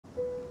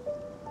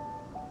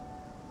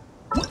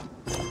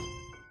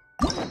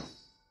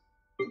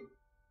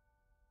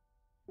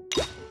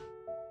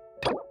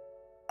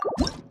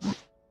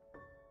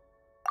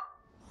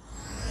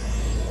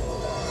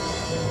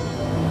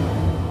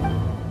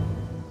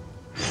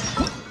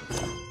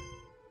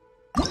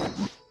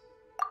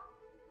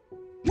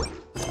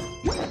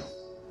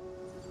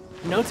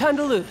No time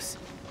to lose.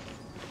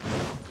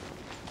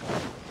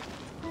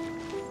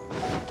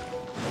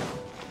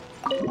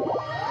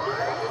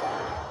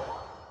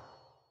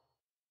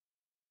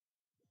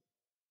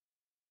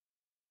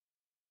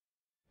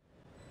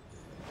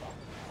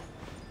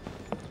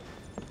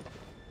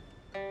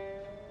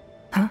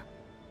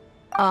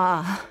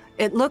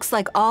 It looks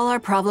like all our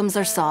problems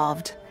are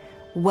solved.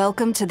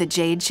 Welcome to the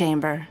Jade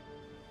Chamber.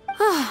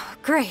 Oh,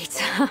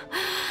 great.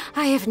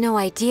 I have no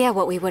idea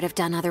what we would have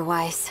done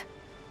otherwise.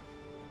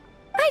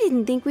 I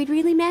didn't think we'd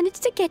really manage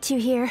to get you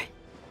here.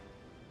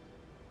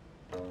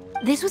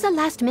 This was a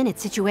last-minute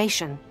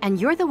situation, and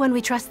you're the one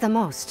we trust the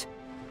most.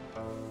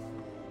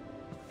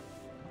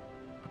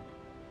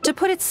 To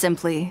put it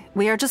simply,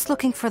 we are just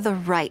looking for the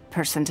right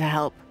person to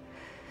help.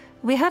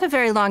 We had a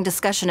very long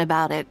discussion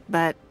about it,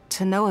 but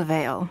to no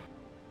avail.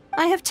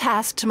 I have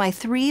tasked my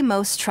 3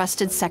 most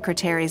trusted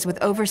secretaries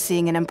with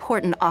overseeing an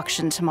important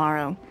auction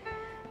tomorrow.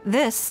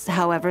 This,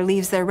 however,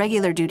 leaves their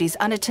regular duties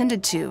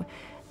unattended to,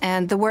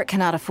 and the work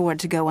cannot afford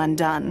to go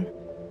undone.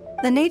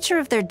 The nature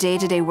of their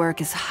day-to-day work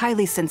is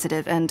highly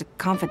sensitive and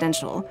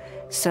confidential,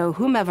 so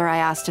whomever I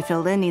ask to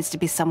fill in needs to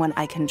be someone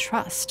I can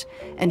trust,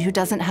 and who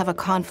doesn't have a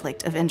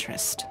conflict of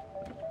interest.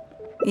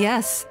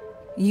 Yes,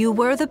 you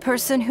were the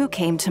person who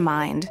came to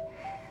mind.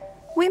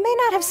 We may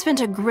not have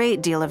spent a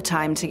great deal of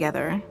time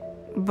together,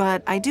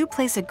 but I do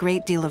place a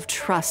great deal of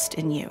trust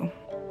in you.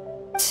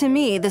 To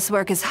me, this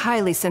work is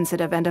highly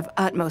sensitive and of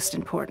utmost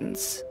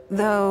importance,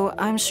 though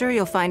I'm sure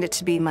you'll find it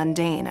to be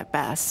mundane at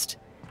best.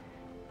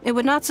 It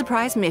would not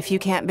surprise me if you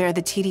can't bear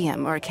the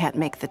tedium or can't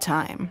make the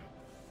time.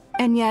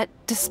 And yet,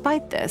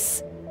 despite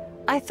this,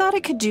 I thought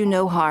it could do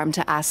no harm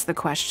to ask the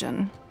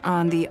question,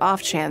 on the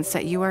off chance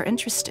that you are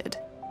interested.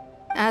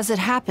 As it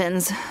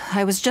happens,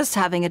 I was just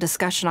having a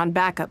discussion on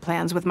backup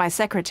plans with my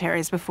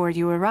secretaries before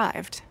you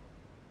arrived.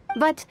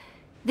 But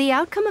the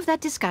outcome of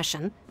that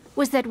discussion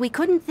was that we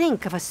couldn't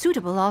think of a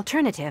suitable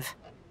alternative.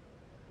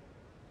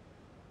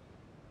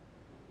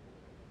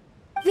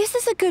 This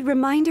is a good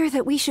reminder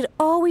that we should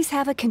always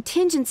have a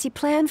contingency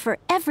plan for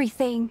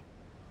everything.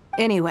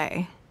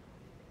 Anyway,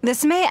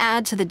 this may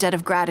add to the debt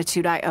of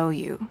gratitude I owe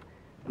you.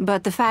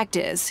 But the fact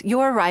is,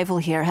 your arrival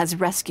here has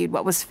rescued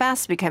what was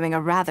fast becoming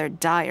a rather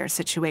dire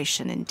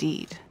situation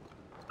indeed.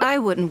 I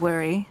wouldn't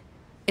worry.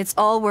 It's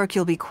all work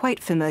you'll be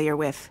quite familiar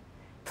with.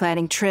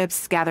 Planning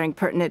trips, gathering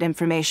pertinent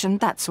information,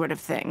 that sort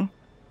of thing.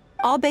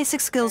 All basic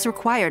skills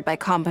required by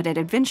competent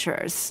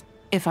adventurers,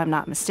 if I'm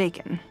not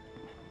mistaken.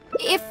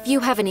 If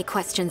you have any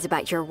questions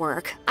about your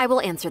work, I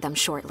will answer them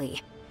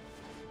shortly.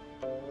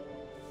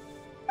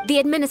 The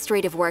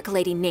administrative work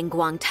Lady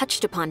Ningguang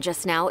touched upon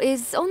just now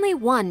is only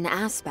one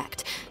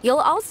aspect. You'll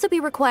also be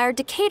required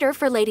to cater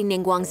for Lady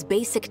Ningguang's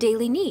basic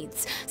daily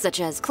needs,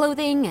 such as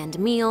clothing and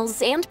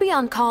meals, and be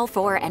on call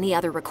for any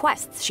other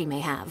requests she may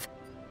have.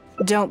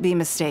 Don't be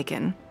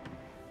mistaken.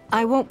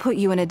 I won't put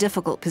you in a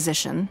difficult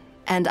position,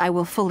 and I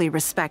will fully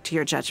respect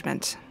your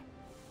judgment.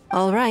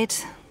 All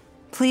right.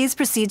 Please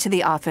proceed to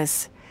the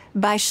office.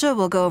 Bai Shi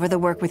will go over the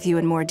work with you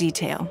in more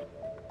detail.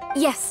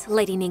 Yes,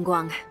 Lady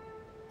Ningguang.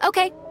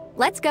 Okay.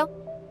 Let's go.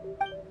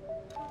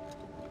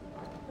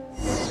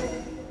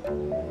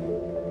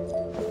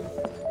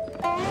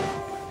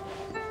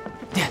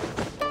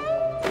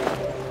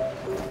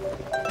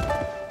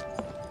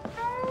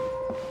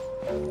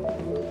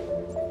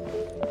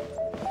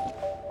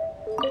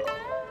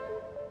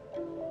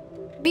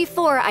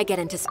 Before I get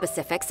into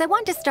specifics, I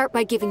want to start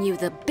by giving you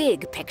the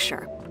big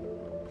picture.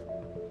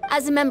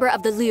 As a member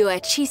of the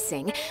Liyue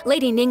Qixing,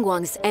 Lady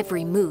Ningguang's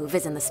every move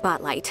is in the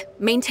spotlight.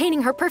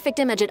 Maintaining her perfect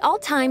image at all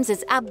times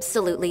is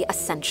absolutely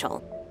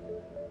essential.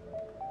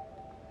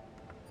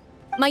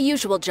 My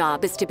usual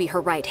job is to be her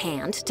right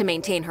hand, to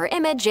maintain her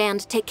image and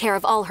take care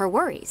of all her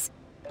worries.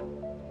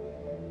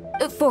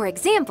 For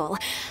example,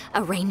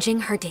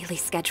 arranging her daily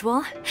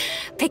schedule,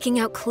 picking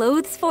out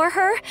clothes for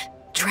her,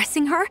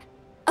 dressing her,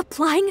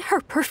 applying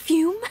her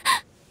perfume.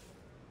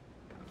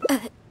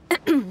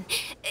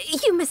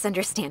 You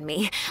misunderstand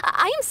me.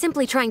 I am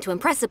simply trying to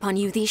impress upon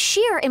you the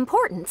sheer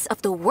importance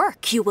of the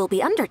work you will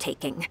be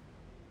undertaking.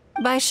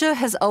 Bai Shi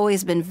has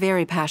always been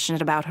very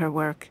passionate about her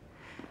work.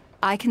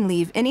 I can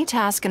leave any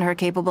task in her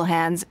capable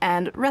hands,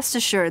 and rest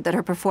assured that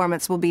her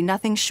performance will be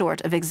nothing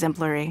short of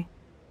exemplary.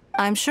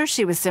 I'm sure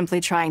she was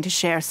simply trying to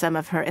share some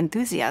of her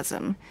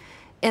enthusiasm,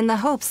 in the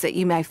hopes that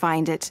you may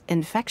find it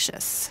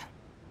infectious.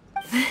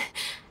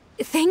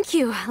 Thank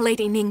you,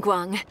 Lady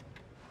Ningguang.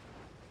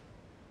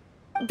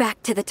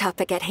 Back to the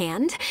topic at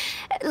hand.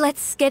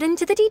 Let's get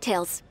into the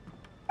details.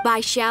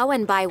 Bai Xiao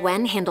and Bai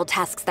Wen handle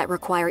tasks that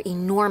require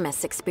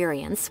enormous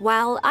experience,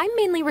 while I'm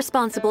mainly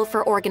responsible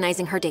for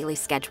organizing her daily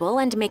schedule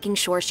and making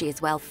sure she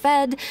is well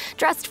fed,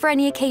 dressed for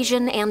any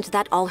occasion, and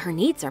that all her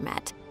needs are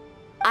met.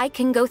 I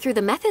can go through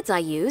the methods I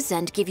use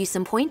and give you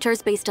some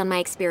pointers based on my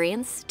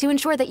experience to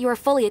ensure that you are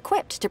fully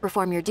equipped to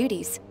perform your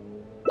duties.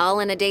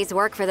 All in a day's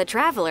work for the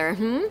traveler,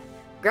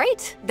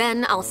 Great,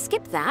 then I'll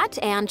skip that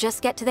and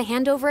just get to the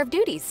handover of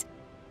duties.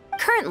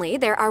 Currently,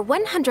 there are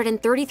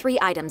 133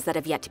 items that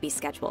have yet to be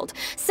scheduled,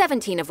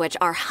 17 of which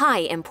are high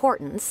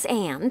importance,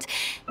 and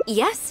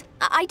yes,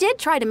 I did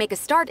try to make a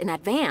start in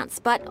advance,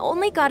 but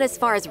only got as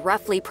far as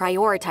roughly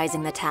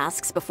prioritizing the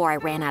tasks before I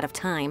ran out of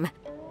time.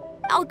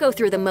 I'll go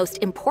through the most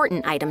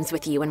important items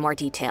with you in more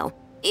detail.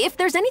 If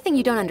there's anything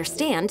you don't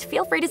understand,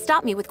 feel free to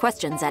stop me with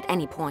questions at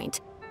any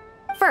point.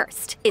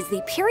 First is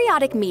the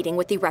periodic meeting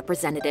with the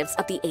representatives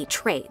of the 8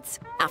 trades.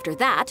 After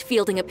that,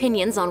 fielding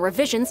opinions on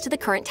revisions to the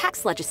current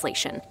tax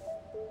legislation.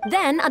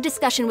 Then, a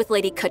discussion with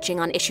Lady Kuching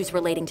on issues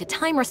relating to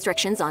time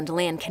restrictions on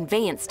land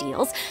conveyance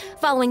deals.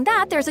 Following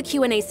that, there's a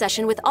Q&A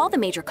session with all the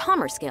major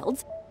commerce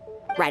guilds.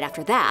 Right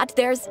after that,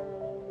 there's...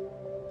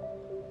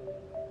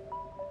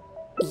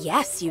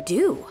 Yes, you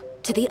do.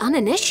 To the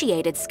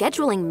uninitiated,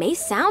 scheduling may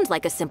sound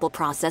like a simple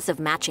process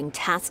of matching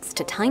tasks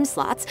to time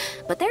slots,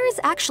 but there is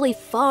actually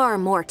far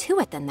more to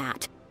it than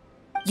that.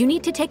 You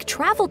need to take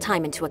travel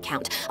time into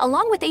account,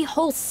 along with a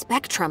whole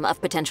spectrum of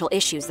potential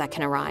issues that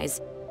can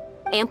arise.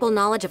 Ample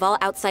knowledge of all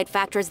outside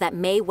factors that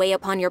may weigh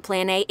upon your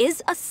Plan A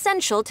is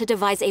essential to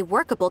devise a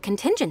workable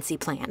contingency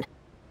plan.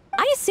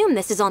 I assume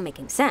this is all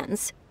making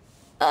sense.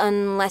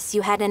 Unless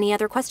you had any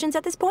other questions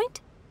at this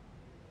point?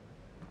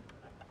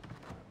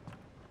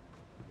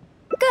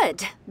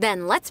 Good.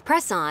 Then let's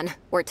press on.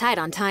 We're tight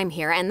on time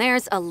here, and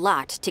there's a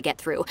lot to get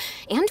through.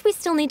 And we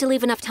still need to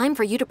leave enough time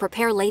for you to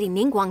prepare Lady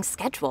Ningguang's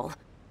schedule.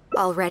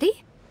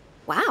 Already?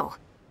 Wow.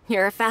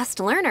 You're a fast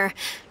learner.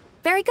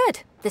 Very good.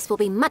 This will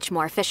be much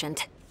more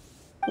efficient.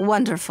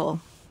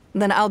 Wonderful.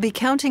 Then I'll be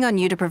counting on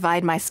you to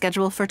provide my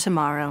schedule for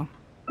tomorrow.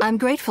 I'm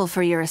grateful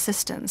for your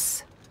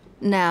assistance.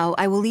 Now,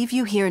 I will leave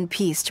you here in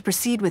peace to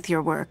proceed with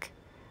your work.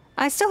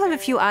 I still have a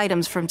few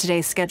items from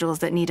today's schedules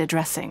that need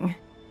addressing.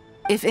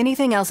 If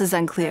anything else is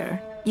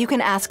unclear, you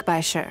can ask Bai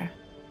Shi.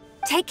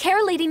 Take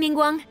care, Lady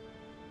Ningguang.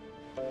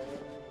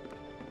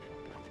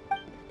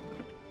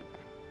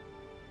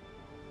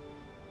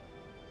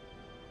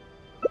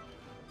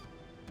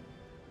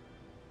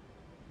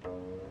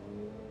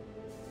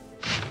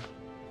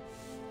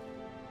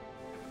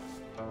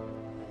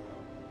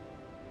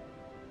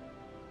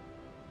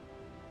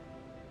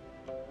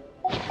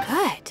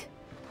 Good.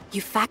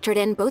 You factored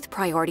in both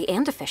priority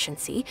and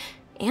efficiency,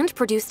 and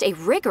produced a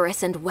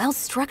rigorous and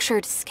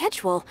well-structured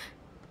schedule.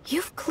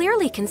 You've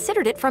clearly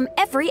considered it from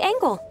every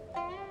angle.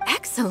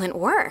 Excellent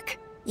work.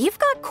 You've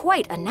got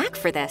quite a knack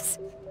for this.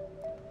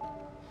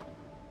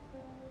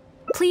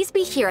 Please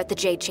be here at the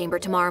Jade Chamber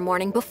tomorrow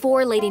morning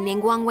before Lady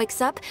Ningguang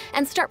wakes up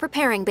and start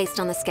preparing based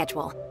on the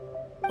schedule.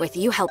 With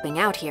you helping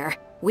out here,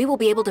 we will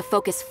be able to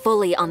focus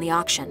fully on the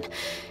auction.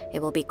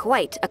 It will be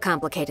quite a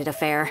complicated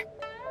affair.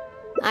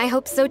 I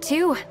hope so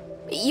too.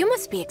 You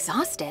must be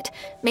exhausted.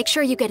 Make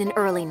sure you get an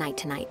early night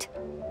tonight.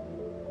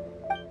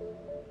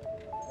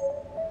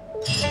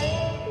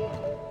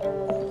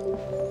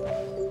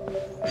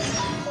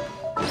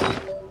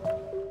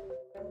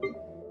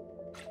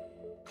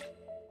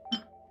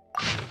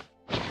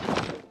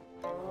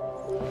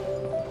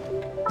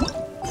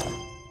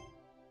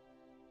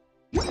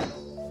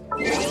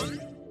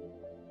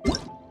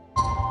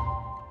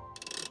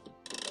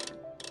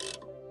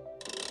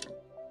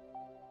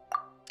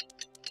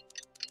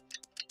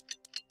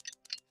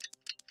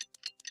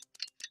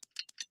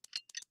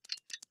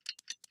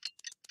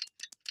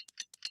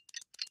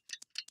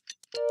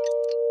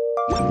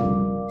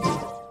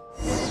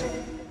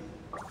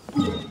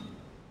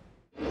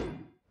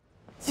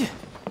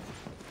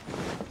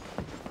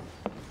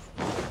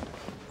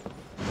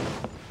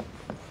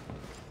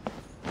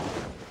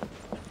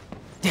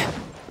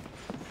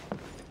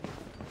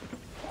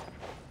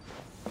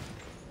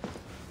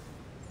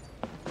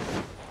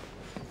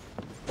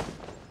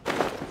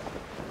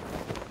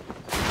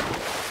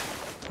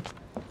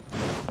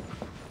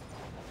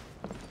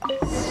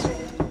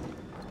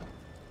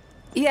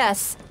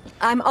 Yes,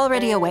 I'm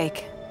already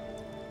awake.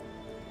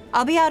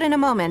 I'll be out in a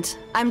moment.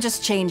 I'm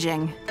just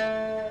changing.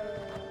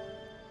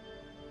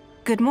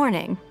 Good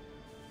morning.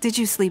 Did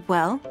you sleep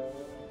well?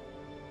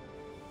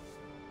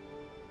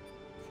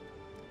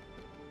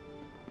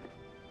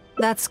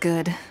 That's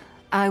good.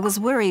 I was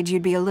worried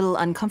you'd be a little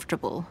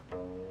uncomfortable.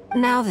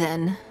 Now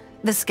then,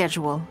 the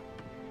schedule.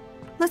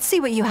 Let's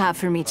see what you have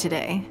for me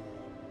today.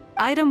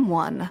 Item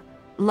 1.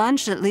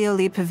 Lunch at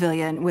Lioli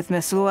Pavilion with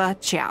Miss Lua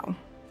Chiao.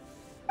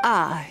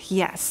 Ah,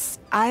 yes.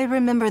 I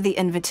remember the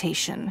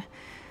invitation.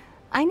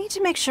 I need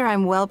to make sure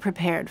I'm well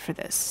prepared for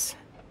this.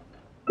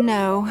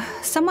 No,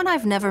 someone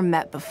I've never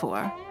met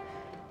before.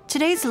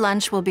 Today's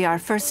lunch will be our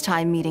first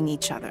time meeting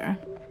each other.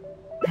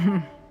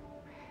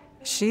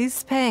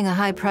 She's paying a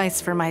high price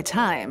for my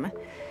time,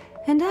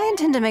 and I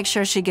intend to make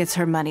sure she gets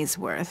her money's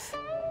worth.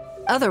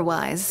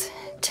 Otherwise,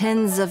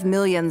 tens of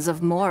millions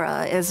of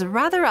mora is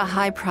rather a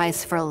high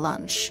price for a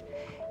lunch,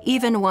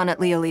 even one at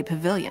Lioli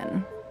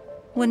Pavilion.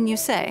 Wouldn't you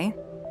say?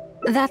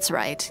 That's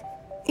right.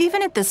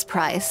 Even at this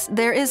price,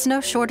 there is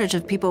no shortage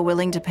of people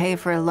willing to pay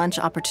for a lunch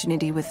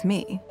opportunity with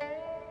me.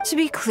 To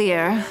be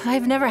clear,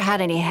 I've never had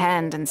any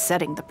hand in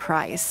setting the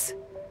price.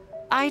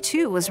 I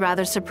too was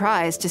rather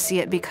surprised to see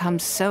it become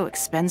so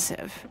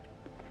expensive.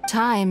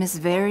 Time is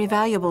very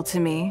valuable to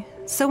me,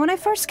 so when I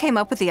first came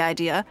up with the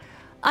idea,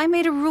 I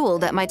made a rule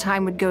that my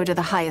time would go to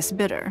the highest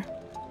bidder.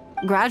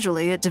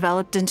 Gradually, it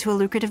developed into a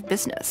lucrative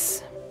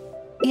business.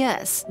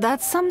 Yes,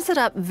 that sums it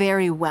up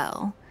very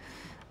well.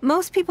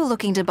 Most people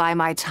looking to buy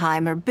my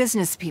time are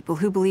business people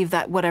who believe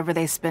that whatever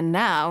they spend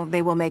now,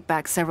 they will make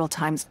back several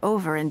times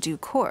over in due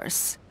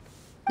course.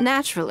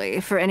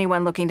 Naturally, for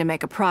anyone looking to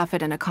make a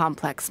profit in a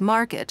complex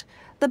market,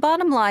 the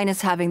bottom line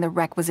is having the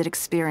requisite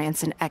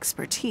experience and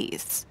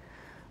expertise.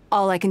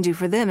 All I can do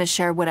for them is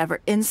share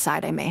whatever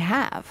insight I may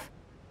have.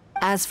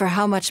 As for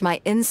how much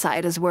my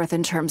insight is worth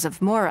in terms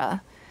of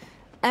Mora,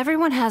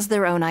 everyone has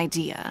their own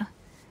idea.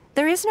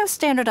 There is no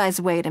standardized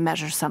way to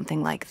measure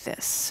something like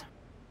this.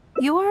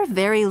 You're a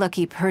very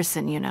lucky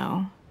person, you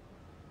know.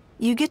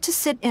 You get to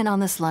sit in on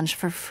this lunch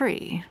for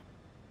free.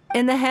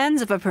 In the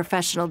hands of a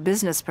professional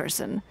business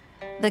person,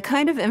 the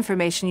kind of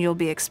information you'll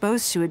be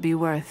exposed to would be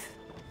worth,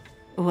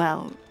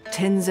 well,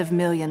 tens of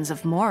millions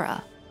of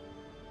Mora.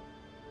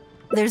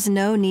 There's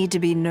no need to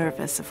be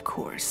nervous, of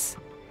course.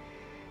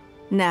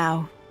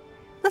 Now,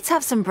 let's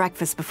have some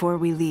breakfast before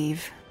we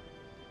leave.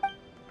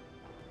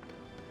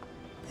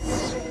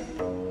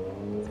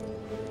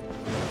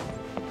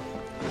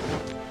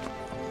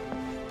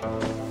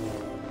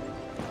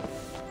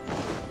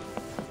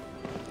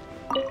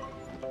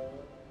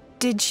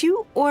 Did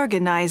you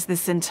organize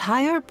this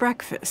entire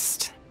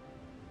breakfast?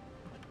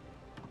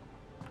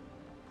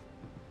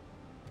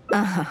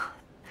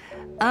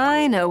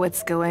 I know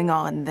what's going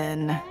on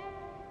then.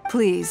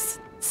 Please,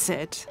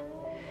 sit.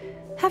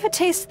 Have a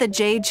taste of the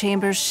Jade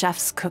Chamber's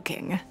chef's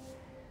cooking.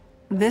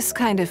 This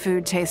kind of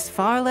food tastes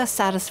far less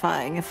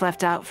satisfying if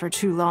left out for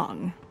too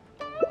long.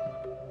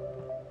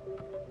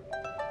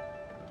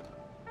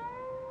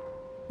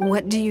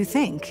 What do you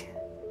think?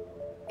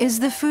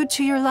 Is the food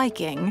to your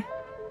liking?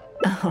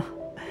 Oh,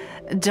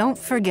 don't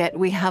forget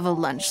we have a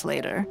lunch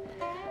later.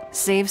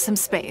 Save some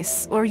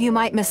space, or you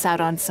might miss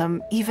out on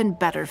some even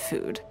better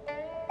food.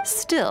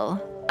 Still,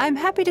 I'm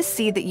happy to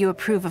see that you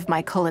approve of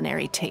my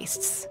culinary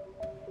tastes.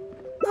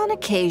 On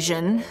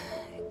occasion,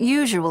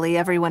 usually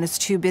everyone is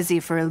too busy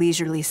for a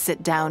leisurely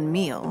sit-down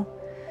meal.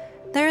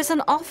 There is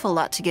an awful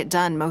lot to get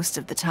done most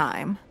of the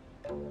time.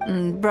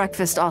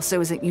 Breakfast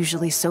also isn't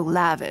usually so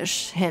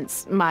lavish,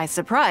 hence my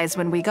surprise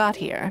when we got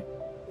here.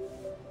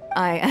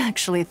 I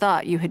actually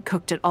thought you had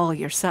cooked it all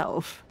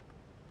yourself.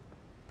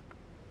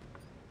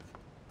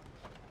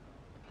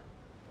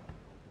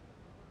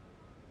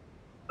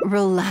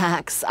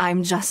 Relax,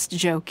 I'm just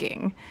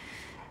joking.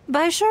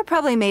 Baishar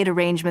probably made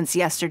arrangements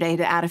yesterday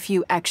to add a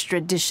few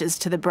extra dishes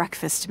to the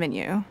breakfast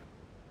menu.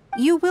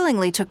 You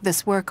willingly took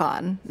this work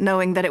on,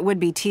 knowing that it would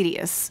be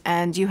tedious,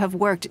 and you have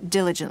worked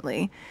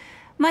diligently.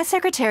 My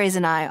secretaries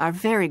and I are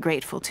very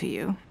grateful to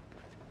you.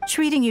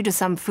 Treating you to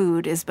some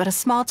food is but a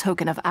small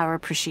token of our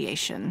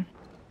appreciation.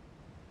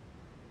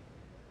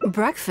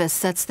 Breakfast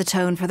sets the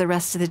tone for the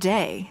rest of the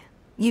day.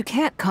 You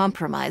can't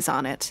compromise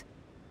on it.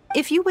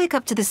 If you wake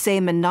up to the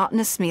same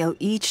monotonous meal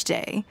each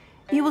day,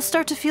 you will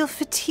start to feel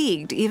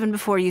fatigued even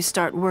before you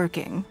start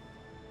working.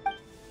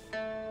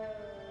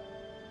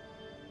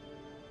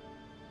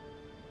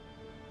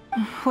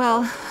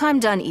 Well, I'm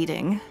done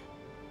eating.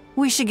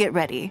 We should get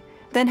ready,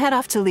 then head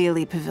off to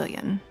Liali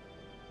Pavilion.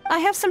 I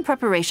have some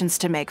preparations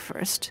to make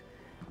first.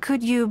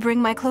 Could you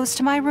bring my clothes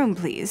to my room,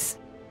 please?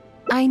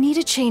 I need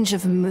a change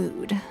of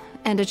mood,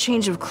 and a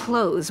change of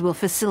clothes will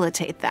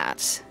facilitate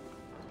that.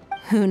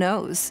 Who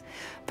knows?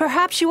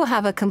 Perhaps you will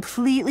have a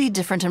completely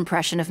different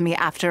impression of me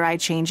after I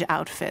change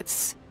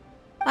outfits.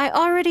 I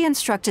already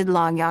instructed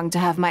Longyang to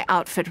have my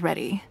outfit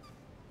ready.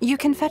 You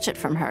can fetch it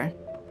from her.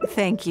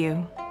 Thank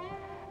you.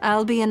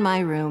 I'll be in my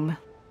room.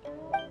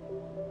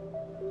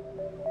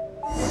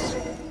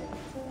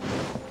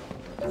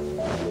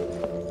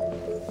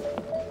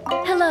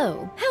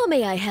 Hello, how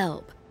may I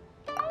help?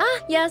 Ah,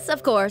 yes,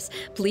 of course.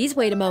 Please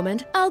wait a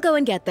moment. I'll go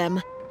and get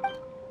them.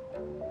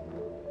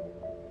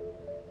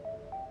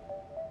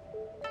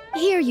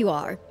 Here you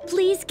are.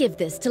 Please give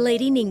this to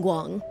Lady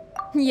Ningguang.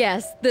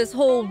 Yes, this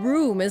whole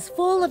room is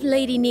full of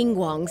Lady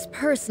Ningguang's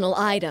personal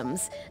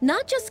items.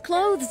 Not just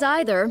clothes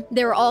either.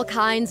 There are all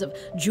kinds of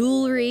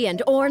jewelry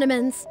and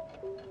ornaments.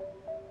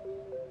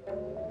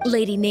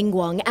 Lady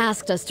Ningguang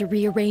asked us to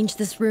rearrange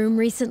this room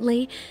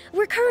recently.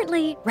 We're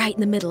currently right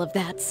in the middle of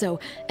that, so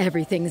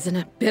everything's in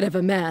a bit of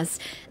a mess.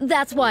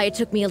 That's why it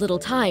took me a little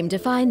time to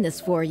find this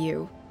for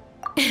you.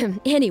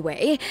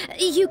 Anyway,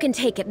 you can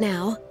take it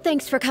now.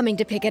 Thanks for coming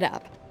to pick it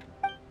up.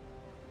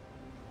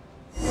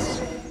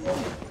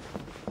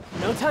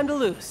 No time to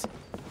lose.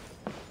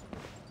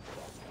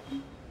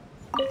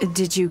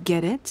 Did you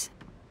get it?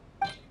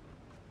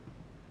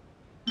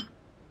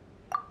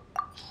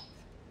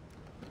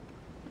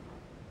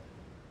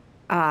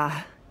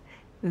 Ah,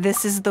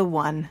 this is the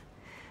one.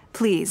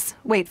 Please,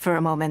 wait for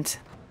a moment.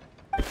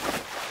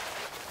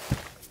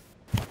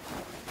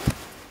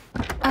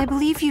 I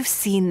believe you've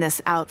seen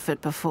this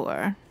outfit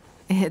before.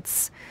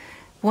 It's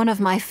one of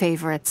my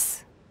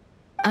favorites.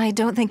 I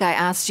don't think I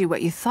asked you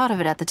what you thought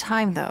of it at the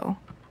time, though.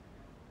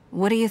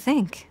 What do you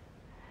think?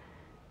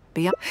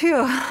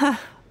 Phew.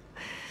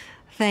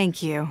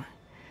 Thank you.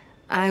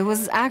 I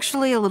was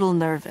actually a little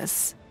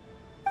nervous.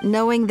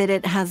 Knowing that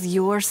it has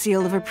your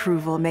seal of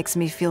approval makes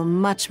me feel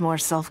much more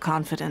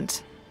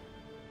self-confident.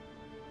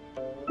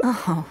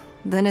 Oh,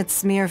 then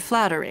it's mere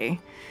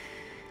flattery.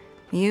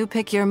 You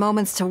pick your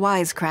moments to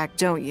wisecrack,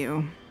 don't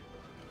you?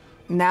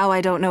 Now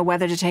I don't know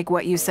whether to take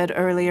what you said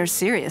earlier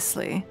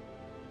seriously.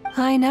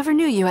 I never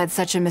knew you had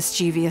such a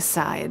mischievous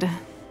side.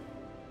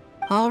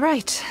 All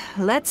right,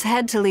 let's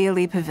head to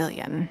Liali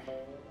Pavilion.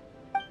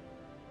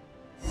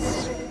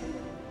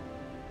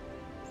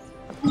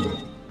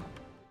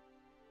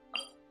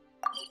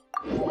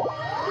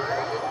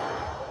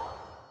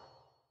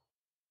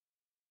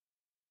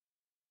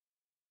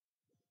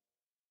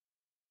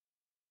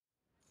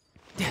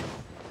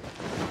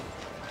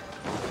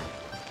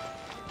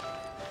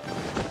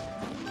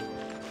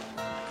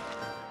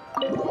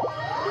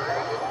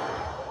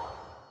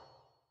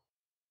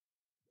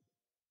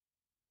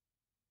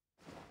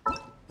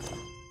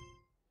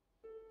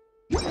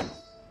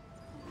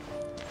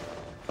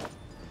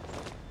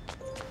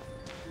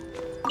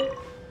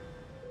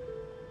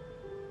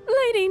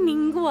 Lady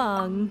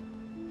Ningguang.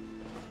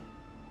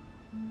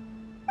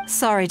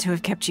 Sorry to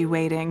have kept you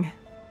waiting.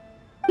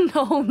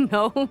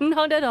 No,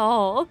 not at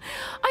all.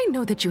 I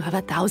know that you have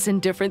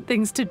 1,000 different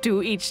things to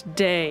do each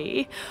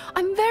day.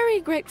 I'm very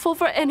grateful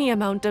for any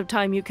amount of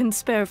time you can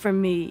spare for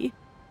me.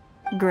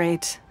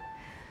 Great.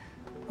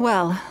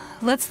 Well,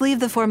 let's leave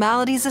the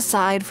formalities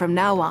aside from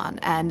now on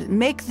and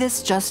make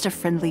this just a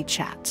friendly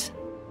chat.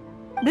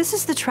 This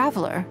is the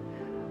Traveler.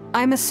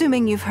 I'm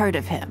assuming you've heard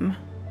of him.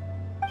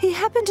 He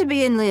happened to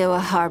be in Liyue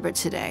Harbor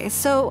today,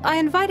 so I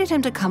invited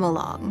him to come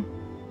along.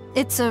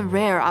 It's a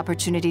rare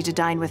opportunity to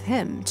dine with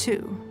him,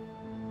 too.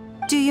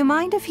 Do you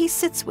mind if he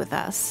sits with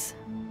us?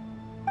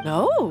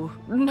 No,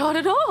 not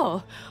at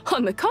all.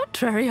 On the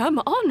contrary, I'm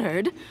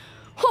honored.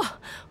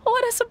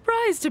 What a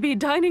surprise to be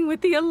dining with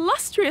the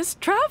illustrious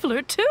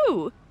Traveler,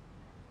 too.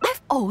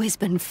 I've always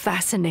been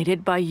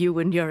fascinated by you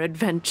and your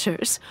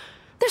adventures.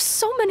 There's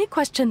so many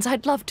questions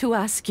I'd love to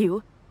ask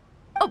you.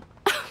 Oh,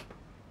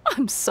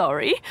 I'm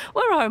sorry.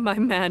 Where are my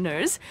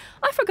manners?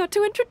 I forgot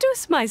to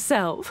introduce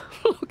myself.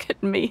 Look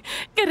at me,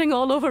 getting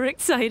all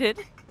overexcited.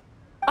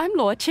 I'm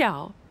Luo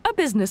Qiao, a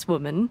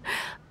businesswoman.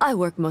 I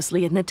work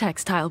mostly in the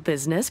textile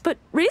business, but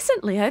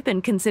recently I've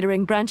been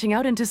considering branching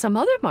out into some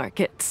other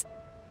markets.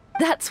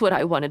 That's what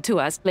I wanted to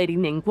ask Lady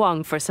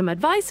Ningguang for some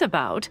advice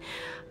about.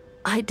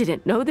 I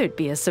didn't know there'd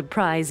be a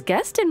surprise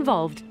guest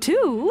involved,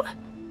 too.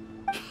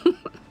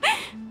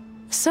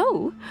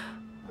 So,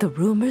 the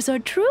rumors are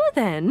true,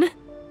 then?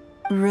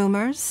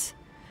 Rumors?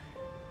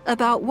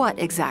 About what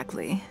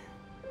exactly?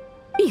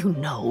 You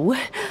know,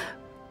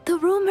 the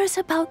rumors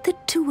about the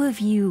two of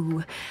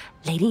you,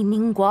 Lady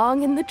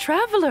Ningguang and the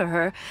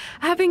Traveler,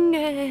 having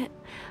a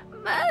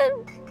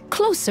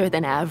closer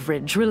than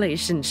average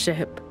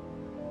relationship.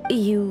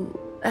 You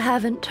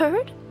haven't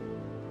heard?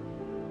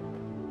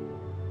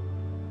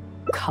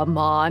 Come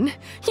on,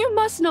 you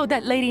must know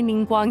that Lady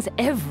Ningguang's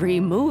every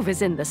move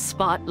is in the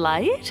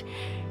spotlight.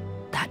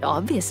 That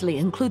obviously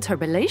includes her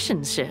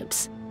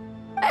relationships.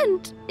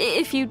 And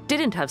if you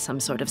didn't have some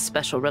sort of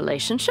special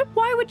relationship,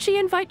 why would she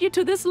invite you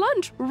to this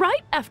lunch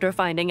right after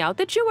finding out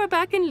that you were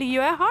back in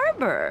Liyue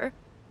Harbor?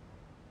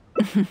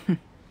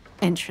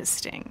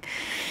 Interesting.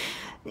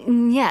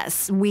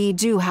 Yes, we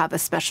do have a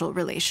special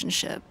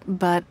relationship,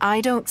 but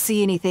I don't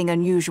see anything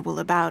unusual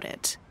about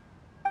it.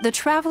 The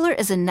Traveler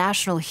is a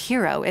national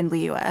hero in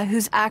Liyue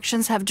whose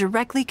actions have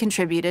directly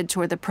contributed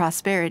toward the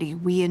prosperity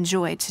we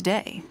enjoy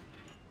today.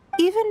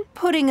 Even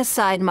putting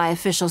aside my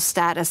official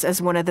status as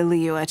one of the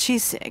Liyue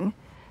Qixing,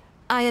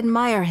 I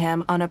admire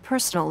him on a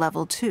personal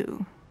level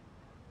too.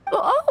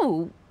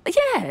 Oh,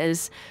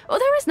 yes. Well,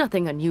 there is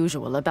nothing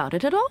unusual about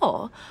it at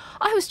all.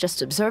 I was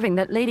just observing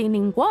that Lady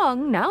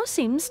Ningguang now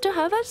seems to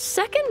have a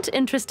second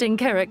interesting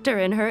character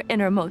in her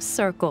innermost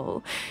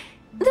circle.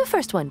 The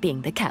first one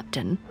being the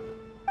captain.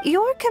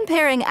 You're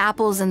comparing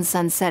apples and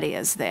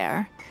sunsettias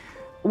there.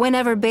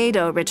 Whenever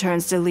Beidou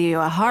returns to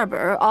Liyue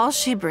Harbor, all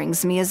she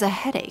brings me is a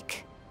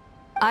headache.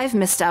 I've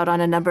missed out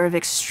on a number of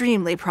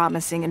extremely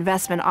promising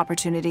investment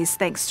opportunities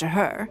thanks to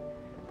her.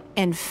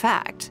 In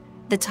fact,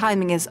 the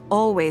timing is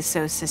always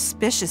so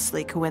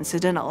suspiciously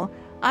coincidental,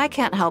 I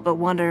can't help but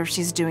wonder if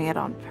she's doing it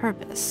on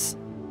purpose.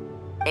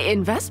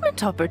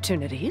 Investment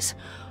opportunities?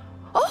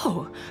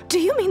 Oh, do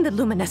you mean the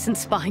luminescent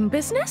spine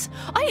business?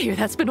 I hear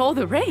that's been all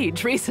the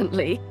rage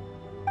recently.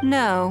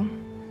 No,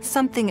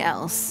 something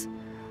else.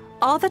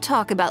 All the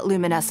talk about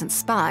luminescent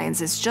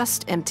spines is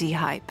just empty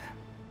hype.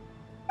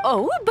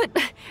 Oh, but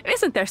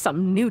isn't there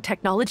some new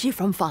technology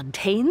from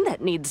Fontaine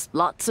that needs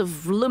lots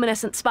of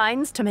luminescent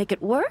spines to make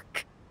it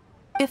work?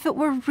 If it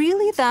were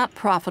really that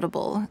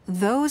profitable,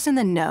 those in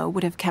the know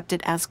would have kept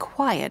it as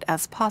quiet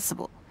as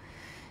possible.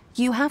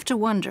 You have to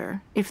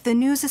wonder, if the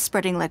news is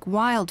spreading like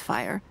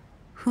wildfire,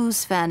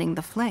 who's fanning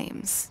the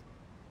flames?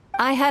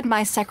 I had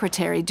my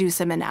secretary do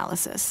some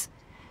analysis.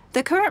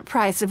 The current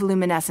price of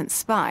luminescent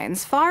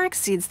spines far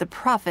exceeds the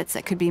profits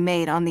that could be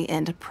made on the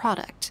end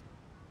product.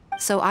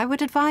 So I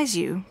would advise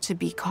you to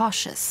be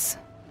cautious.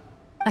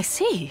 I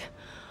see.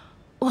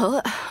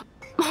 Well,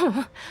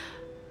 I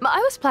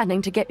was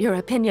planning to get your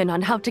opinion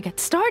on how to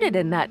get started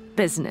in that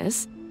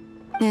business.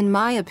 In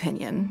my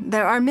opinion,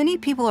 there are many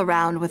people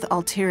around with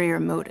ulterior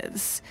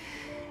motives,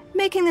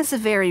 making this a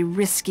very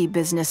risky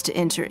business to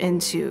enter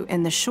into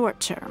in the short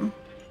term.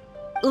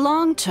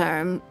 Long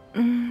term,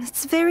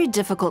 it's very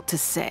difficult to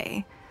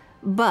say,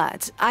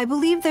 but I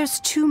believe there's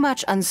too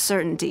much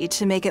uncertainty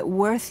to make it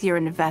worth your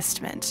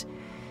investment.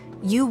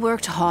 You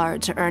worked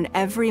hard to earn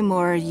every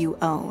mora you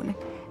own,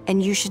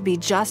 and you should be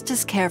just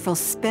as careful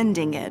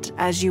spending it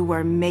as you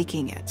were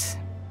making it.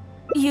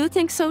 You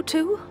think so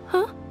too,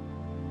 huh?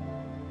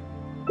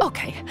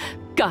 Okay,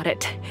 got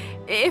it.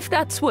 If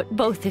that's what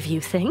both of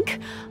you think,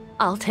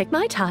 I'll take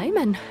my time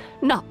and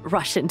not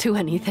rush into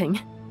anything.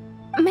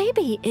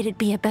 Maybe it'd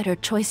be a better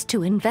choice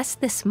to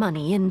invest this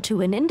money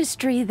into an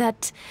industry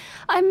that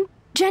I'm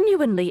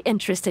genuinely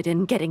interested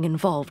in getting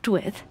involved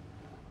with.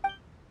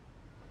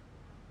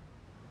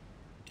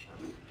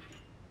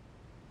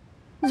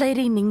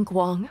 Lady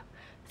Ningguang,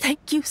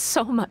 thank you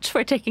so much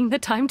for taking the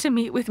time to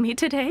meet with me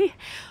today.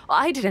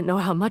 I didn't know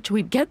how much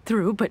we'd get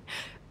through, but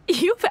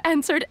you've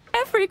answered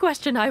every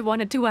question I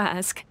wanted to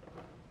ask.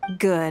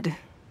 Good.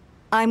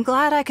 I'm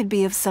glad I could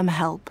be of some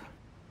help.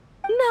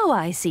 Now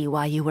I see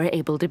why you were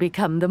able to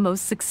become the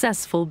most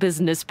successful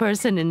business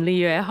person in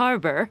Liyue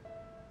Harbor.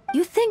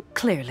 You think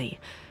clearly,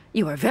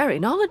 you are very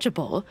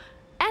knowledgeable,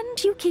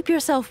 and you keep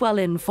yourself well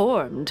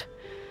informed.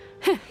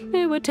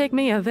 It would take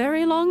me a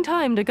very long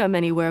time to come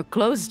anywhere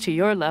close to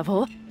your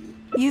level.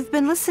 You've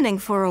been listening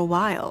for a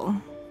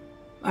while.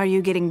 Are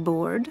you getting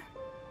bored?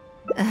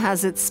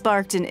 Has it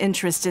sparked an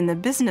interest in the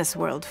business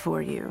world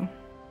for you?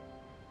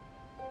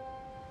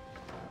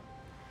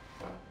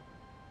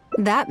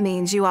 That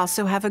means you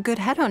also have a good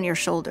head on your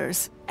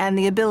shoulders, and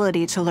the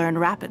ability to learn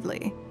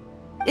rapidly.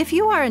 If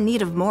you are in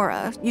need of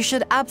mora, you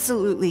should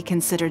absolutely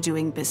consider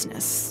doing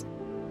business.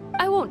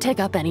 I won't take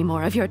up any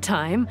more of your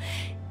time.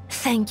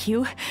 Thank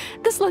you.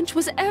 This lunch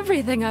was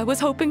everything I was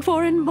hoping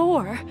for and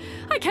more.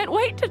 I can't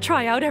wait to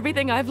try out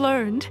everything I've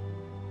learned.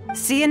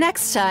 See you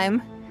next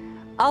time.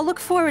 I'll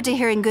look forward to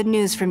hearing good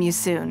news from you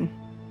soon.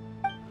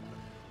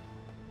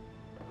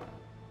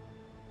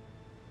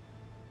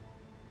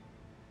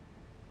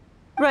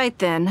 Right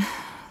then.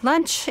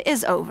 Lunch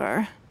is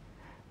over.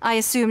 I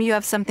assume you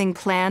have something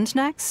planned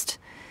next?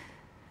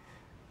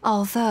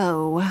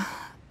 Although,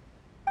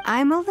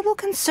 I'm a little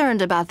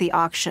concerned about the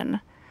auction.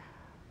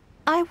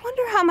 I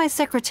wonder how my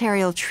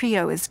secretarial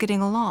trio is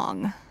getting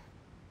along.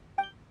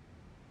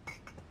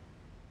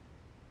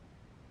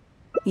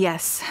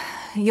 Yes,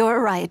 you're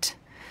right.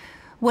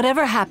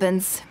 Whatever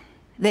happens,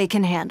 they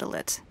can handle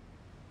it.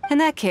 In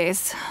that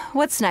case,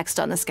 what's next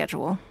on the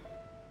schedule?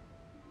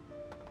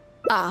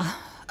 Ah,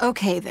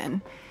 okay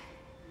then.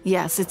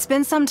 Yes, it's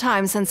been some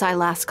time since I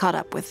last caught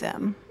up with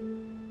them.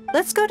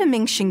 Let's go to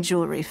Mingxing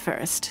Jewelry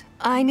first.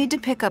 I need to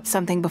pick up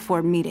something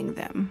before meeting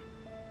them.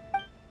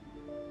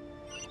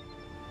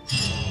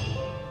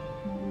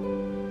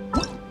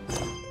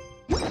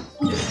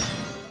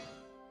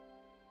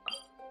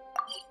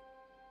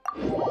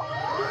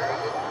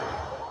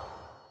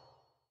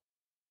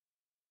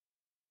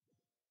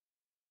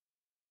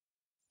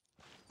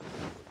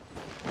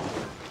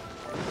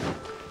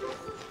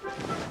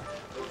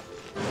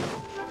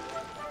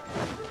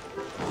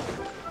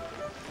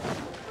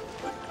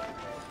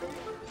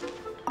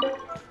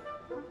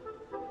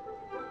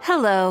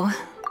 Hello.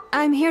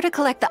 I'm here to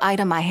collect the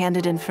item I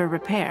handed in for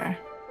repair.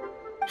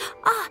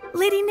 Ah,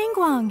 Lady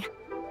Ningguang.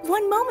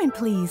 One moment,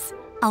 please.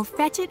 I'll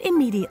fetch it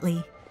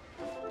immediately.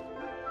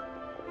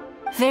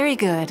 Very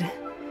good.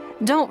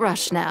 Don't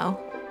rush now.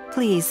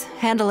 Please,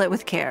 handle it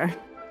with care.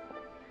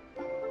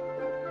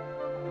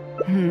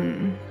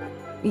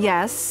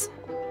 Yes,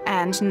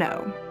 and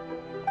no.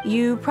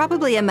 You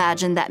probably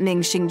imagine that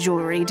Mingxing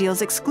Jewelry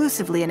deals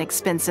exclusively in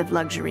expensive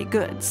luxury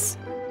goods.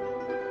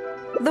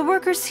 The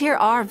workers here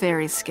are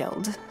very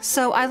skilled,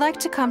 so I like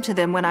to come to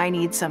them when I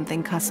need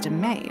something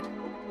custom-made.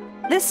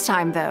 This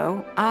time,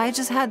 though, I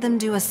just had them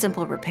do a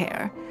simple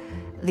repair.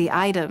 The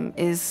item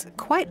is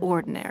quite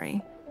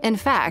ordinary. In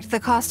fact, the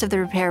cost of the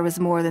repair was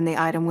more than the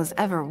item was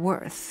ever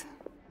worth.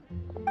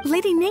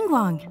 Lady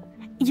Ningguang,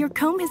 your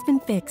comb has been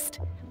fixed.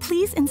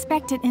 Please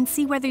inspect it and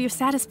see whether you're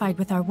satisfied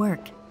with our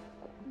work.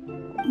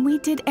 We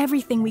did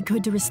everything we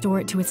could to restore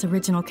it to its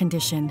original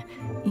condition.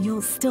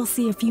 You'll still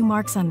see a few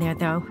marks on there,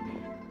 though.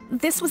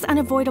 This was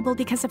unavoidable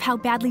because of how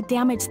badly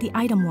damaged the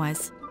item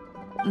was.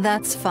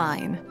 That's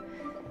fine.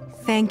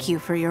 Thank you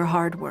for your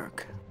hard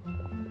work.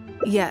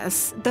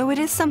 Yes, though it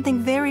is something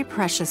very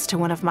precious to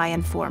one of my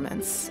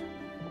informants.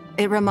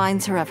 It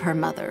reminds her of her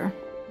mother.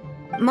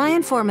 My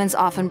informants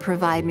often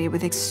provide me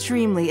with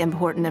extremely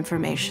important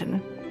information.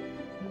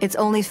 It's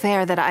only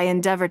fair that I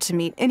endeavor to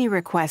meet any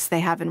requests they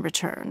have in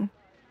return.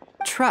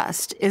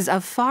 Trust is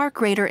of far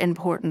greater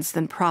importance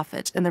than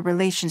profit in the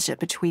relationship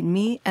between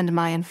me and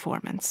my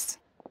informants.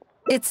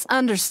 It's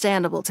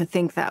understandable to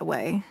think that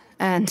way,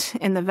 and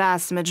in the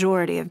vast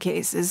majority of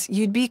cases,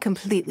 you'd be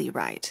completely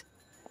right.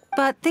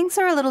 But things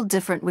are a little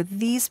different with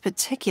these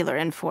particular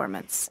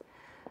informants.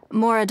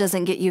 Mora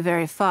doesn't get you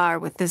very far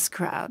with this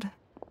crowd.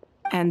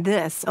 And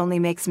this only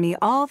makes me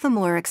all the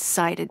more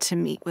excited to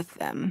meet with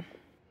them.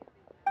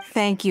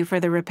 Thank you for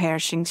the repair,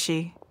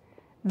 Xingqi.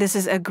 This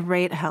is a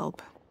great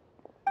help.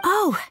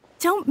 Oh,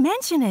 don't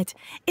mention it.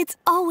 It's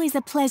always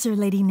a pleasure,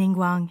 Lady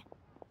Ningguang.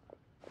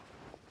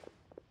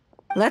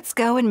 Let's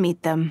go and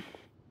meet them.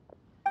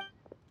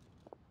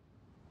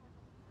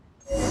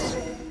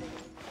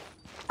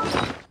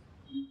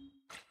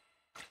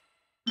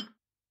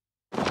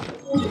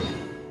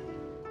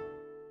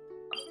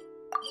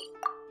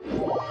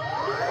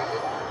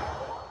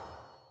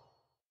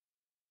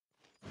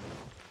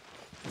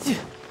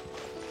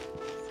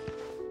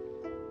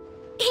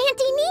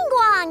 Auntie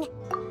Ningguang!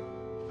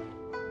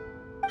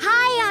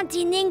 Hi,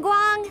 Auntie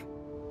Ningguang!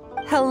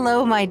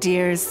 Hello, my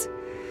dears.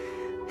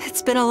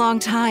 It's been a long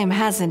time,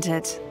 hasn't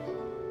it?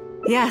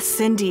 Yes,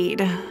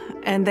 indeed.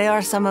 And they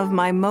are some of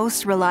my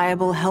most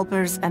reliable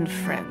helpers and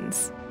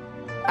friends.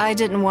 I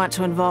didn't want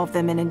to involve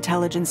them in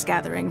intelligence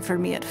gathering for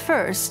me at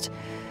first,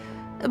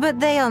 but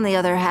they, on the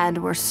other hand,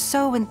 were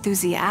so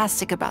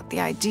enthusiastic about the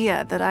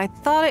idea that I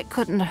thought it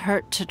couldn't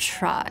hurt to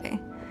try.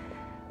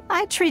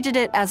 I treated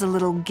it as a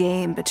little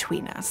game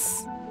between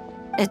us.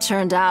 It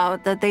turned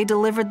out that they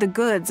delivered the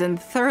goods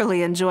and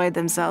thoroughly enjoyed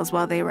themselves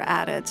while they were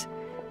at it.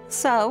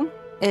 So,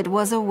 it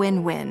was a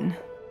win-win.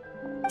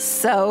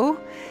 So,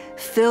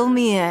 fill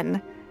me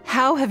in.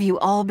 How have you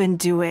all been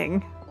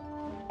doing?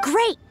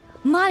 Great!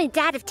 Mom and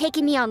Dad have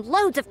taken me on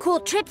loads of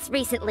cool trips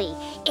recently.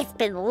 It's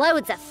been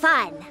loads of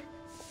fun.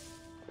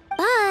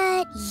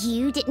 But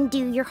you didn't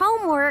do your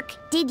homework,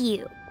 did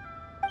you?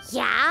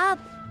 Yeah,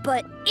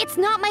 but it's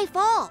not my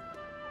fault.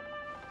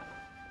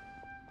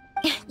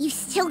 You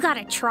still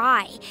gotta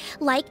try.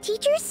 Like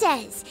teacher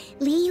says,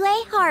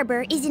 Liyue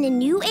Harbor is in a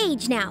new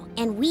age now,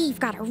 and we've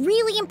got a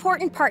really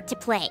important part to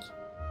play.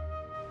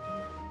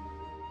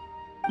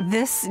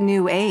 This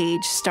new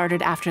age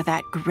started after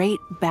that great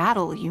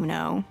battle, you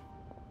know.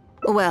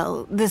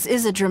 Well, this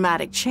is a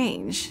dramatic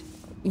change,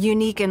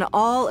 unique in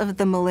all of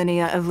the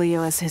millennia of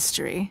Liyue's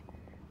history.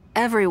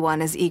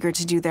 Everyone is eager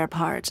to do their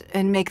part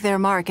and make their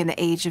mark in the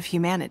age of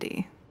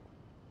humanity.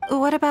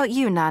 What about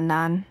you, Nan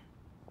Nan?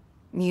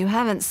 You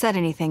haven't said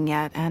anything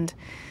yet, and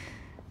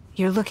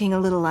you're looking a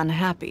little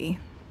unhappy.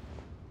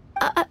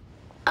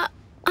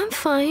 I'm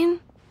fine.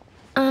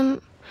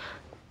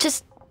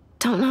 Just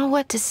don't know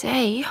what to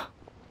say.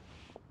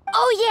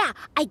 Oh yeah,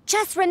 I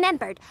just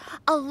remembered.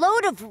 A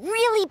load of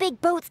really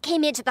big boats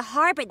came into the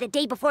harbor the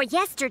day before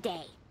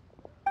yesterday.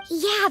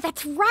 Yeah,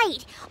 that's right.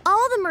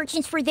 All the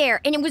merchants were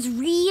there, and it was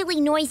really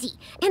noisy.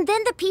 And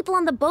then the people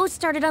on the boat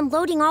started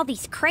unloading all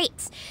these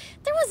crates.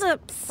 There was a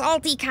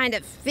salty kind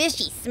of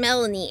fishy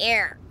smell in the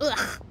air.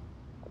 Ugh.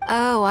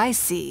 Oh, I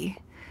see.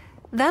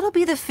 That'll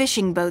be the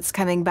fishing boats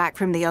coming back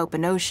from the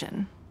open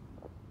ocean.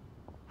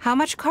 How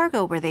much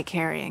cargo were they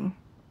carrying?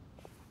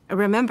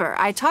 Remember,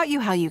 I taught you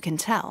how you can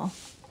tell.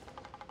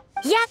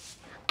 Yep,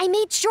 I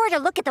made sure to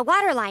look at the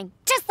waterline,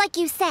 just like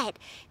you said.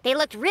 They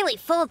looked really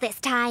full this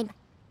time.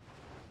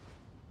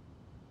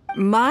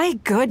 My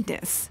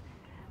goodness.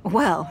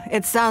 Well,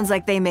 it sounds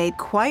like they made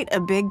quite a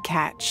big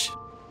catch.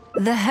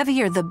 The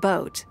heavier the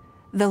boat,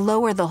 the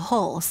lower the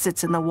hull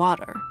sits in the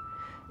water.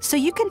 So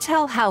you can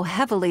tell how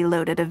heavily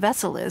loaded a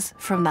vessel is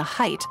from the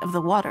height of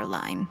the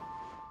waterline.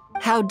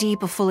 How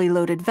deep a fully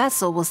loaded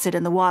vessel will sit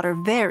in the water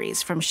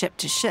varies from ship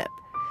to ship.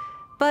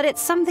 But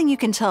it's something you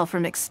can tell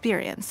from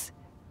experience,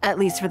 at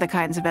least for the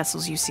kinds of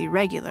vessels you see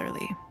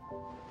regularly.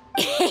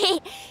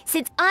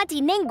 Since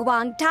Auntie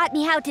Ningguang taught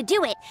me how to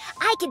do it,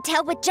 I can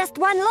tell with just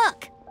one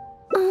look.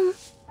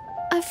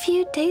 A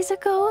few days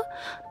ago,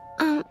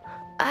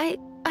 I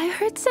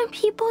heard some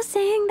people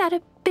saying that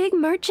a big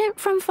merchant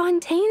from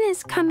Fontaine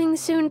is coming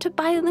soon to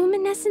buy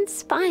luminescent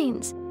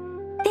spines.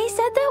 They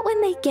said that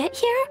when they get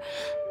here,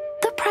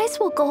 the price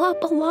will go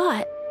up a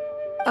lot.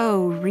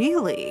 Oh,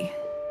 really?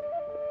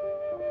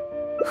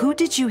 Who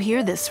did you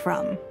hear this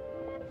from?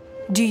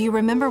 Do you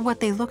remember what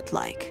they looked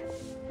like?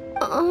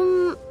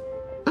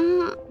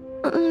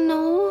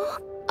 No,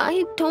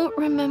 I don't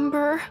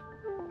remember.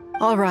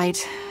 All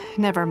right,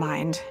 never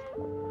mind.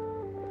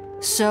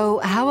 So,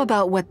 how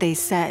about what they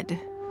said?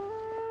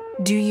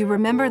 Do you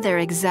remember their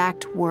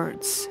exact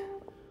words?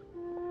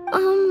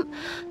 I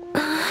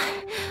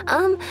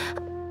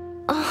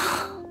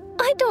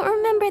don't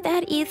remember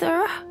that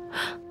either.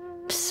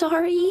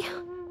 Sorry.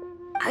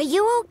 Are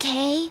you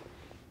okay?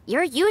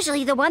 You're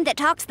usually the one that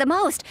talks the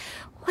most.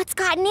 What's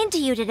gotten into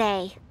you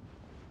today?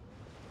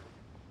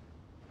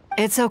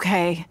 It's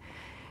okay.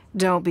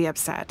 Don't be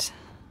upset.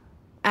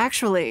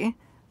 Actually,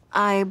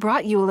 I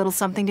brought you a little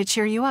something to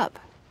cheer you up.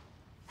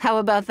 How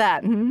about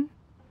that, hmm?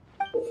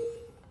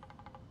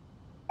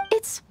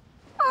 It's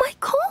my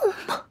comb.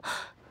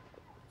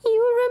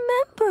 You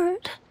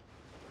remembered.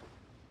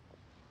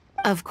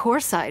 Of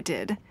course I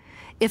did.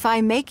 If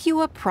I make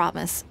you a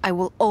promise, I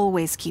will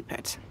always keep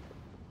it.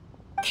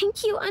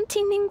 Thank you,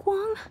 Auntie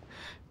Ningguang.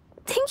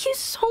 Thank you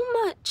so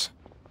much.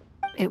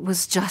 It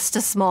was just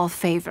a small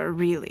favor,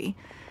 really.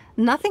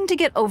 Nothing to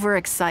get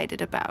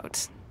overexcited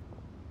about.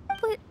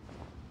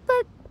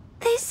 But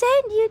They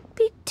said you'd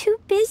be too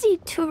busy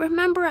to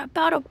remember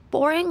about a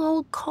boring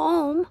old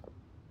comb.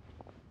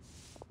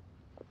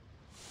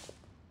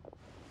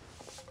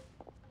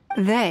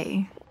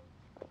 They?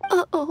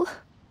 Uh-oh.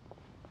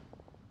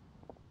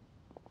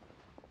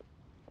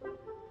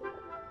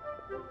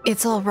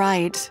 It's all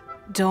right.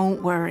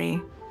 Don't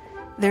worry.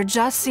 There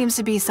just seems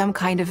to be some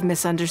kind of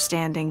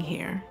misunderstanding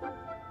here.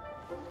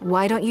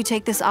 Why don't you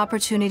take this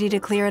opportunity to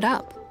clear it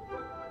up?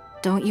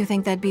 Don't you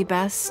think that'd be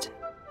best?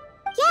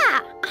 Yeah,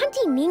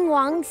 Auntie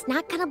Ningguang's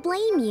not gonna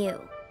blame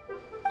you.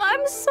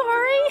 I'm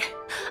sorry.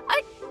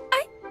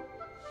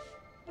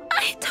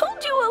 I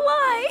told you a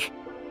lie.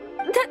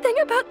 That thing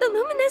about the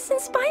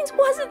luminescent spines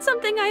wasn't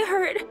something I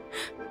heard.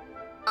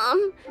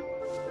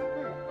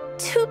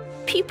 Two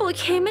people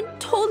came and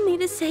told me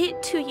to say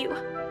it to you.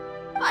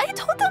 I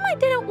told them I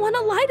didn't want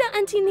to lie to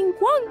Auntie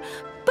Ningguang,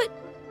 but,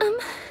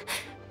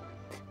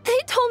 they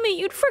told me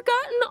you'd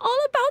forgotten all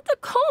about the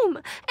comb,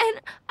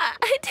 and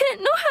I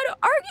didn't know how to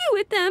argue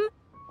with them.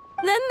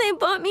 Then they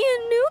bought me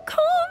a new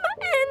comb,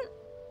 and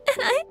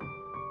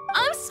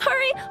I'm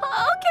sorry,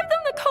 I'll give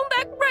them the comb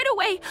back right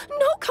away.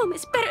 No comb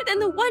is better than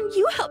the one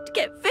you helped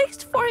get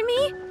fixed for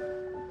me.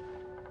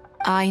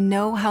 I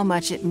know how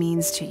much it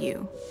means to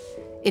you.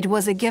 It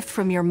was a gift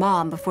from your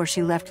mom before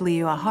she left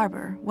Liyue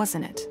Harbor,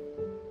 wasn't it?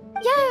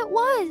 Yeah, it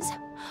was.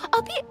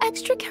 I'll be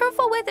extra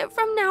careful with it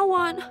from now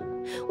on.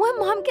 When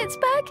Mom gets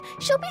back,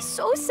 she'll be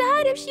so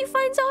sad if she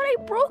finds out I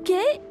broke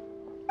it.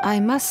 I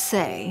must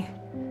say,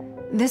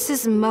 this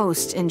is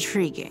most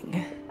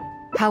intriguing.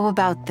 How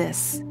about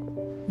this?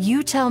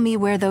 You tell me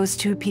where those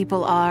two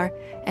people are,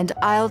 and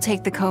I'll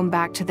take the comb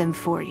back to them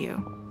for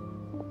you.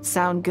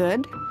 Sound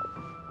good?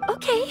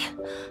 Okay.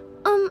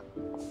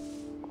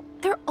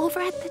 They're over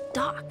at the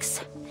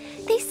docks.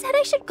 They said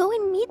I should go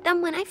and meet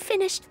them when I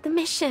finished the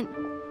mission.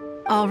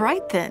 All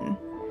right then.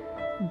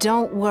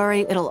 Don't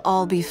worry, it'll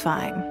all be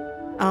fine.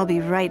 I'll be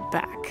right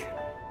back.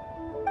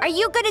 Are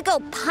you gonna go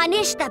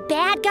punish the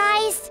bad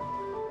guys?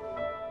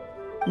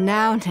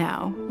 Now,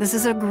 this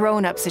is a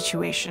grown-up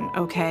situation,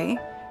 okay?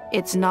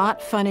 It's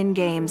not fun and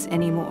games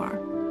anymore.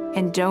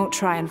 And don't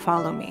try and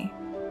follow me.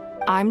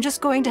 I'm just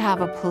going to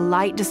have a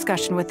polite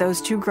discussion with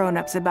those two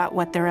grown-ups about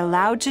what they're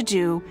allowed to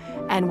do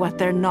and what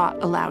they're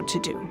not allowed to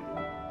do.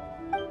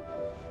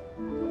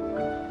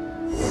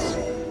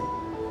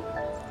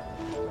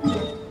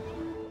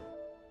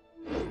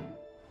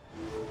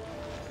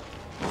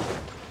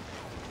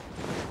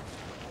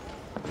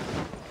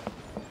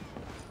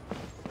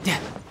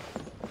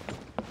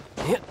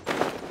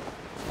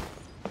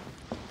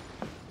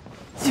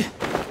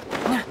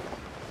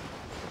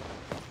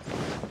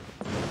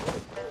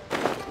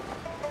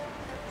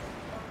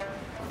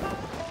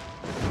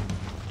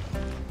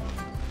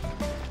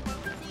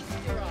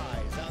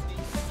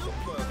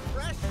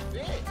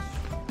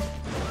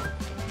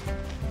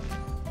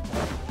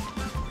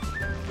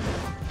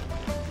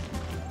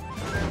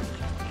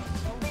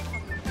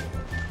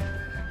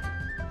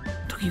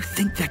 You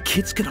think that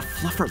kid's gonna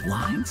fluff her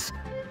lines?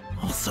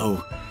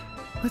 Also,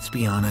 let's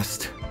be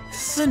honest,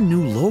 this is a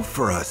new low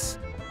for us.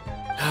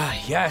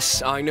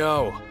 Yes, I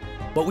know.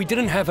 But we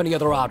didn't have any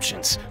other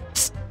options.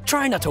 Just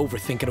try not to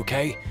overthink it,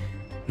 okay?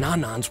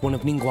 Nanan's one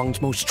of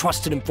Ningguang's most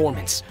trusted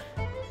informants.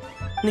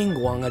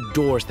 Ningguang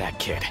adores that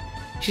kid.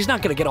 She's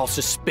not gonna get all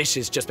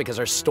suspicious just because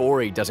her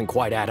story doesn't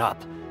quite add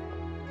up.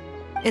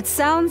 It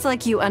sounds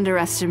like you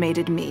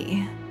underestimated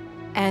me.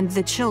 And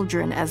the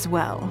children as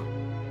well.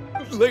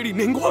 Lady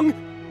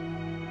Ningguang?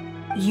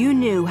 You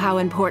knew how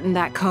important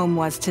that comb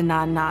was to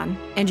Nan,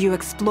 and you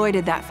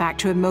exploited that fact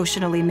to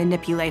emotionally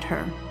manipulate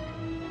her.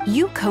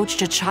 You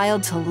coached a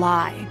child to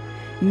lie,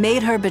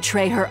 made her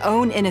betray her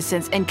own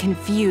innocence and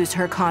confuse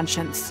her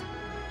conscience.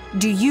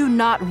 Do you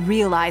not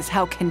realize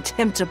how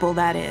contemptible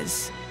that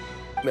is?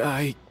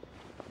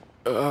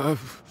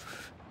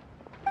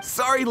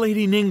 Sorry,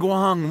 Lady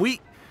Ningguang,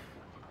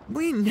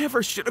 we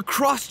never should have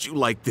crossed you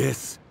like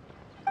this.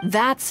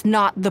 That's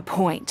not the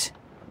point.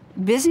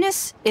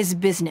 Business is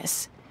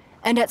business.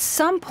 And at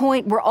some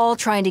point, we're all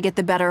trying to get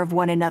the better of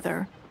one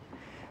another.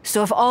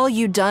 So if all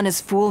you'd done is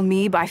fool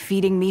me by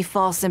feeding me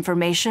false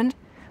information,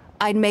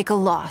 I'd make a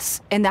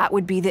loss, and that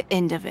would be the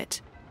end of it.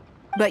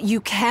 But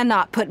you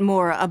cannot put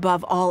Mora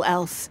above all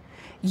else.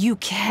 You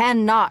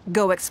cannot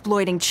go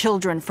exploiting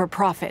children for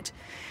profit.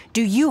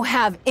 Do you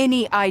have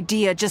any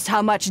idea just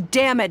how much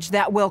damage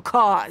that will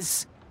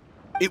cause?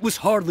 It was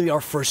hardly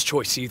our first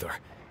choice either.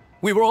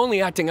 We were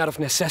only acting out of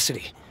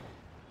necessity.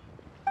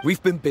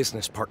 We've been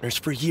business partners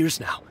for years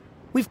now.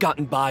 We've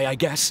gotten by, I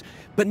guess,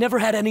 but never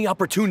had any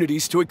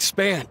opportunities to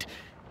expand.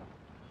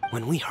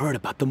 When we heard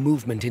about the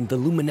movement in the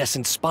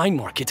luminescent spine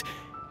market,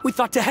 we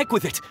thought to heck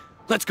with it.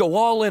 Let's go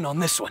all in on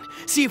this one,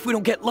 see if we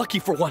don't get lucky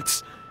for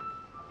once.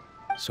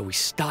 So we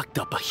stocked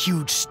up a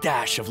huge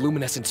stash of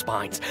luminescent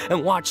spines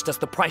and watched as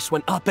the price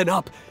went up and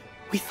up.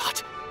 We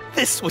thought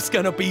this was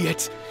gonna be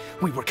it.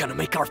 We were gonna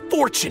make our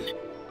fortune.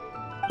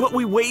 But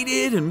we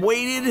waited and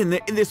waited,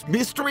 and this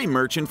mystery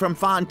merchant from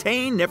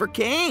Fontaine never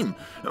came.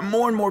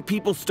 More and more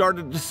people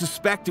started to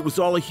suspect it was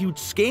all a huge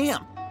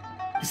scam.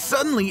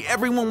 Suddenly,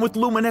 everyone with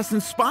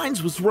luminescent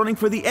spines was running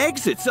for the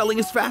exit, selling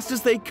as fast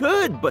as they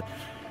could, but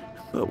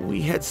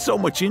we had so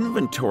much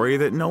inventory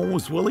that no one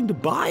was willing to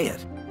buy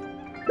it.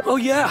 Oh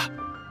yeah!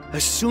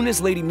 As soon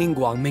as Lady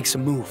Ningguang makes a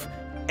move,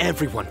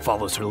 everyone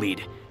follows her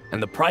lead,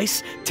 and the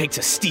price takes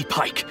a steep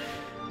hike.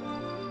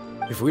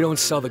 If we don't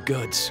sell the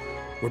goods,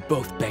 we're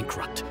both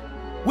bankrupt.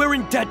 We're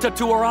in debt up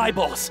to our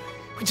eyeballs.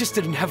 We just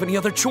didn't have any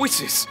other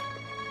choices.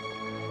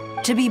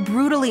 To be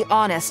brutally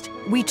honest,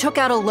 we took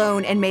out a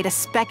loan and made a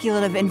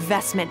speculative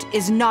investment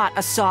is not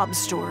a sob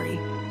story.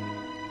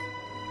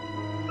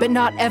 But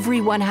not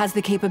everyone has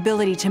the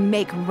capability to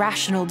make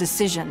rational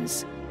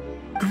decisions.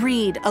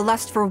 Greed, a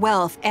lust for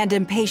wealth, and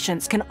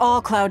impatience can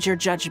all cloud your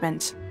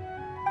judgment.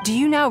 Do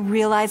you now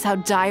realize how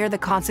dire the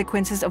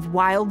consequences of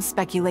wild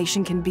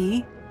speculation can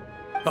be?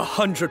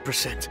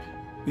 100%.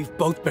 We've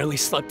both barely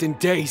slept in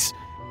days.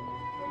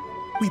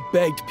 We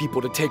begged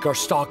people to take our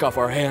stock off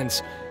our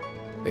hands.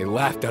 They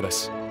laughed at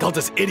us, called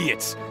us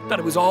idiots, thought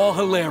it was all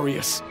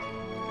hilarious.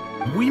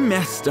 We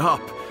messed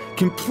up.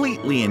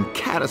 Completely and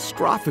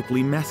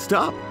catastrophically messed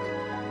up.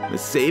 The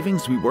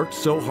savings we worked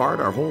so hard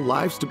our whole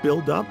lives to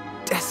build up,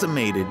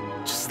 decimated,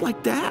 just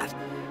like that.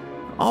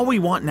 All we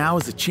want now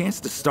is a chance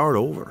to start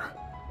over.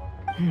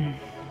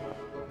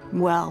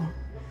 Well,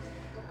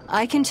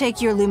 I can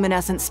take your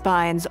luminescent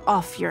spines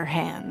off your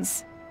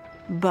hands.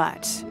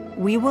 But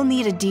we will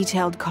need a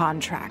detailed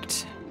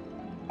contract.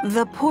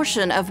 The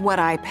portion of what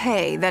I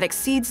pay that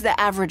exceeds the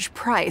average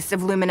price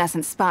of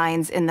luminescent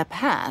spines in the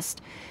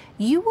past,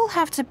 you will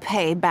have to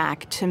pay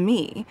back to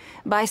me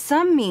by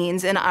some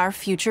means in our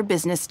future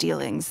business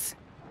dealings.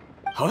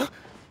 Huh?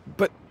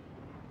 But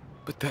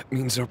that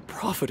means our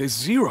profit is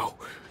zero.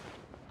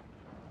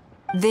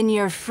 Then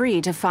you're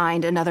free to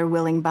find another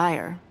willing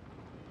buyer.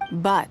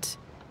 But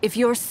if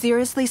you're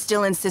seriously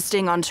still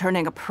insisting on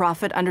turning a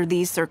profit under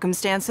these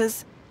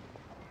circumstances,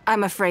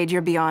 I'm afraid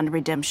you're beyond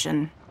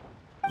redemption.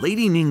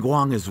 Lady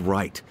Ningguang is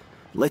right.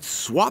 Let's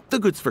swap the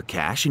goods for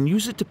cash and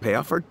use it to pay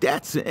off our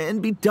debts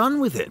and be done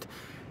with it.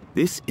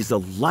 This is a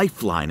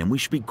lifeline and we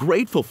should be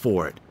grateful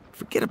for it.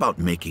 Forget about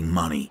making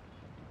money.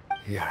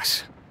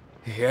 Yes.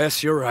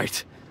 Yes, you're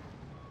right.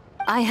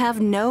 I have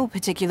no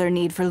particular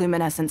need for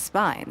luminescent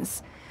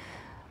spines,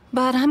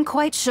 but I'm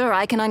quite sure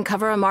I can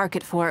uncover a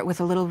market for it with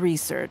a little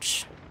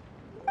research.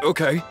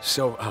 Okay,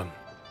 so,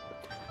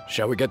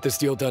 shall we get this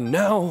deal done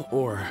now,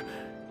 or...?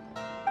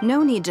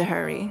 No need to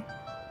hurry.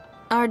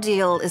 Our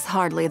deal is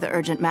hardly the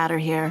urgent matter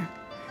here.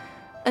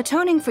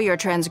 Atoning for your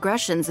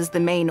transgressions is the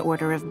main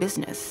order of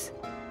business.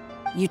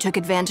 You took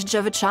advantage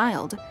of a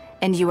child,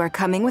 and you are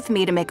coming with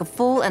me to make a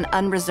full and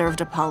unreserved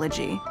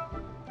apology.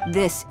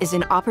 This is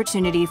an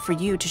opportunity for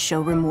you to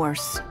show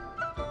remorse.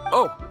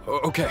 Oh,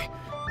 okay.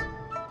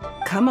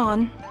 Come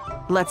on,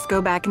 let's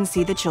go back and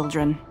see the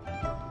children.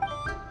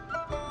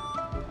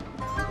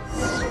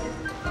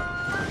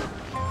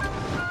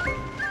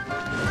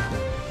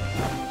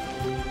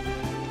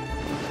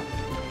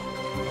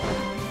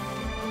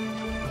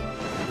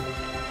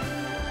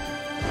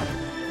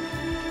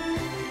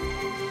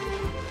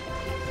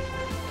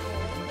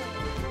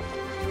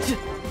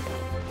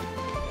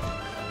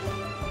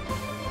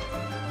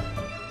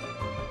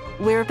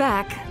 We're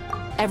back.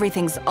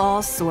 Everything's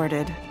all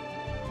sorted.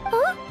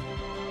 Huh?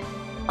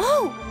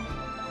 Oh!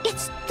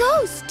 It's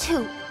those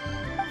two!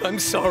 I'm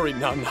sorry,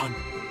 Nan Nan.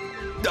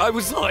 I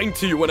was lying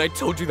to you when I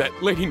told you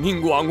that Lady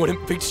Ningguang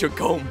wouldn't fix your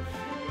comb.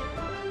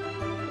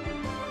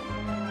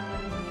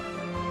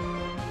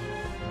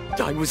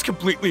 I was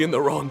completely in the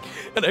wrong,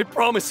 and I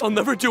promise I'll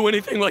never do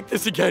anything like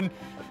this again.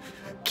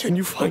 Can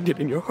you find it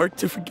in your heart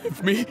to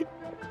forgive me?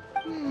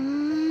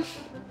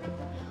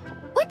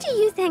 What do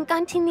you think,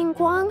 Auntie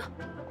Ningguang?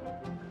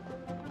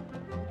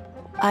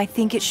 I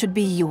think it should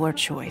be your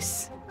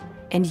choice,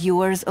 and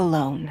yours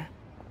alone.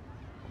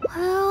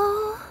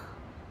 Well...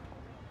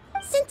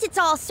 since it's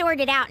all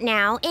sorted out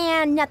now,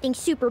 and nothing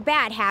super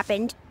bad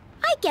happened,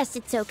 I guess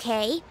it's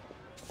okay.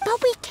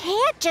 But we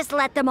can't just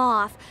let them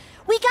off.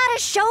 We gotta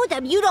show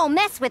them you don't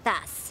mess with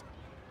us.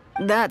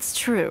 That's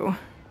true.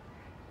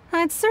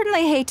 I'd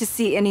certainly hate to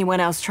see anyone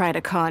else try to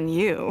con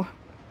you.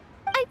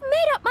 I've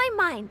made up my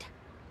mind.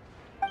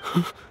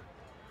 I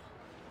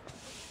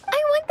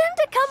want them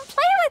to come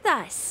play with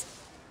us.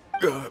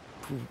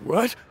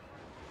 What?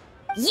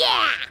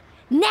 Yeah!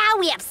 Now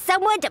we have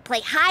someone to play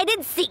hide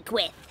and seek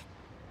with.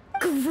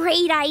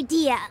 Great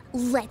idea.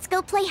 Let's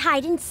go play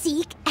hide and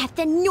seek at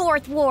the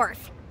North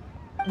Wharf.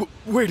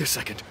 Wait a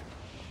second.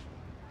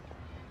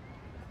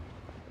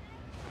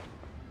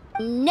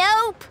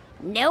 Nope.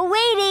 No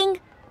waiting.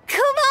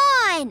 Come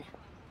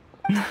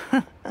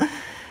on!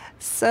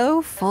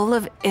 So full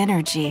of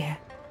energy.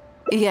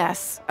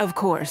 Yes, of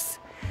course.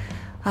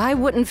 I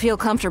wouldn't feel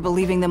comfortable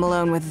leaving them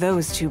alone with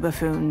those two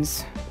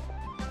buffoons.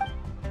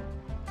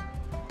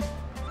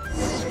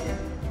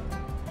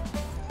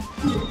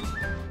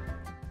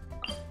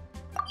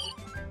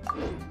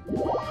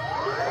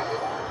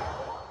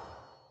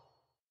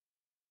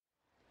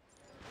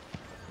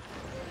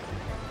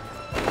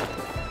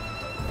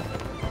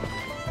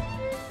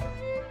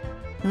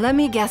 Let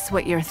me guess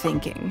what you're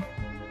thinking.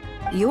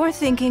 You're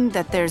thinking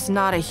that there's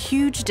not a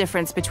huge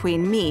difference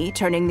between me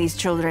turning these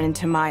children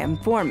into my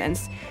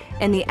informants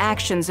and the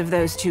actions of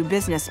those two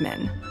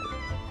businessmen.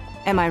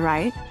 Am I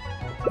right?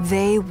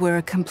 They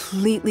were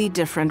completely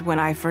different when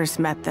I first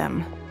met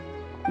them.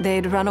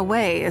 They'd run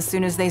away as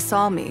soon as they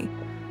saw me,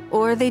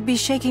 or they'd be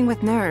shaking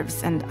with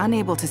nerves and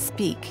unable to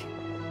speak.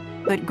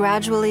 But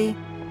gradually,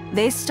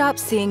 they stopped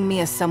seeing me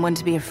as someone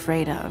to be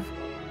afraid of,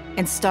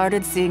 and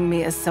started seeing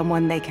me as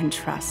someone they can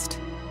trust.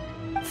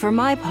 For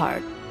my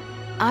part,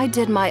 I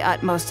did my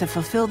utmost to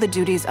fulfill the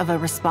duties of a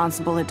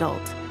responsible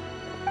adult.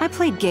 I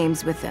played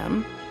games with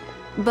them,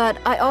 but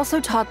I also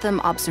taught them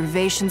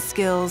observation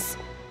skills,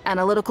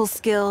 analytical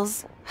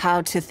skills,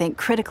 how to think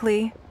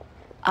critically.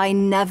 I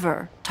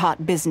never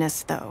taught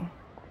business, though.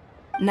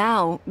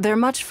 Now, they're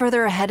much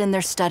further ahead in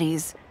their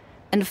studies,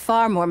 and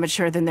far more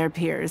mature than their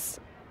peers.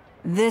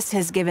 This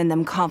has given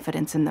them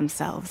confidence in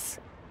themselves.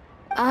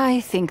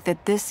 I think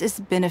that this is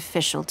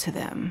beneficial to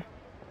them.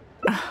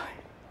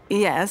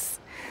 Yes,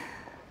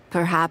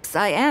 perhaps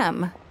I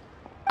am.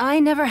 I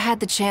never had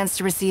the chance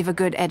to receive a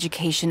good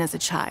education as a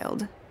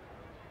child.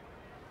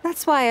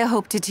 That's why I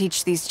hope to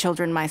teach these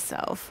children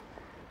myself.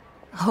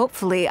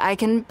 Hopefully, I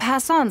can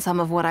pass on some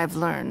of what I've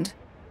learned.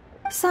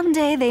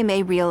 Someday they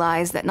may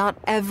realize that not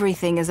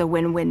everything is a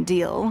win-win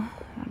deal,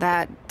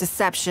 that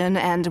deception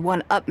and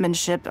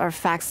one-upmanship are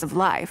facts of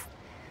life.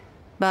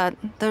 But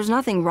there's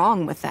nothing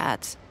wrong with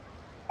that.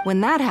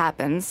 When that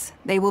happens,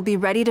 they will be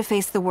ready to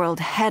face the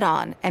world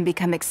head-on and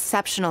become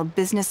exceptional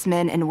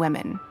businessmen and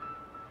women.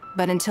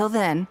 But until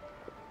then,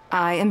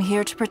 I am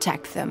here to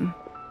protect them.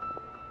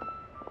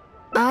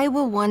 I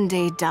will one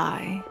day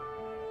die.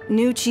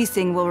 New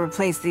Qixing will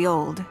replace the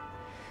old,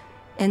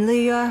 and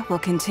Liyue will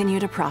continue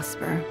to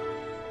prosper.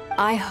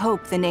 I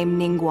hope the name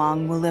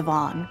Ningguang will live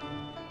on,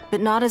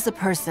 but not as a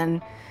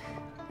person,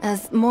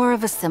 as more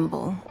of a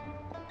symbol.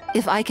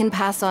 If I can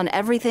pass on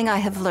everything I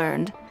have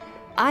learned,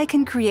 I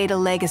can create a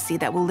legacy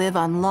that will live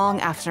on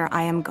long after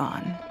I am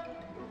gone.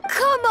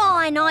 Come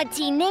on,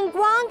 Auntie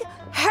Ningguang!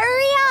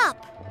 Hurry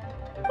up!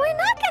 We're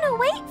not gonna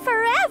wait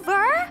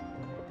forever!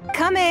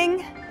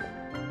 Coming!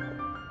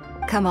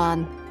 Come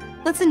on,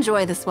 let's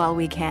enjoy this while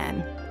we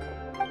can.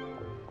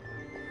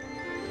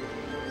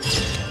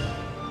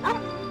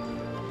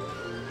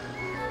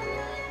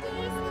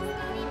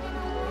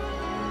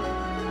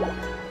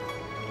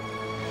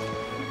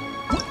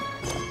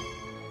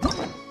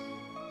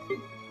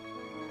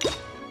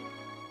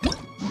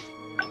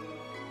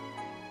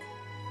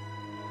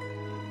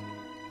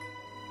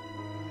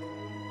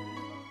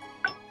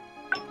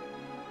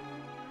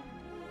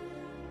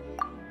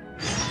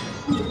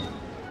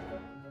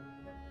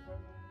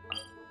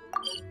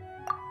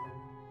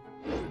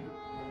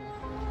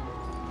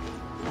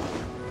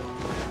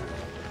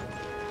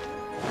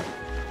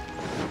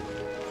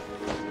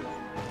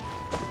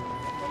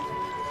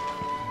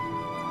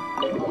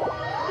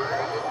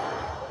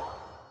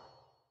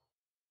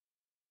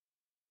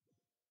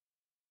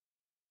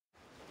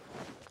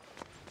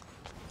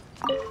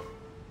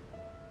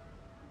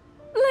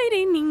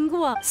 Lady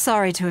Ningguang.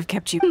 Sorry to have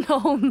kept you.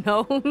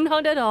 No,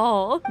 not at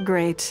all.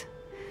 Great.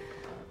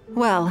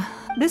 Well,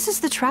 this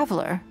is the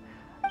Traveler.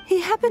 He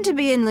happened to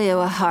be in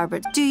Liyue Harbor.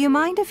 Do you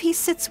mind if he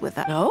sits with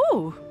us?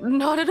 No,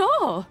 not at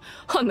all.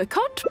 On the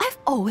contrary, I've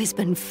always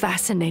been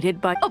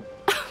fascinated by... Oh,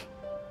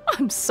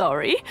 I'm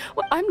sorry.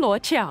 I'm Luo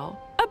Qiao,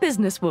 a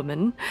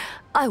businesswoman.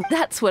 Oh,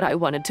 that's what I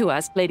wanted to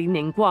ask Lady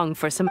Ningguang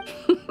for some...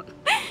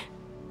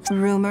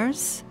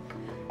 Rumors?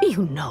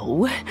 You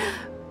know,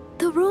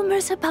 the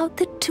rumors about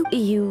the two...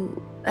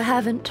 You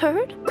haven't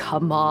heard?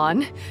 Come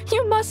on.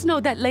 You must know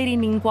that Lady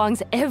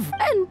Ningguang's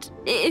And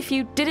if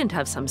you didn't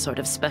have some sort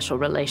of special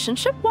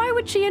relationship, why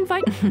would she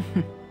invite...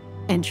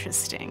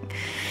 Interesting.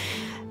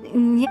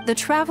 The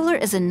Traveler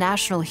is a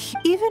national...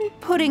 Even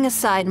putting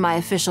aside my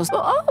officials...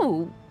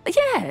 Oh,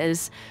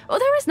 yes. Oh,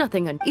 there is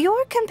nothing...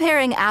 You're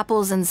comparing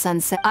apples and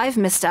sunset. I've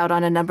missed out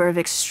on a number of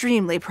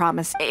extremely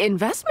promising...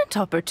 Investment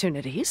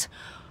opportunities?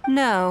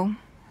 No,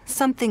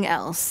 something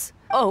else.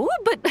 Oh,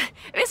 but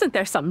isn't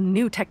there some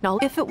new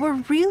technology? If it were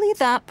really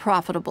that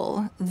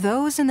profitable,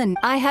 those in the...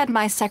 I had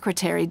my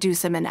secretary do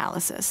some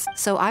analysis,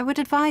 so I would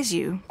advise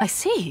you. I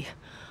see.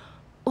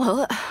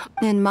 Well...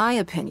 In my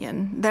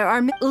opinion, there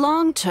are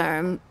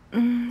long-term...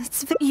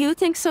 You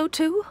think so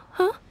too,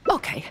 huh?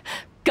 Okay,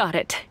 got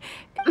it.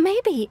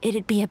 Maybe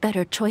it'd be a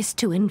better choice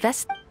to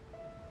invest...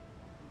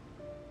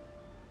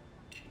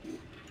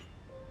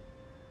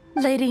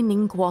 Lady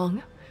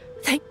Ningguang,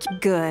 thank you.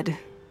 Good.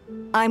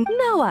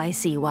 Now I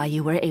see why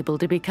you were able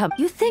to become...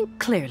 You think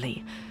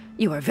clearly.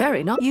 You are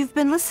very not... You've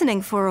been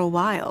listening for a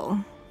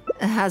while.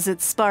 Has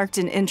it sparked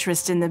an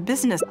interest in the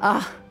business?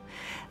 Ah,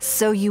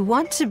 so you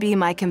want to be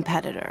my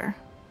competitor.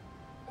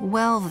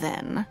 Well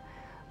then,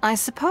 I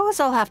suppose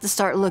I'll have to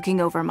start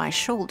looking over my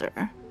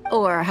shoulder.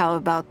 Or how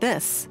about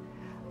this?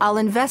 I'll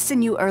invest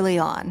in you early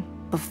on,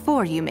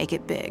 before you make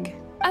it big.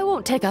 I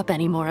won't take up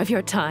any more of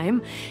your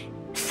time.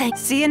 Thanks.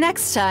 See you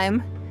next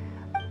time.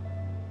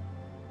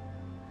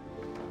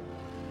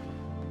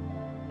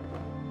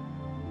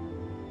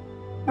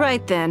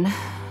 Right then,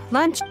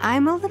 Lunch,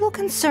 I'm a little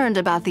concerned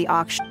about the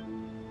auction.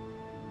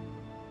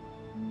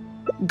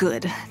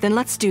 Good, then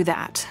let's do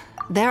that.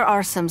 There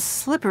are some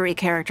slippery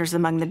characters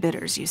among the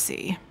bidders, you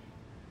see.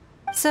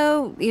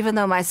 So, even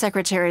though my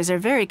secretaries are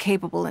very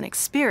capable and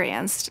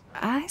experienced,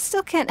 I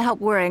still can't help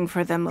worrying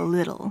for them a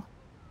little.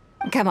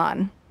 Come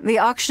on, the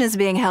auction is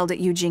being held at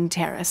Yujing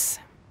Terrace.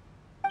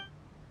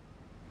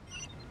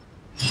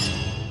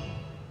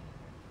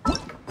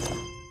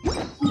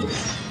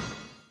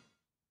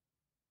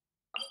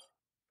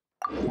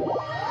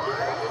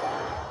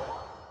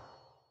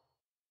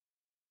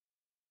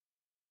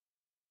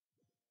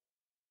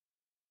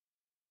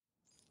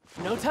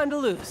 No time to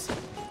lose.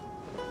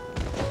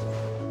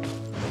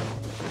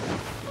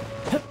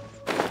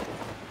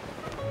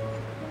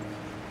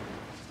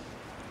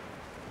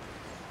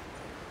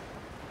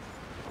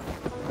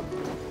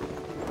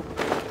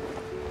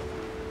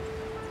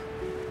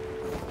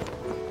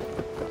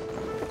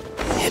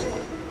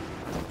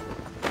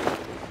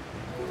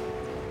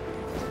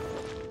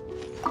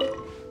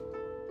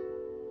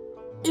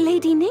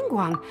 Lady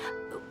Ningguang,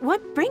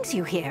 what brings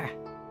you here?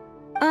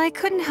 I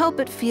couldn't help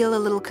but feel a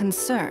little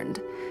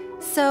concerned,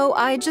 so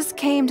I just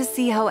came to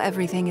see how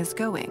everything is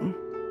going.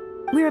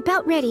 We're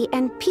about ready,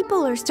 and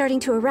people are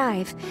starting to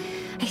arrive.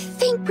 I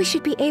think we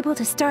should be able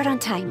to start on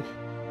time.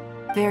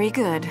 Very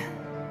good.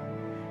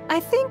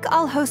 I think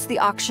I'll host the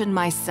auction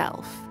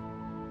myself.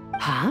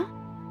 Huh?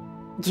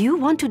 You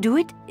want to do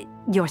it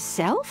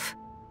yourself?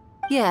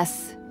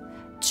 Yes,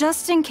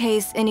 just in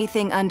case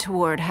anything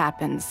untoward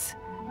happens.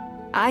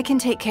 I can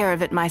take care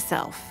of it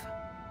myself.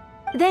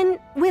 Then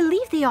we'll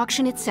leave the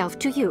auction itself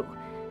to you.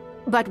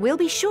 But we'll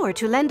be sure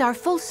to lend our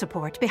full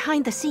support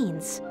behind the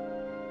scenes.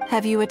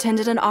 Have you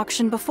attended an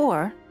auction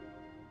before?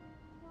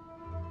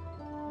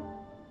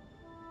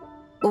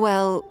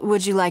 Well,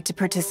 would you like to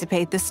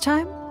participate this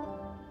time?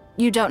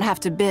 You don't have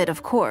to bid,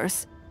 of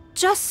course.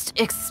 Just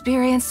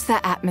experience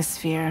the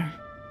atmosphere.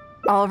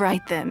 All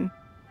right then.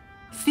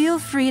 Feel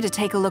free to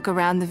take a look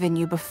around the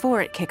venue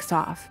before it kicks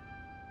off.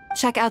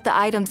 Check out the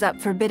items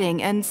up for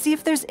bidding and see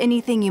if there's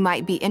anything you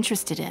might be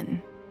interested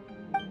in.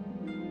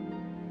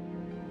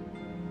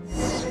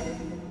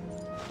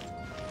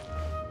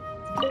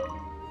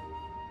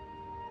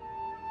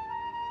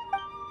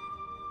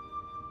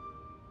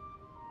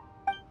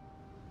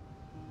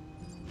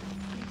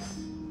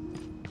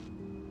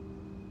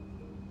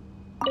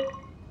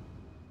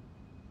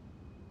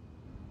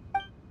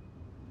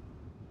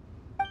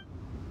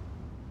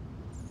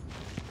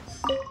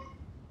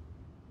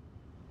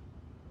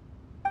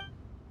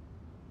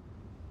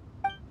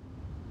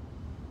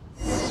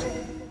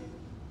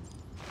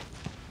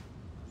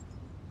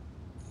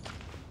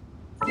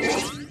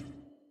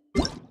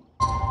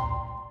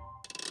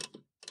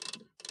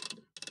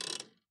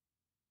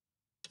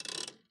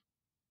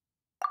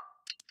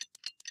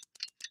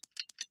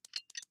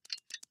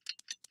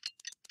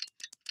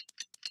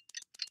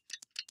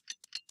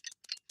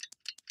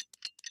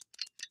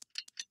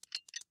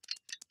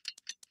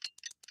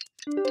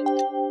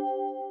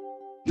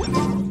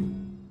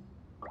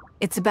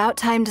 It's about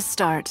time to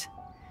start.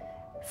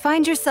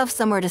 Find yourself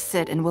somewhere to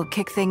sit and we'll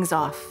kick things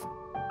off.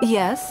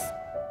 Yes?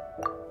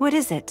 What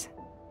is it?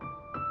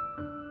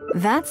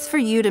 That's for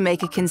you to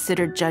make a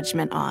considered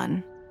judgment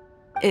on.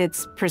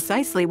 It's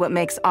precisely what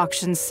makes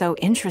auctions so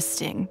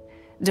interesting,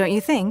 don't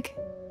you think?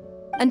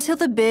 Until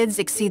the bids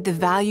exceed the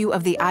value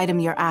of the item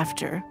you're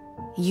after,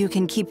 you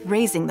can keep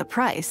raising the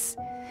price.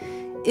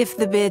 If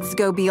the bids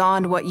go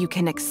beyond what you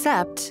can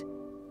accept,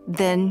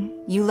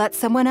 then you let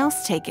someone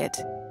else take it.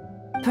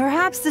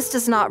 Perhaps this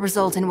does not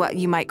result in what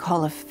you might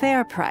call a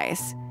fair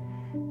price,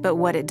 but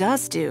what it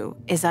does do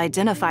is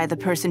identify the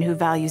person who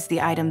values the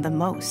item the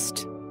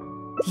most.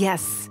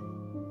 Yes,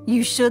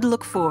 you should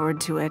look forward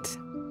to it.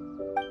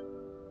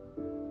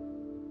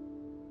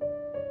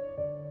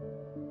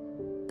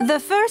 The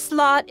first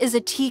lot is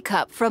a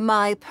teacup from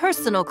my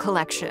personal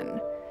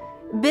collection.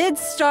 Bids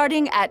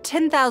starting at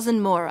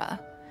 10,000 mora.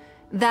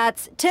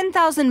 That's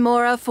 10,000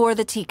 mora for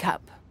the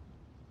teacup.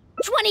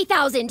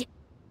 20,000!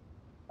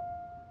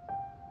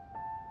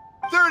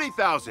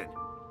 30,000!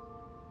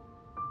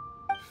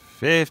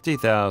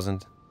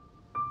 50,000.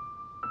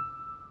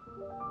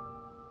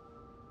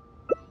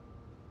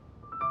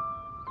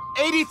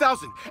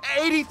 80,000!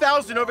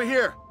 80,000 over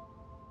here!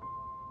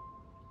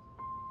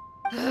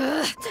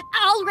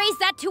 I'll raise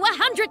that to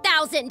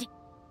 100,000!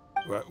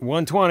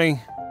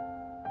 120.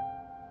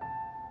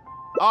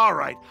 All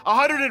right,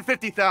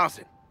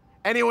 150,000.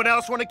 Anyone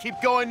else want to keep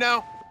going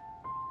now?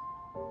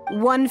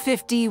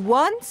 150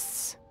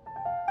 once?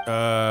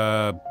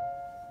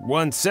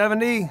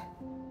 170?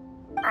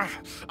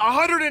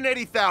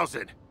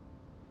 180,000.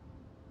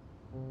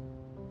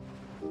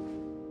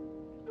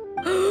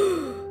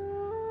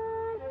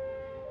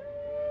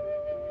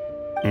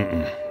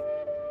 Mm-mm.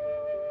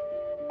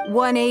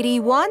 180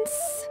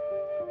 once?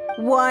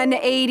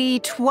 180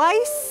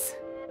 twice?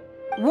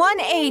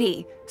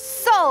 180.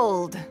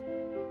 Sold!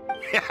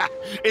 Yeah,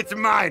 it's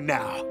mine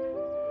now.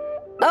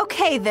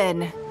 Okay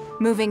then.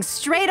 Moving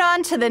straight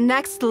on to the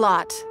next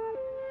lot.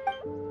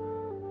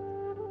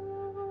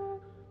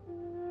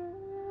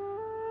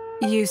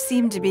 You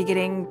seem to be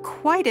getting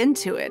quite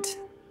into it.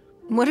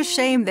 What a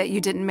shame that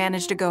you didn't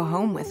manage to go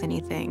home with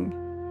anything.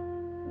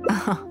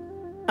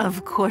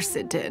 Of course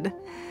it did.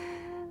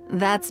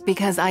 That's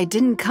because I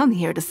didn't come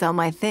here to sell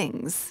my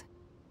things.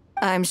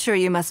 I'm sure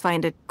you must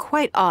find it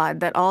quite odd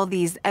that all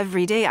these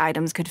everyday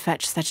items could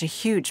fetch such a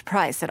huge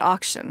price at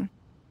auction.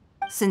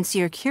 Since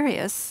you're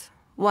curious,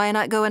 why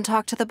not go and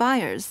talk to the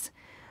buyers?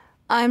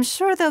 I'm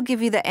sure they'll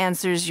give you the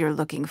answers you're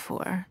looking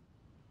for.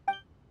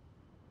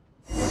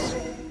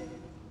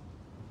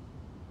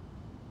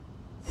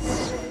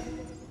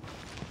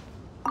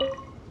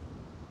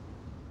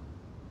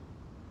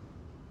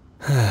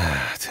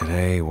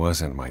 Today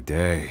wasn't my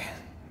day.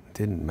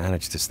 Didn't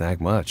manage to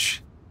snag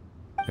much.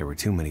 There were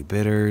too many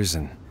bidders,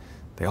 and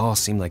they all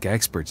seemed like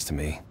experts to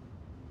me.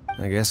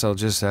 I guess I'll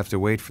just have to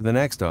wait for the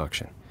next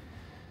auction.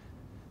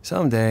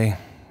 Someday,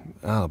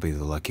 I'll be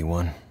the lucky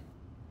one.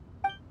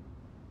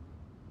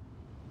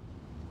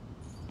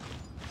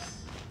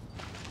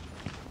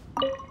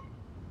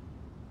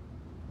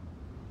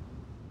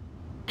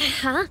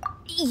 Huh?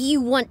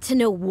 You want to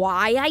know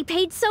why I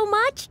paid so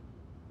much?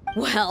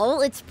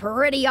 Well, it's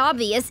pretty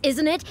obvious,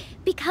 isn't it?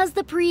 Because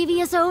the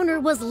previous owner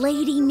was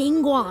Lady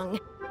Ningguang.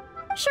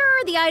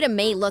 Sure, the item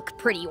may look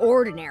pretty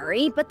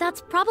ordinary, but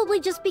that's probably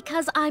just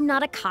because I'm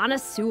not a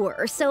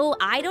connoisseur, so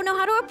I don't know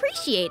how to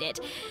appreciate it.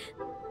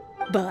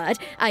 But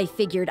I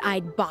figured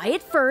I'd buy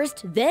it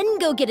first, then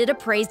go get it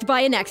appraised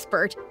by an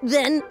expert.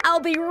 Then I'll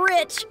be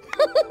rich.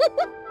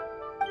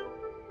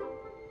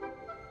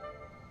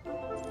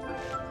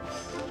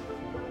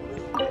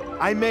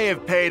 I may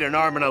have paid an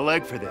arm and a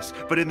leg for this,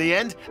 but in the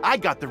end, I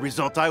got the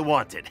result I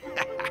wanted.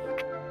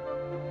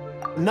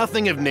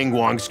 Nothing of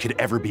Ningguang's could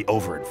ever be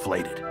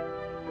overinflated.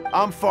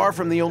 I'm far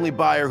from the only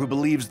buyer who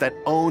believes that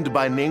owned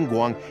by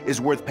Ningguang is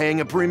worth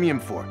paying a premium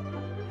for.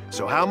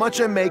 So how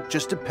much I make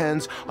just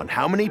depends on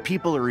how many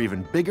people are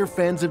even bigger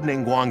fans of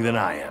Ningguang than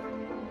I am.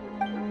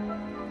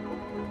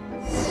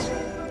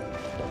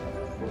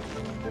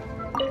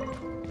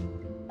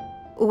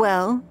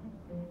 Well,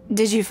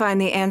 did you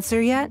find the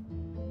answer yet?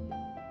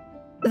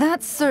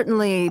 That's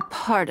certainly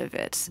part of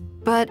it,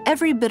 but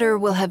every bidder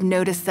will have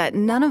noticed that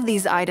none of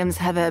these items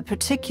have a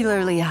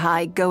particularly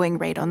high going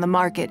rate on the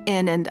market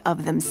in and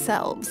of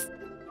themselves.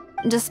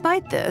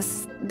 Despite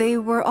this, they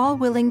were all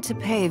willing to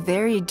pay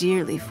very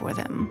dearly for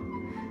them.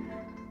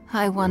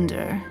 I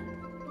wonder,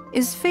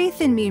 is faith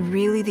in me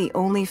really the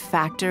only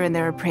factor in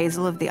their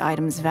appraisal of the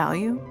item's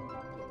value?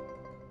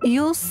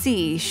 You'll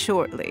see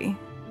shortly.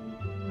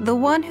 The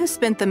one who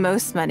spent the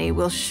most money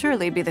will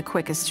surely be the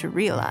quickest to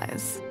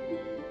realize.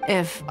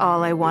 If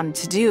all I wanted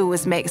to do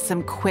was make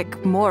some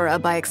quick mora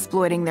by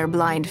exploiting their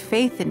blind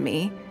faith in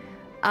me,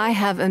 I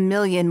have a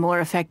million more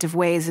effective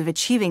ways of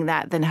achieving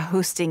that than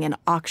hosting an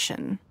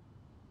auction.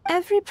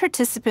 Every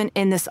participant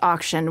in this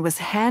auction was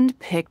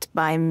handpicked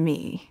by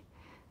me,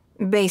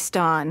 based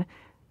on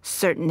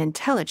certain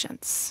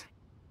intelligence.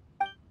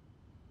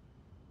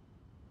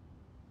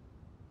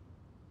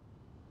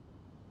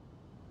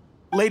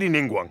 Lady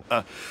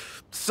Ningguang,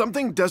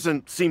 something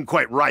doesn't seem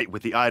quite right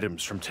with the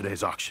items from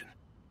today's auction.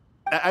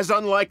 As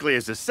unlikely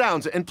as this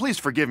sounds, and please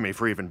forgive me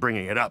for even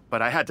bringing it up,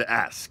 but I had to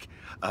ask.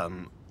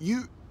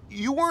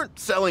 You weren't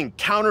selling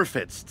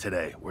counterfeits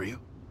today, were you?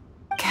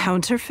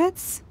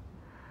 Counterfeits?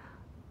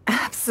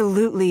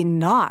 Absolutely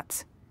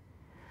not.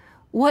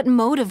 What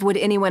motive would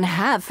anyone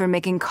have for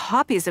making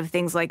copies of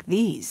things like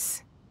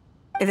these?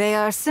 They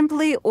are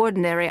simply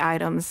ordinary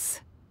items,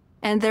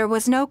 and there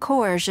was no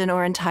coercion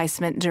or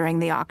enticement during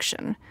the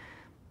auction.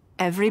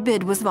 Every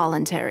bid was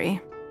voluntary.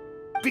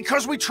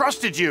 Because we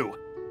trusted you!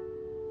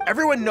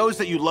 Everyone knows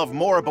that you love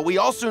Mora, but we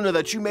also know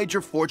that you made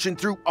your fortune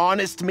through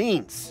honest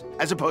means,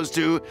 as opposed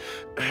to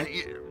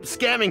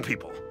scamming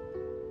people.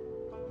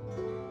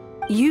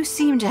 You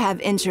seem to have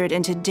entered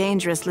into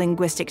dangerous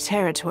linguistic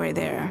territory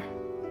there.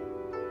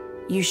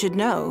 You should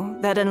know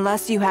that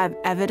unless you have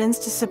evidence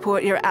to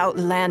support your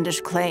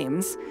outlandish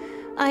claims,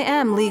 I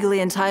am legally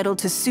entitled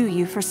to sue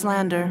you for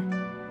slander.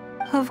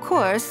 Of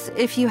course,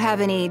 if you have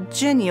any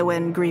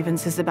genuine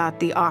grievances about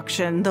the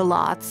auction, the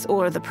lots,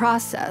 or the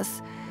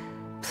process,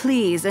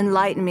 please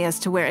enlighten me as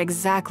to where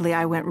exactly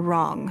I went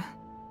wrong.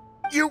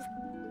 You...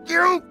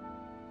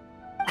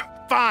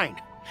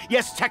 Fine.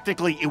 Yes,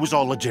 technically, it was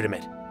all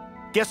legitimate.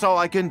 Guess all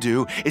I can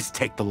do is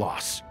take the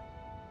loss.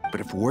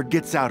 But if word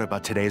gets out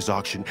about today's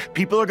auction,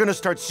 people are gonna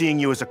start seeing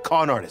you as a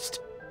con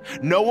artist.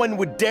 No one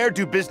would dare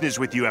do business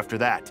with you after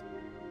that.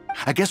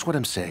 I guess what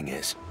I'm saying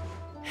is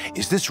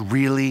this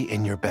really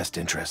in your best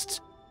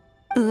interests?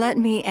 Let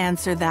me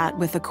answer that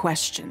with a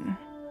question.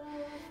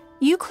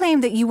 You claim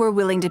that you were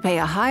willing to pay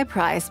a high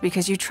price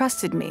because you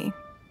trusted me.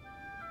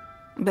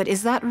 But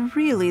is that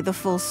really the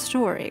full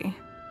story?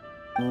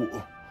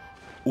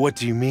 What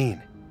do you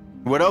mean?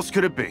 What else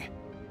could it be?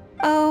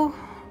 Oh,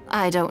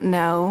 I don't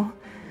know.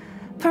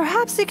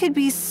 Perhaps it could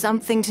be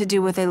something to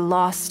do with a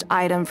lost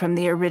item from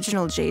the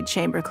original Jade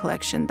Chamber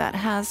collection that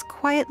has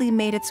quietly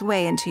made its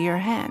way into your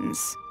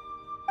hands.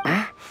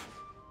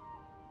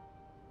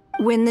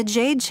 When the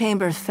Jade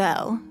Chamber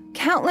fell,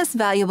 countless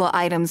valuable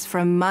items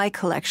from my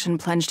collection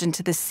plunged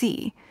into the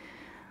sea,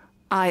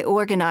 I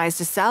organized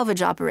a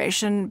salvage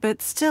operation,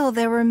 but still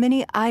there were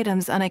many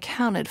items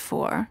unaccounted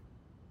for.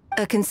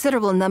 A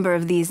considerable number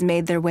of these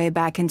made their way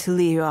back into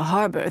Liyue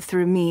Harbor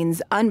through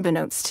means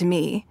unbeknownst to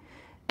me,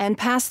 and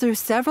passed through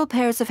several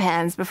pairs of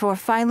hands before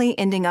finally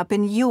ending up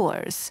in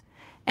yours,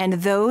 and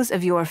those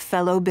of your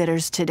fellow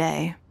bidders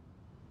today.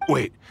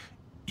 Wait,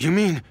 you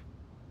mean...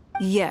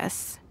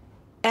 Yes.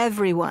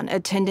 Everyone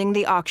attending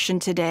the auction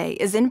today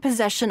is in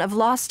possession of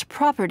lost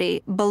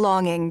property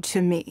belonging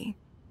to me.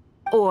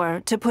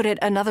 Or, to put it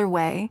another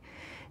way,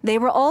 they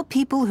were all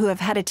people who have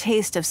had a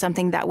taste of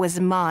something that was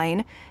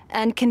mine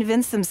and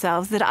convinced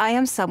themselves that I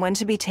am someone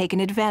to be taken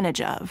advantage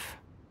of.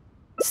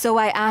 So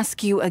I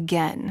ask you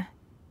again,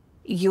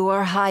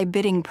 your high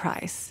bidding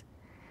price,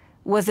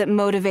 was it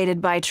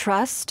motivated by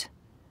trust,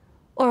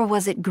 or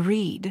was it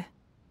greed?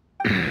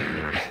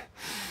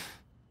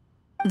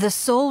 The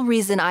sole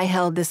reason I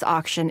held this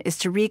auction is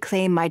to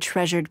reclaim my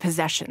treasured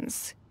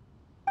possessions.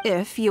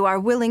 If you are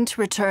willing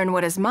to return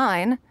what is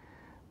mine,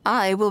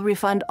 I will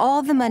refund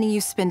all the money you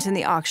spent in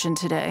the auction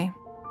today.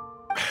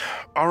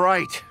 All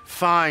right,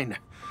 fine.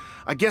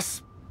 I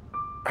guess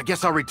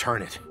I'll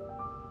return it.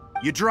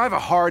 You drive a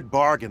hard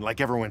bargain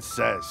like everyone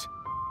says.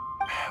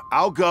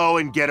 I'll go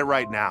and get it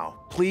right now.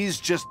 Please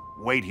just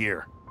wait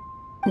here.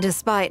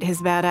 Despite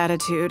his bad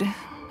attitude,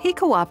 he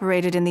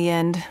cooperated in the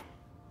end.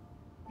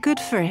 Good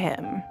for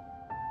him.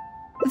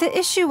 The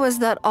issue was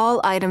that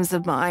all items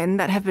of mine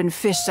that have been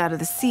fished out of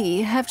the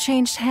sea have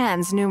changed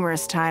hands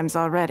numerous times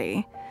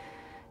already.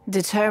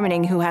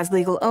 Determining who has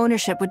legal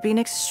ownership would be an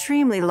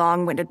extremely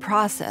long-winded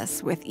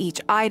process, with each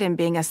item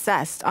being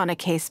assessed on a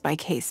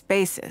case-by-case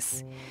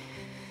basis.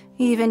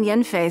 Even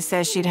Yanfei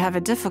says she'd have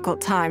a difficult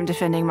time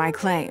defending my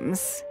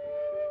claims.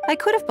 I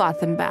could have bought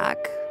them back,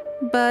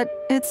 but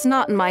it's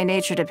not in my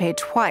nature to pay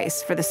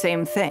twice for the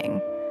same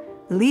thing.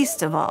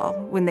 Least of all,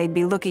 when they'd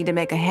be looking to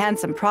make a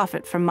handsome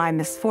profit from my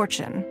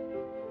misfortune.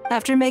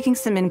 After making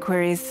some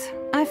inquiries,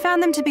 I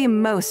found them to be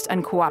most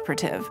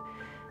uncooperative,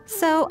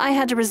 so I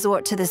had to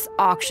resort to this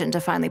auction to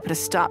finally put a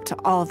stop to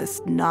all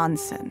this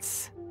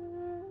nonsense.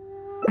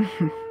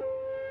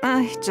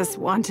 I just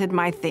wanted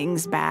my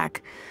things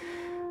back.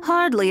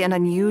 Hardly an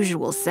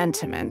unusual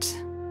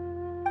sentiment.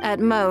 At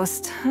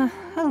most,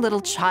 a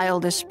little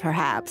childish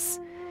perhaps,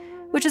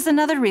 which is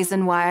another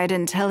reason why I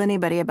didn't tell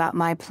anybody about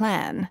my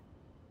plan.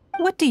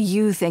 What do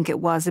you think it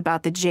was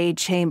about the Jade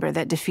Chamber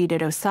that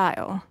defeated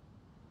Osile?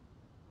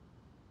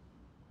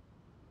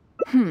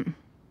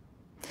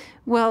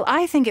 Well,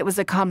 I think it was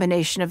a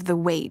combination of the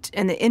weight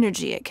and the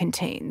energy it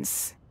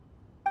contains.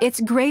 Its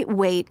great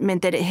weight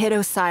meant that it hit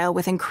Osile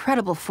with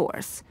incredible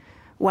force,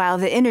 while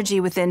the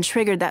energy within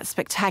triggered that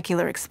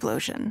spectacular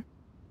explosion.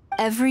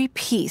 Every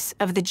piece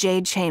of the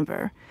Jade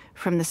Chamber,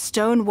 from the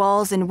stone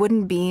walls and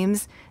wooden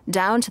beams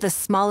down to the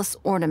smallest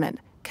ornament,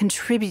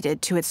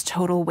 contributed to its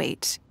total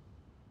weight.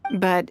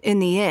 But in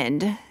the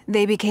end,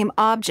 they became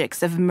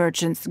objects of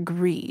merchants'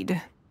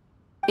 greed.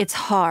 It's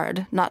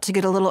hard not to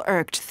get a little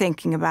irked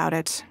thinking about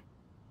it.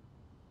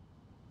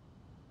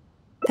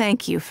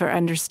 Thank you for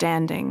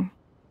understanding.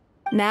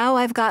 Now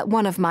I've got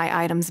one of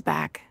my items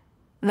back.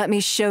 Let me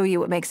show you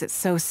what makes it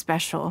so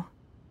special.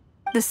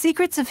 The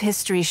secrets of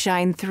history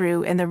shine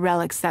through in the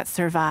relics that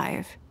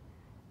survive.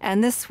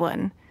 And this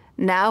one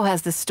now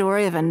has the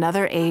story of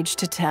another age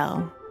to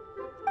tell.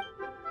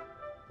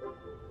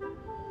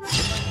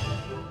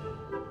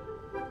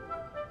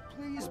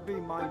 Please be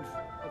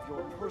mindful of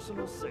your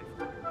personal safety.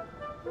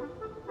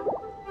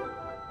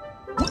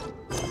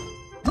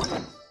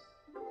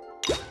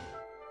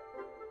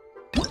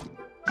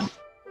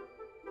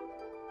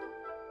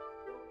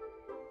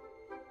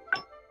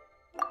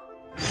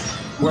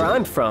 Where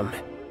I'm from.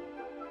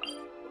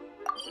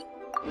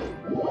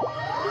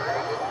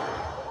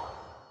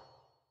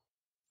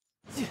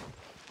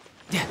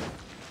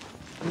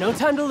 No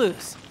time to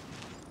lose.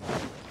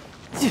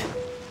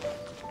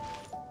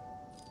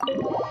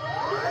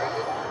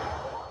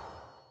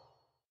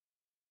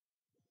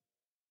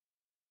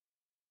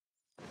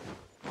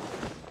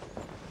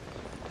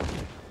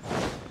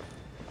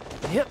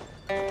 Yep.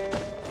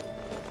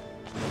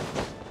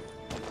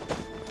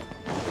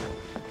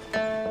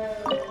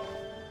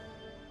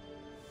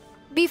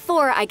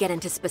 Before I get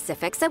into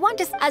specifics, I want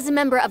to, as a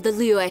member of the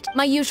Liyue,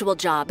 my usual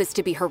job is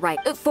to be her right.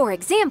 For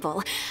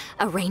example,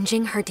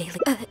 arranging her daily...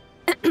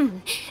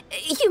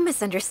 You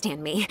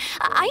misunderstand me.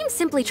 I am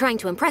simply trying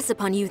to impress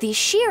upon you the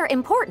sheer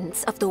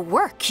importance of the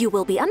work you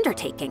will be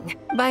undertaking.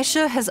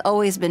 Baisha has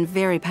always been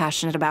very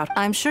passionate about.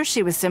 I'm sure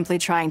she was simply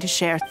trying to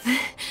share.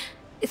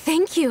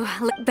 Thank you.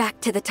 Back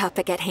to the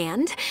topic at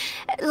hand.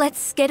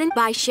 Let's get in.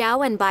 Bai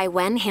Xiao and Bai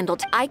Wen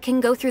handled. I can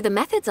go through the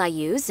methods I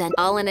use, and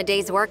all in a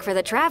day's work for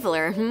the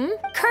traveler,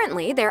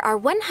 Currently, there are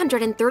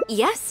 130.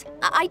 Yes,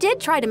 I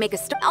did try to make a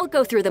I'll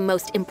go through the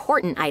most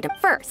important item.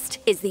 First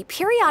is the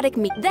periodic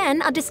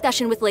then a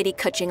discussion with Lady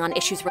Kuching on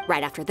issues.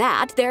 Right after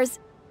that, there's...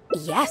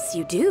 Yes,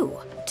 you do.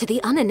 To the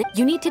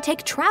you need to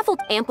take travel,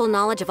 ample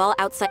knowledge of all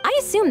outside. I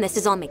assume this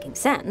is all making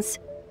sense.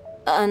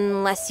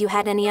 Unless you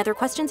had any other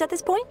questions at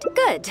this point?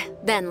 Good.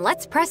 Then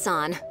let's press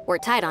on. We're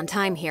tight on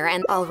time here,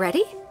 and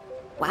already?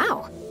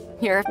 Wow.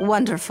 You're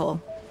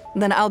wonderful.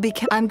 Then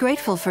I'm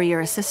grateful for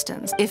your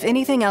assistance. If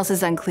anything else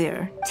is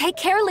unclear... Take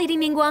care, Lady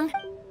Ningguang.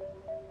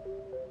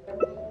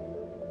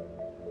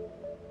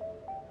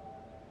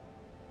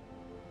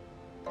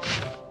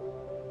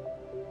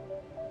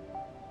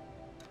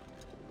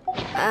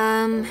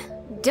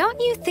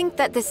 Don't you think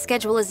that this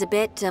schedule is a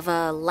bit of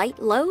a light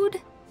load?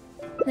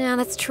 Yeah,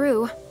 that's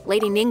true.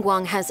 Lady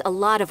Ningguang has a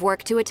lot of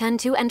work to attend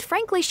to, and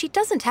frankly, she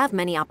doesn't have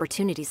many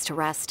opportunities to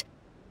rest.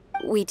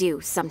 We do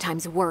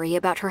sometimes worry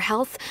about her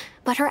health,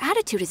 but her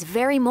attitude is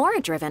very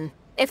Mora-driven.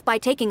 If by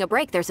taking a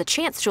break there's a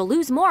chance she'll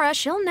lose Mora,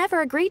 she'll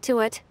never agree to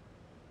it.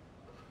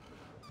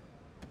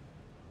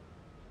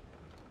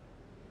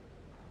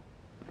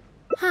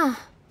 Huh.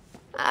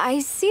 I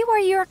see where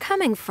you're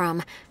coming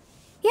from.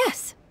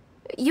 Yes,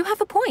 you have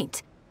a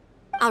point.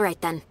 All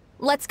right then,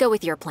 let's go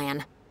with your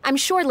plan. I'm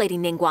sure Lady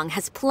Ningguang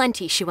has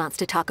plenty she wants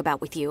to talk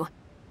about with you.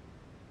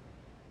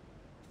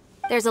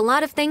 There's a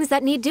lot of things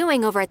that need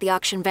doing over at the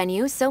auction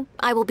venue, so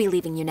I will be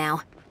leaving you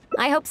now.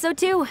 I hope so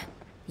too.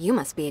 You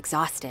must be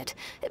exhausted.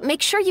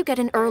 Make sure you get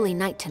an early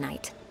night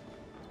tonight.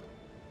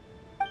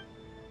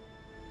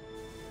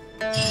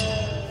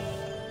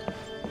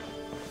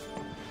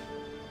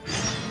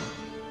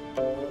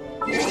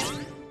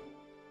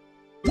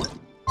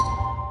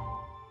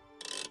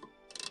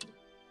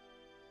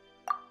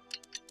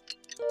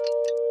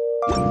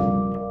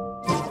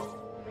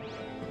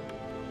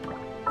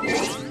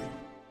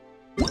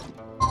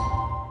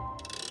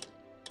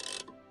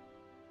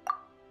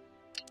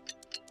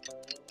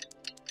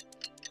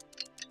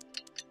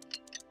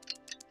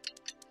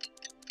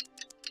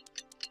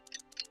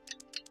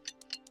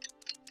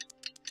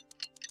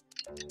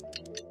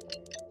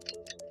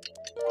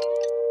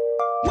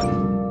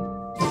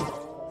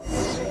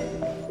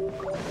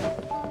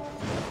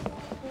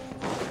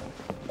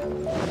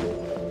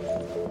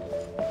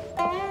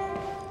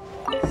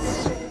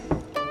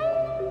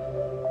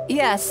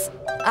 Yes,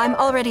 I'm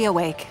already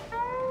awake.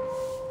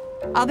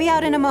 I'll be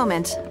out in a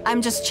moment.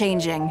 I'm just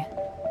changing.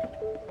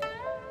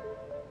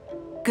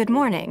 Good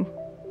morning.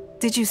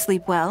 Did you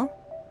sleep well?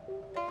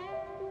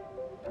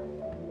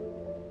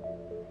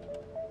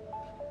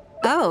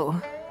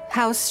 Oh,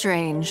 how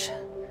strange.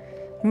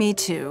 Me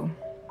too.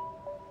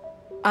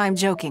 I'm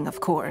joking,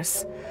 of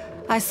course.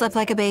 I slept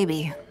like a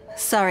baby.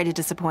 Sorry to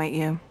disappoint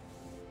you.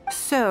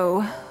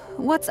 So,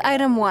 what's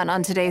item 1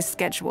 on today's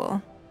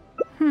schedule?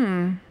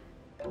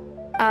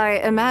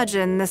 I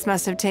imagine this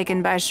must have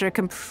taken Baisha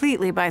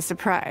completely by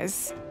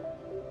surprise.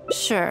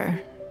 Sure,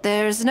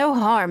 there's no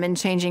harm in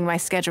changing my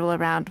schedule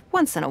around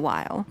once in a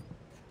while.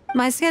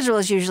 My schedule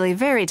is usually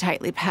very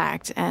tightly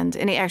packed, and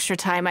any extra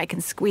time I can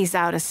squeeze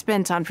out is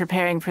spent on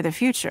preparing for the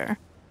future.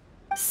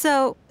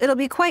 So, it'll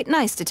be quite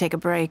nice to take a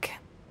break.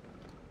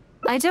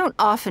 I don't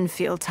often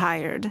feel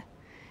tired.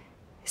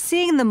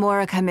 Seeing the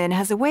Mora come in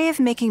has a way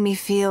of making me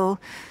feel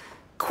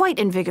quite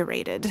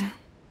invigorated.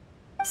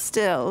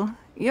 Still,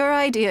 your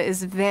idea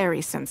is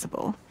very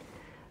sensible.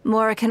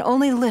 Mora can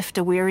only lift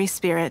a weary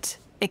spirit.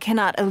 It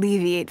cannot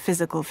alleviate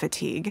physical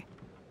fatigue.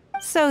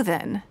 So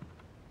then,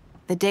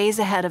 the days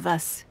ahead of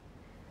us.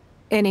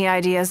 Any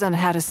ideas on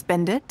how to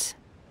spend it?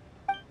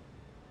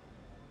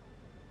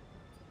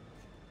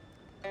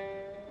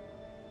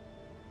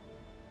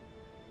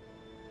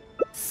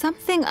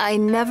 Something I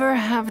never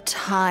have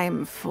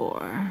time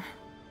for.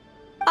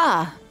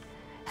 Ah,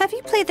 have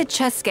you played the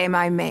chess game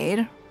I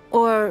made?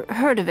 Or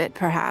heard of it,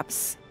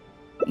 perhaps?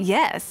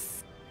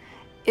 Yes.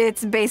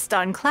 It's based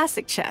on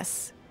classic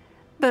chess,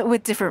 but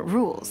with different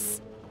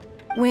rules.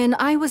 When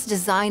I was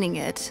designing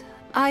it,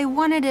 I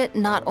wanted it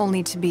not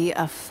only to be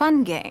a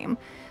fun game,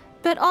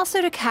 but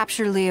also to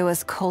capture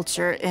Liyue's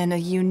culture in a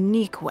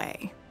unique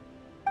way.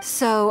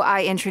 So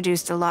I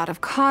introduced a lot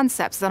of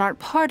concepts that aren't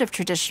part of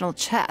traditional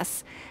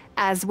chess,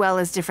 as well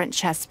as different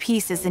chess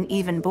pieces and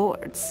even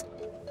boards.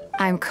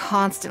 I'm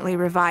constantly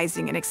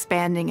revising and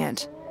expanding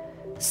it.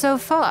 So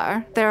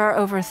far, there are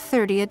over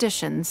 30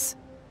 editions.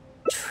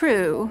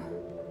 True.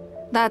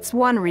 That's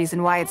one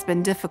reason why it's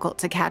been difficult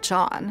to catch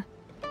on.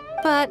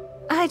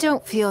 But I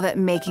don't feel that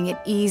making it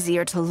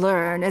easier to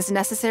learn is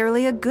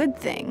necessarily a good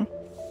thing.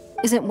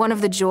 Isn't one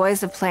of the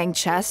joys of playing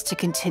chess to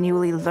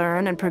continually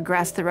learn and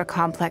progress through a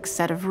complex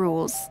set of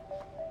rules?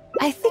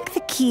 I think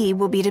the key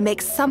will be to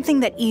make something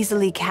that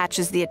easily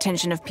catches the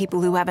attention of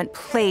people who haven't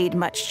played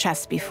much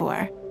chess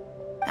before.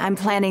 I'm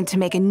planning to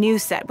make a new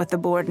set with the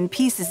board and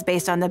pieces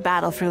based on the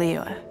battle for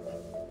Liyue.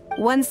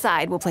 One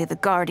side will play the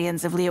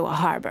Guardians of Liyue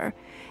Harbor.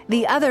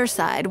 The other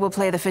side will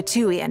play the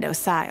Fatui and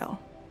Osile.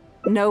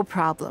 No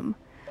problem.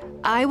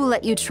 I will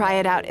let you try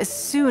it out as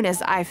soon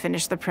as I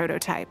finish the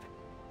prototype.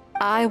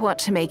 I want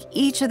to make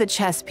each of the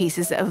chess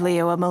pieces of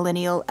Liyue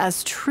Millennial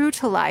as true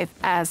to life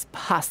as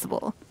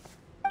possible.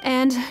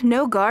 And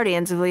no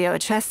Guardians of Liyue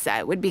chess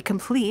set would be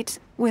complete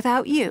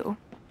without you,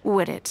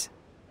 would it?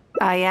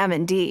 I am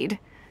indeed.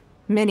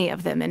 Many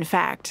of them, in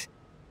fact.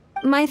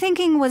 My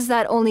thinking was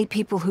that only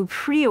people who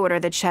pre-order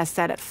the chess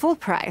set at full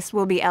price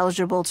will be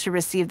eligible to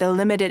receive the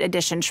limited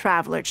edition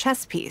Traveler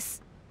chess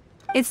piece.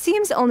 It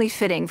seems only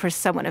fitting for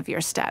someone of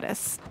your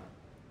status.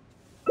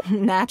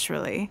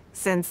 Naturally,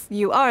 since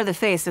you are the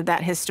face of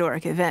that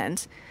historic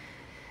event.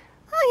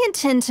 I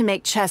intend to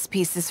make chess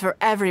pieces for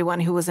everyone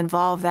who was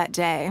involved that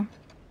day,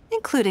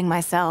 including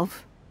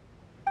myself.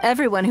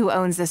 Everyone who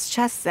owns this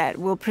chess set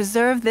will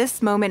preserve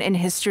this moment in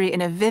history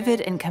in a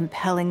vivid and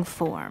compelling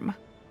form.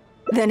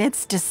 Then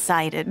it's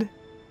decided.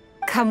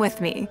 Come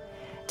with me.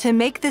 To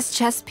make this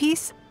chess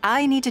piece,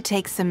 I need to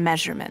take some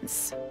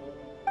measurements.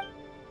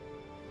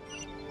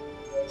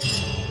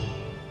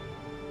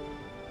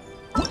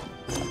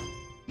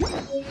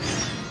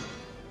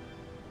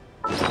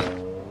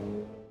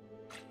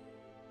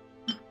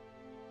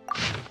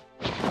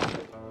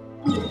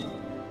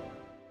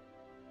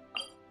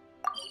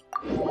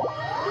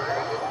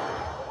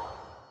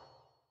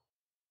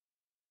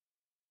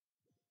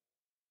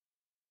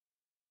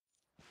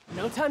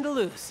 No time to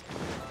lose.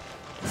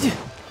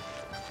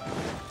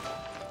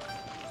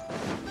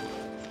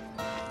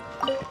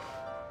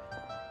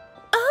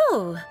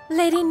 Oh,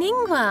 Lady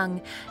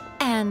Ningguang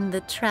and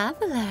the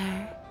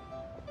Traveler.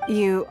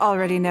 You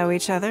already know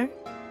each other?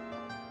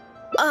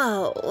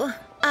 Oh,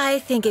 I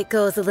think it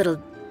goes a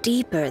little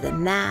deeper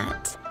than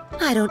that.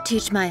 I don't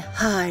teach my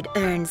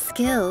hard-earned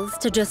skills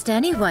to just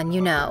anyone,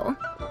 you know.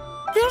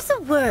 There's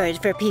a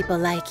word for people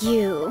like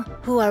you,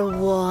 who are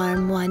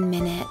warm one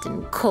minute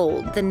and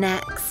cold the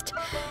next.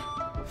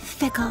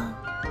 Fickle.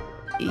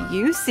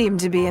 You seem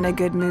to be in a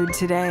good mood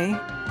today.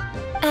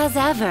 As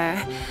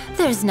ever,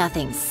 there's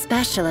nothing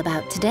special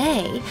about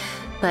today,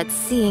 but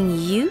seeing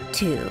you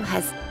two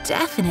has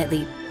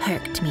definitely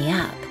perked me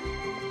up.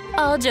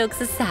 All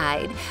jokes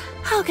aside,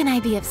 how can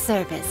I be of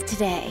service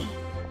today?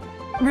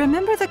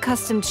 Remember the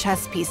custom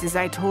chess pieces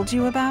I told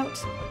you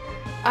about?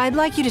 I'd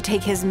like you to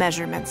take his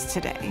measurements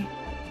today.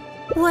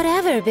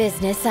 Whatever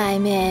business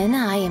I'm in,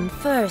 I am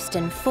first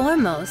and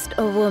foremost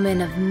a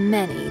woman of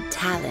many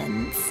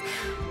talents.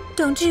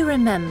 Don't you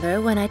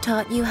remember when I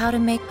taught you how to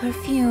make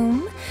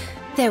perfume?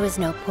 There was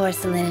no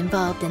porcelain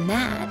involved in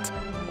that.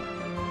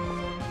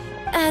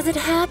 As it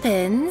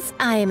happens,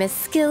 I am a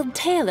skilled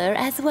tailor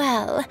as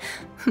well.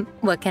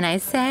 What can I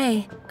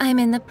say? I'm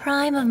in the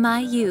prime of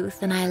my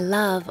youth and I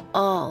love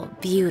all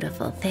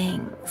beautiful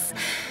things.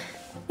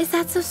 Is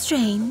that so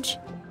strange?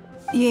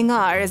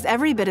 Ying-ar is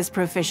every bit as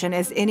proficient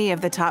as any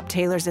of the top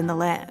tailors in the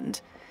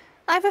land.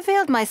 I've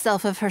availed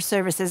myself of her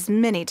services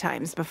many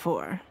times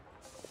before.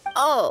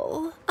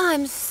 Oh,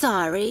 I'm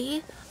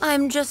sorry.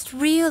 I'm just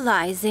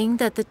realizing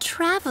that the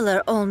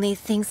Traveler only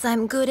thinks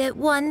I'm good at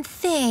one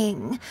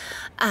thing.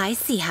 I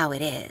see how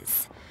it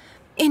is.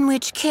 In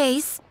which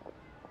case,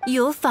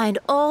 you'll find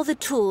all the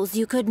tools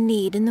you could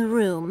need in the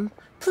room.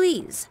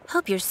 Please,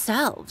 help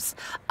yourselves.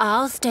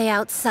 I'll stay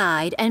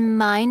outside and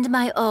mind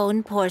my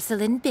own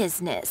porcelain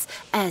business,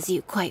 as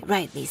you quite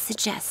rightly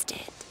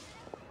suggested.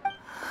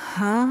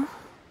 Huh?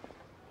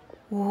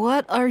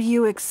 What are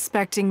you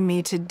expecting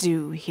me to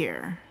do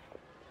here?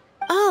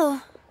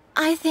 Oh,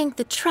 I think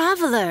the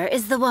Traveler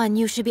is the one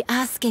you should be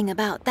asking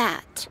about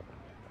that.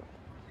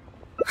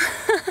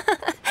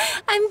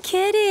 I'm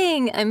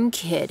kidding.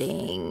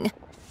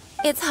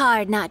 It's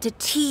hard not to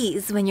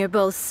tease when you're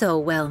both so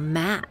well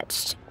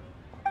matched.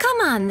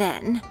 Come on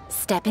then,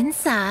 step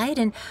inside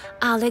and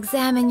I'll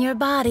examine your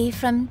body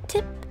from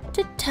tip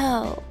to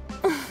toe.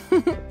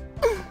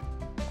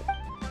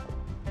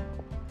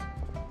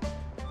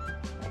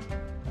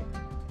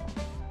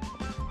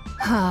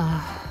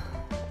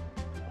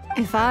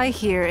 If I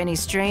hear any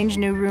strange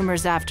new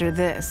rumors after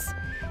this,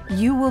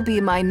 you will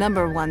be my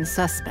 #1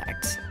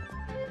 suspect.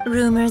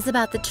 Rumors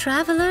about the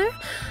Traveler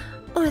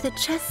or the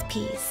chess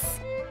piece?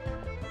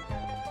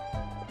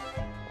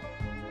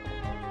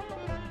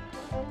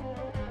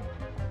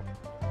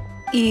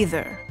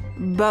 Either.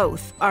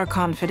 Both are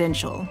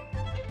confidential.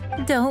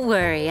 Don't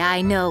worry,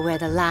 I know where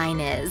the line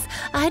is.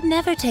 I'd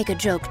never take a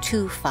joke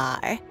too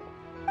far.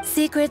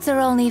 Secrets are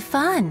only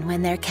fun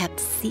when they're kept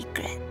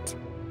secret.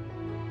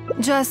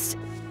 Just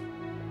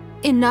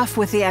enough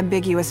with the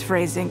ambiguous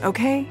phrasing,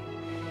 okay?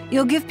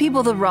 You'll give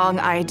people the wrong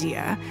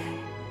idea.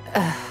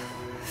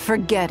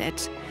 Forget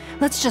it.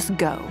 Let's just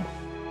go.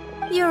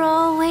 You're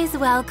always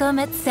welcome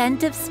at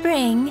Scent of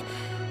Spring.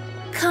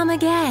 Come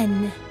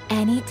again,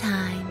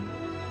 anytime.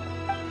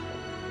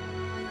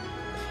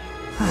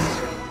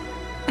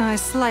 I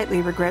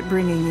slightly regret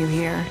bringing you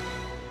here.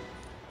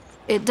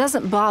 It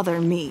doesn't bother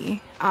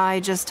me. I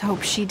just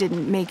hope she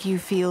didn't make you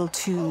feel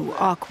too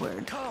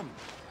awkward.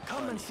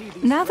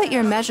 Now that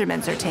your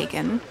measurements are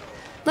taken,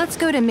 let's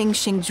go to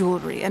Mingxing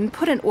Jewelry and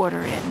put an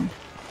order in.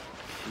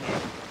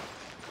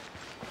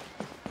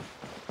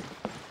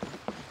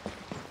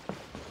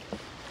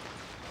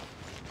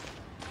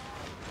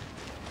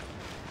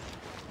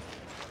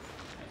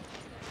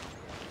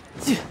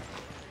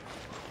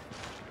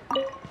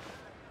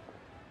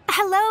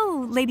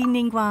 Hello, Lady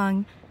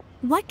Ningguang.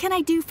 What can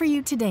I do for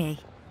you today?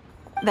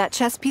 That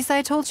chess piece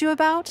I told you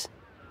about?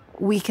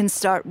 We can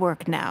start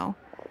work now.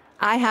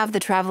 I have the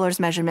Traveler's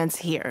measurements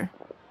here.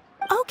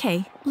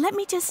 Okay, let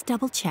me just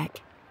double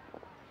check.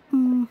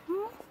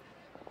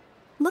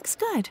 Looks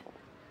good.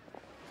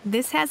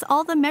 This has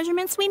all the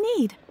measurements we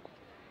need.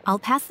 I'll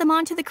pass them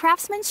on to the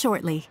craftsman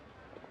shortly.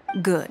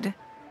 Good.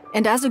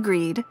 And as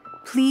agreed,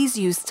 please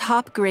use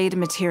top-grade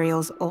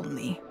materials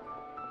only.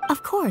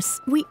 Of course,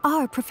 we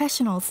are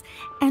professionals,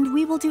 and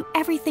we will do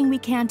everything we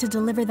can to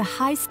deliver the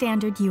high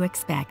standard you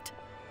expect.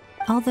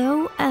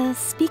 Although,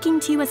 speaking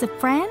to you as a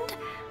friend,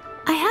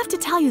 I have to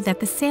tell you that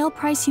the sale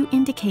price you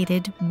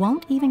indicated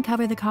won't even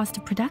cover the cost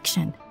of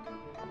production.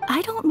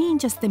 I don't mean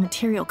just the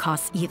material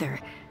costs either.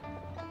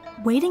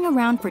 Waiting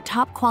around for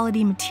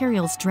top-quality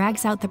materials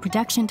drags out the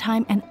production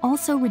time and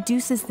also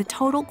reduces the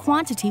total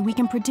quantity we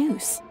can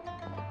produce.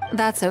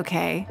 That's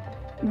okay.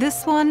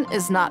 This one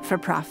is not for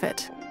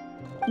profit.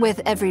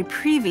 With every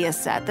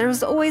previous set,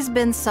 there's always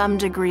been some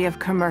degree of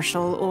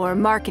commercial or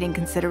marketing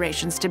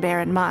considerations to bear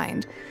in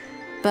mind.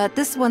 But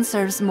this one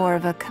serves more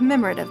of a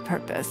commemorative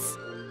purpose.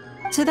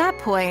 To that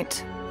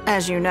point,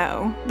 as you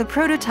know, the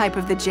prototype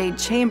of the Jade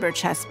Chamber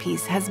chess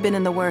piece has been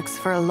in the works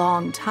for a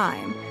long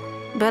time,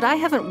 but I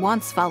haven't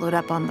once followed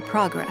up on the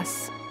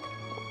progress.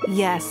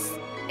 Yes,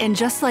 and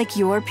just like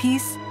your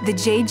piece, the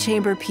Jade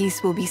Chamber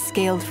piece will be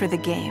scaled for the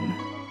game.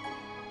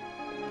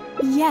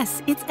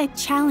 Yes, it's a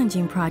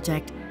challenging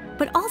project,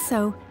 but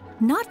also,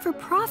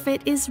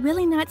 not-for-profit is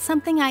really not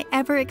something I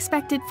ever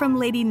expected from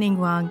Lady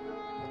Ningguang.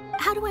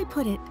 How do I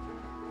put it?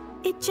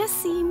 It just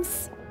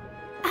seems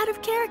out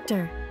of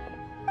character.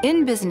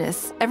 In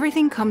business,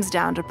 everything comes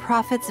down to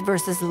profits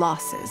versus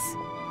losses.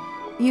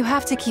 You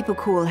have to keep a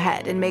cool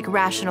head and make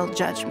rational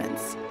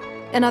judgments.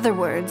 In other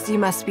words, you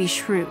must be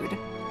shrewd.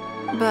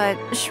 But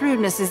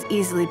shrewdness is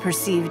easily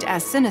perceived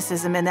as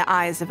cynicism in the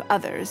eyes of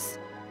others.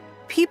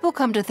 People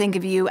come to think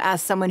of you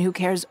as someone who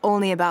cares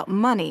only about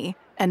money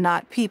and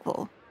not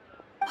people.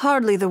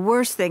 Hardly the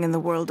worst thing in the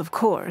world, of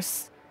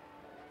course.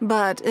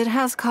 But it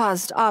has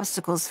caused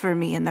obstacles for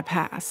me in the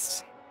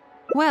past.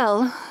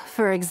 Well,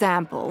 for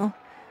example,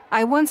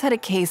 I once had a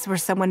case where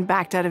someone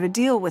backed out of a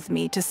deal with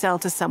me to sell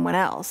to someone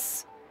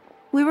else.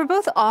 We were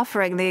both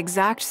offering the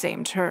exact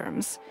same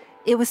terms.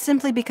 It was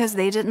simply because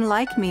they didn't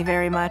like me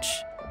very much.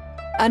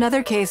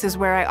 Another case is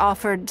where I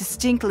offered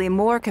distinctly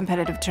more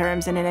competitive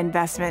terms in an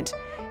investment,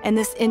 and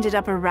this ended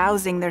up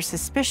arousing their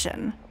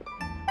suspicion.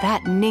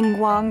 That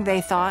Ningguang,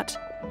 they thought.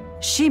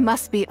 She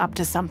must be up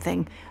to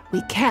something.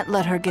 We can't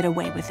let her get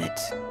away with it.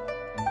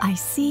 I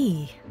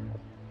see.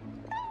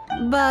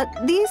 But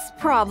these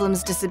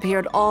problems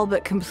disappeared all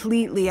but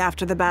completely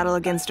after the battle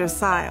against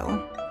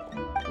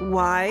Osile.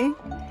 Why?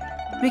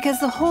 Because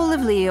the whole of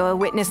Liyue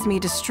witnessed me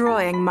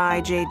destroying my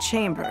Jade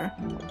Chamber.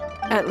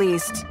 At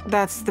least,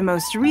 that's the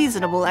most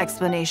reasonable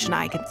explanation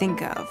I could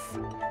think of.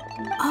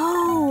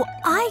 Oh,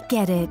 I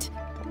get it.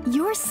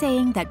 You're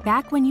saying that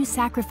back when you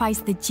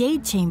sacrificed the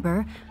Jade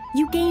Chamber,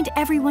 you gained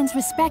everyone's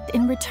respect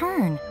in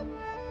return.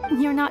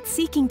 You're not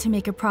seeking to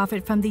make a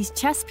profit from these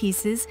chess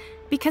pieces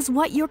because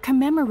what you're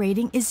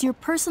commemorating is your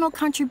personal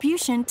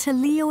contribution to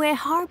Liyue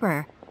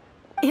Harbor.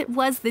 It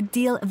was the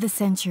deal of the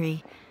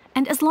century,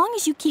 and as long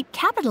as you keep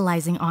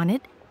capitalizing on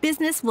it,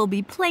 business will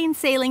be plain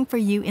sailing for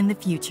you in the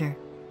future.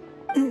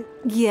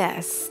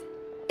 Yes,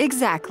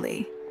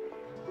 exactly.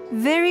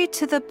 Very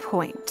to the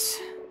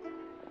point.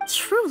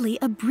 Truly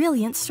a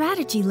brilliant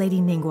strategy, Lady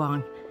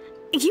Ningguang.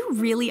 You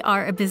really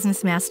are a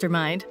business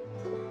mastermind.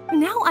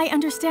 Now I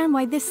understand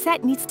why this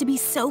set needs to be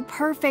so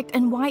perfect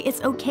and why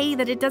it's okay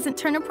that it doesn't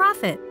turn a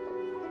profit.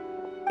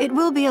 It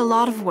will be a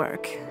lot of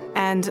work,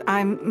 and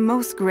I'm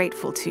most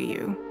grateful to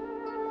you.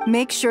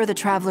 Make sure the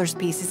Traveler's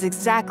piece is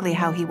exactly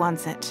how he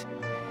wants it.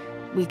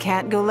 We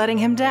can't go letting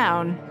him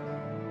down.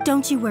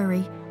 Don't you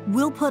worry.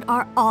 We'll put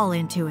our all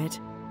into it.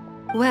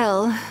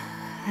 Well,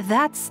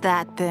 that's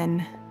that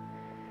then.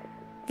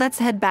 Let's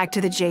head back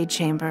to the Jade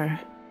Chamber.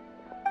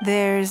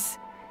 There's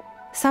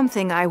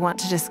something I want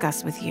to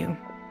discuss with you.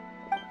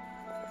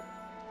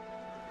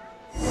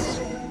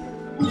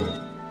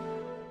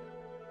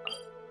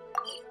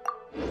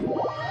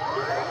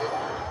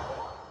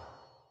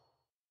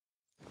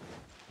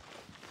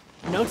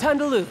 No time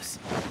to lose.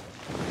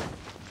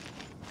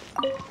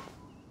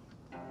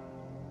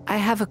 I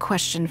have a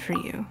question for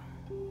you,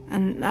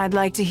 and I'd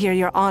like to hear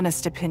your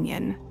honest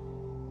opinion.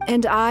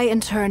 And I,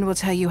 in turn, will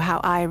tell you how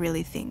I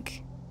really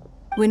think.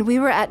 When we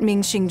were at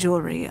Mingxing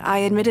Jewelry, I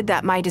admitted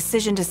that my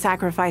decision to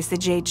sacrifice the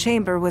Jade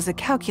Chamber was a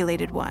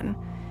calculated one.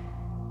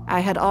 I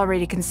had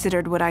already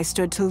considered what I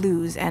stood to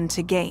lose and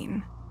to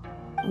gain.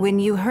 When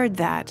you heard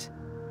that,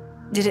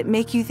 did it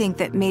make you think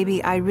that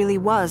maybe I really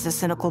was a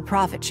cynical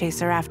profit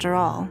chaser after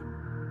all?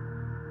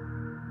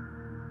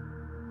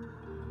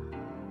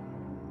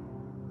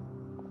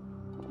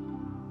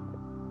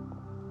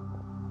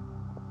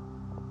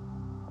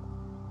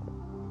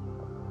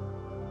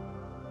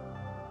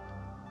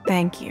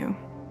 Thank you.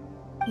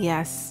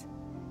 Yes,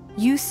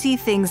 you see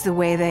things the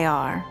way they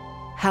are,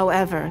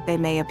 however they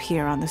may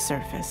appear on the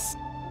surface.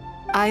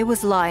 I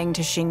was lying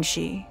to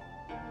Xingxi.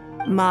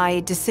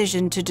 My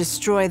decision to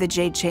destroy the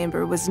Jade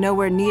Chamber was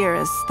nowhere near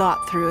as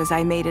thought through as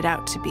I made it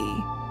out to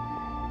be.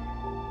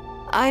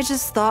 I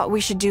just thought we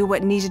should do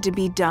what needed to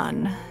be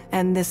done,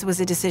 and this was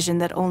a decision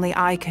that only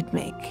I could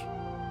make.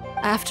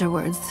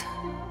 Afterwards,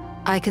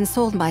 I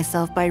consoled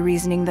myself by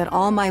reasoning that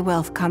all my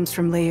wealth comes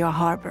from Liyue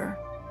Harbor.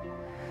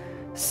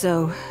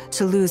 So,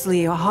 to lose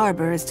Leo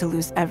Harbor is to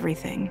lose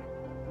everything.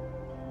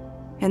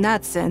 In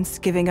that sense,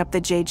 giving up the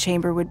Jade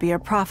Chamber would be a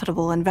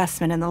profitable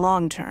investment in the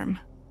long term.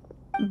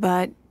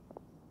 But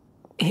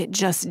it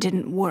just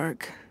didn't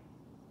work.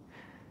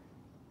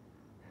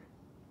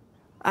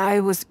 I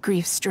was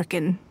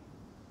grief-stricken.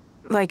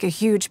 Like a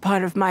huge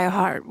part of my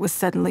heart was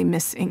suddenly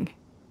missing.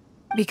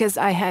 Because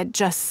I had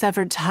just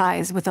severed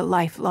ties with a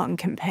lifelong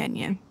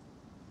companion.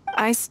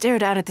 I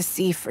stared out at the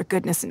sea for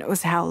goodness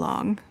knows how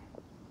long.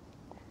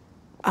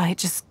 I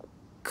just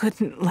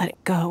couldn't let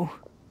it go.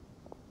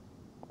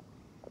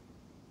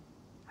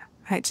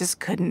 I just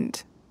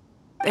couldn't.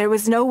 There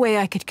was no way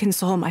I could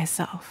console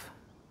myself.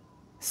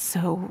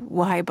 So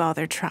why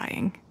bother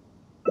trying?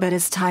 But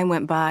as time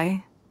went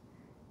by,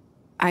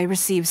 I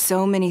received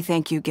so many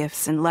thank you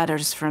gifts and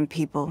letters from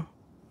people.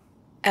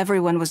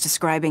 Everyone was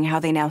describing how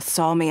they now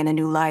saw me in a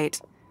new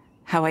light,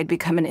 how I'd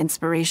become an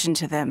inspiration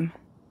to them.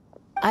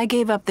 I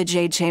gave up the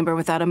Jade Chamber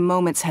without a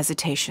moment's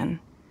hesitation,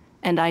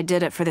 and I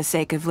did it for the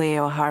sake of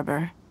Leo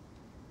Harbor.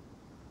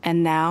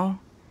 And now,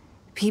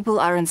 people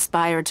are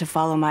inspired to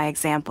follow my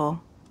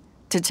example,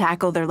 to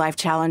tackle their life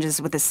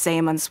challenges with the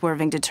same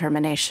unswerving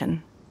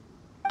determination.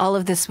 All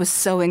of this was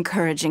so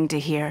encouraging to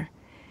hear.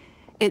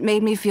 It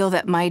made me feel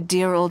that my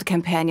dear old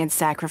companion's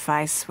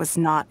sacrifice was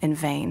not in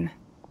vain.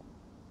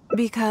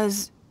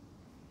 Because,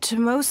 to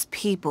most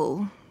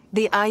people,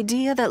 the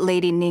idea that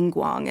Lady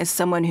Ningguang is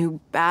someone who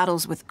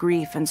battles with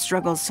grief and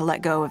struggles to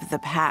let go of the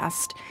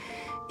past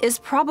is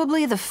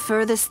probably the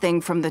furthest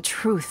thing from the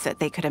truth that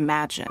they could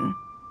imagine.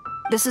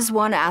 This is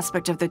one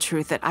aspect of the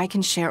truth that I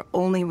can share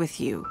only with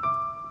you.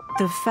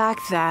 The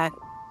fact that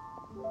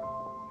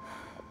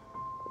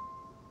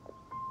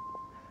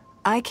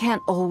I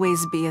can't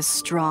always be as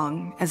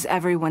strong as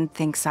everyone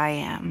thinks I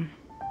am.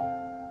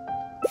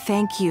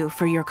 Thank you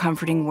for your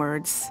comforting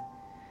words.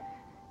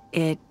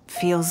 It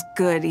feels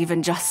good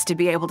even just to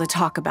be able to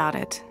talk about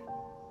it.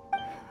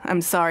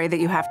 I'm sorry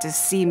that you have to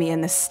see me in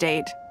this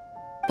state,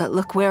 but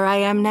look where I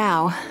am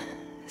now,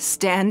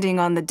 standing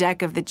on the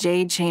deck of the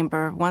Jade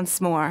Chamber once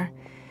more,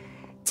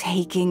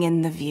 taking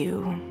in the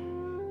view.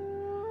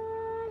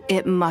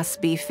 It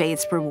must be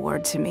fate's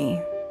reward to me.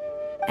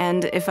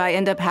 And if I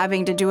end up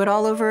having to do it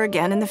all over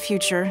again in the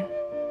future,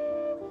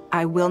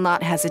 I will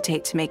not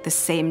hesitate to make the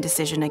same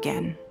decision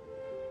again.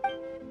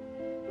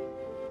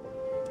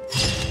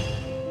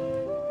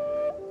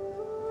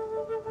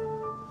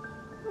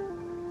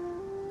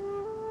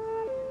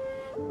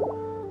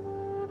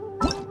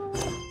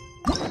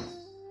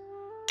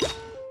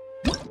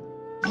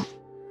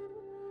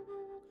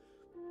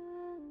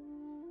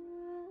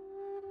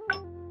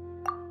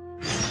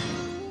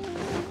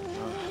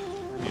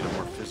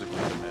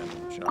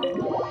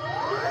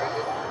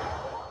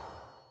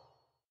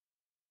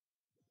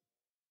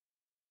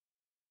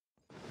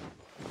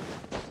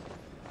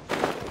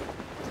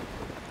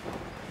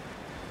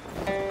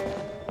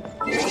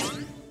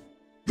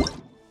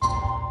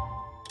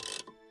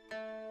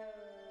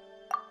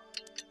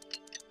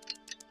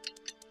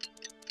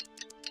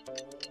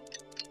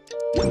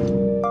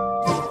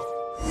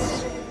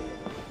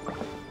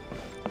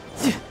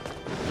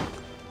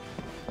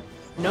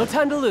 No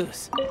time to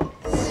lose.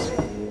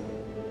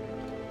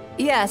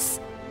 Yes,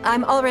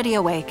 I'm already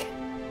awake.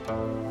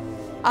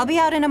 I'll be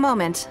out in a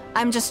moment.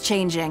 I'm just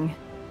changing.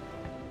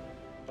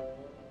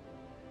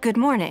 Good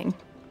morning.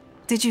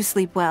 Did you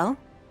sleep well?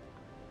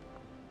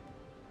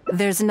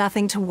 There's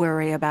nothing to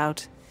worry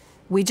about.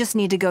 We just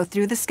need to go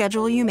through the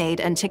schedule you made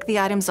and tick the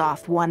items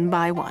off one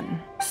by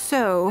one.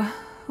 So,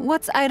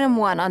 what's item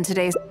 1 on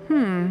today's...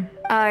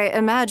 I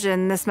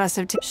imagine this must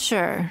have...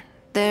 Sure.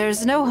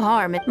 There's no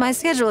harm. My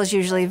schedule is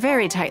usually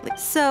very tightly,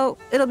 so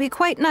it'll be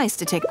quite nice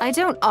to take... I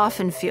don't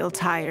often feel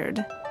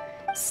tired.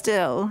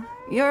 Still,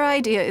 your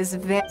idea is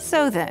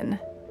So then,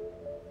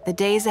 the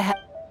days ahead...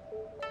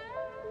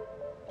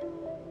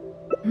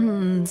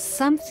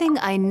 something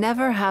I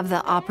never have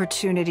the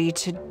opportunity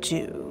to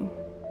do.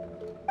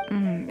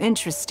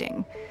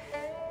 Interesting.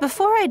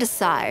 Before I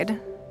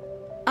decide,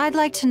 I'd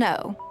like to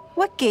know,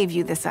 what gave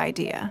you this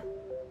idea?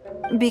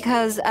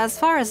 Because as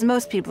far as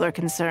most people are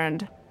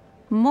concerned,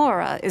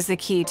 Mora is the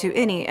key to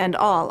any and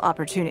all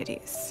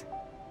opportunities.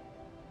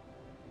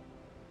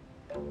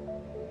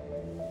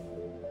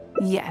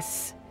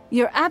 Yes,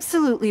 you're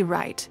absolutely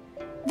right.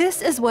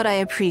 This is what I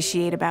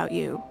appreciate about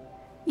you.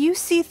 You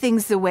see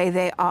things the way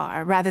they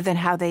are, rather than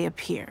how they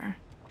appear.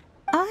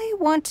 I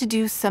want to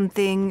do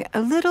something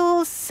a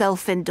little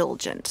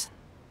self-indulgent.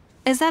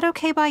 Is that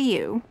okay by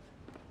you?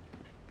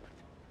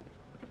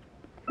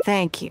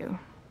 Thank you.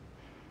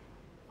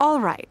 All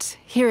right,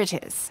 here it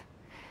is.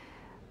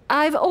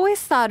 I've always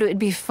thought it would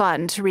be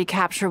fun to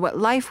recapture what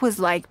life was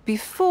like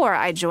before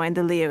I joined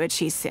the Liu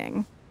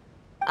Sing.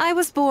 I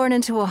was born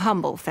into a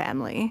humble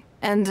family,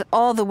 and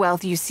all the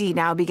wealth you see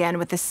now began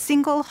with a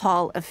single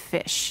haul of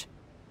fish.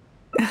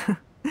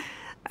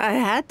 I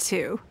had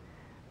to.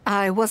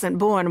 I wasn't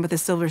born with a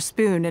silver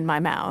spoon in my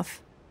mouth.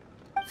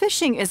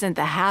 Fishing isn't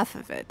the half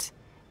of it.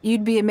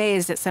 You'd be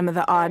amazed at some of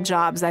the odd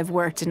jobs I've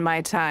worked in my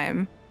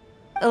time.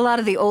 A lot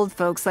of the old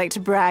folks like to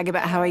brag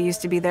about how I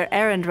used to be their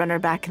errand runner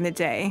back in the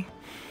day.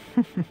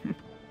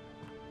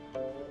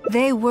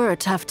 They were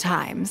tough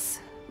times,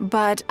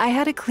 but I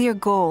had a clear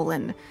goal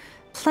and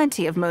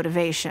plenty of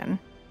motivation.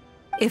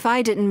 If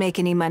I didn't make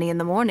any money in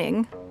the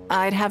morning,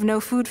 I'd have no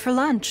food for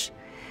lunch.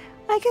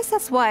 I guess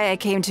that's why I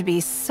came to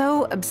be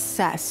so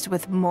obsessed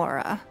with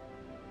Mora.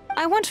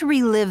 I want to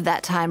relive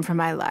that time from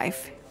my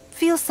life,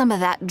 feel some of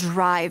that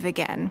drive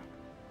again,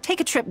 take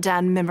a trip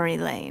down memory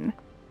lane.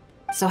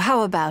 So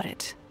how about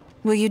it?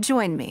 Will you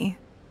join me?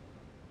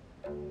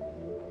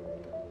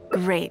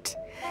 Great.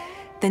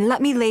 Then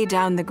let me lay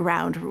down the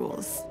ground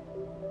rules.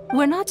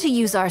 We're not to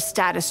use our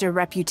status or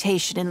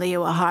reputation in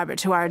Liyue Harbor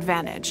to our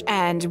advantage,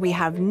 and we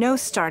have no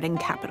starting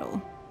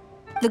capital.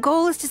 The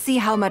goal is to see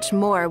how much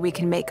more we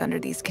can make under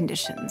these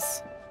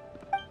conditions.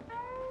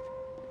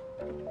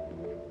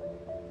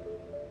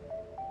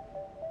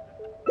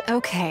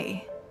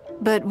 Okay,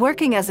 but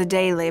working as a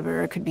day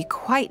laborer could be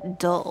quite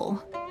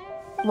dull.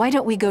 Why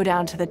don't we go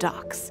down to the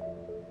docks?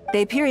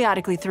 They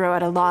periodically throw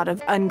out a lot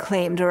of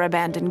unclaimed or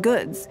abandoned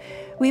goods.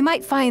 We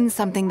might find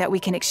something that we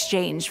can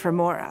exchange for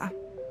Mora.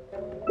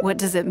 What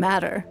does it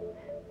matter?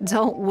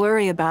 Don't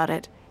worry about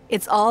it.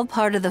 It's all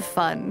part of the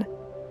fun.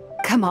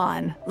 Come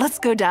on, let's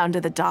go down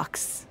to the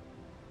docks.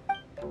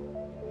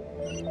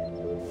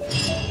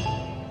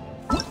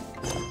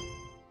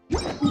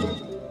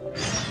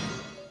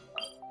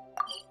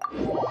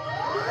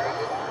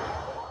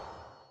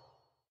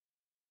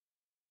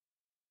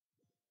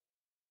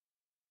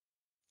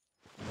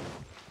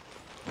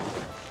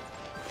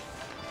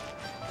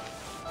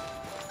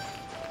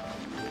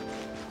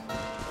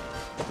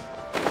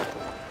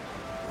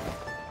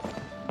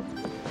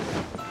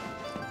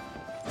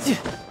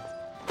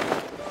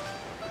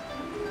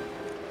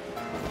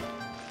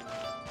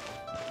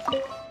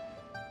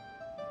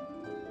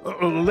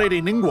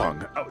 Lady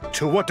Ningguang,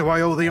 to what do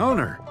I owe the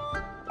honor?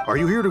 Are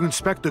you here to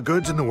inspect the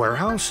goods in the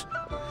warehouse?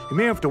 You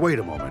may have to wait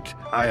a moment.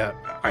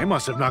 I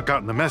must have not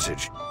gotten the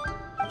message.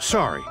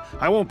 Sorry,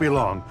 I won't be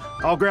long.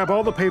 I'll grab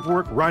all the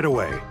paperwork right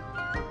away.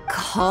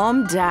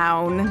 Calm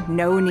down.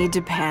 No need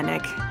to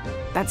panic.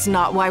 That's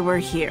not why we're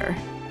here.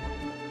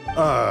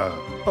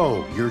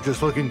 Oh, you're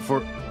just looking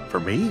for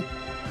me?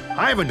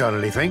 I haven't done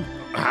anything.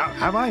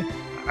 Have I?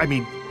 I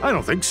mean, I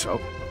don't think so.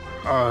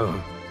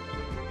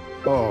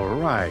 All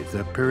right,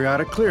 the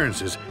periodic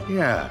clearances.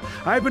 Yeah,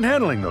 I've been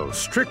handling those,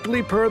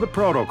 strictly per the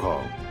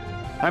protocol.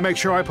 I make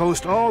sure I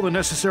post all the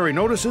necessary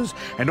notices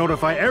and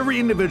notify every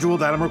individual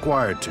that I'm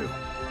required to.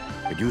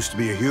 It used to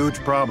be a huge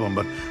problem,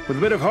 but with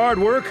a bit of hard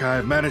work,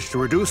 I've managed to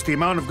reduce the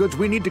amount of goods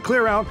we need to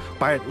clear out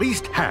by at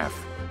least half.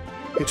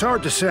 It's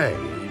hard to say.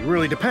 It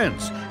really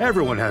depends.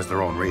 Everyone has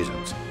their own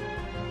reasons.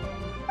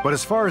 But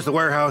as far as the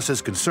warehouse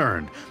is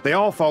concerned, they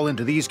all fall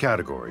into these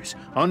categories: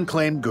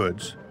 unclaimed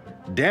goods,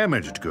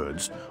 damaged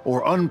goods,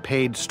 or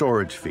unpaid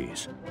storage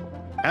fees.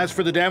 As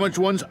for the damaged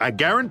ones, I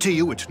guarantee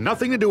you it's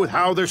nothing to do with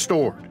how they're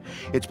stored.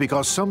 It's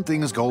because some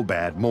things go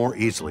bad more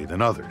easily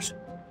than others.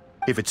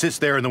 If it sits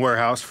there in the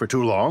warehouse for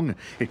too long,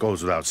 it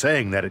goes without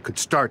saying that it could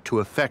start to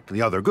affect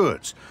the other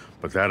goods.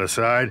 But that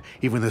aside,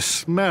 even the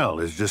smell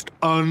is just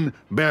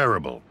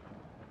unbearable.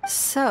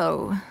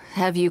 So,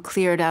 have you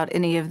cleared out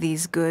any of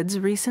these goods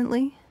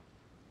recently?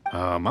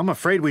 I'm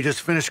afraid we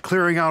just finished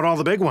clearing out all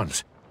the big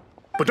ones.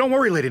 But don't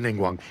worry, Lady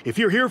Ningguang. If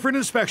you're here for an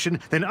inspection,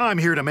 then I'm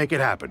here to make it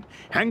happen.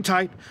 Hang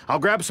tight. I'll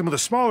grab some of the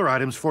smaller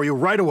items for you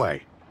right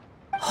away.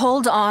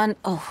 Hold on.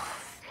 Oh.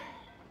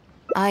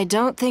 I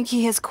don't think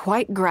he has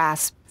quite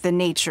grasped the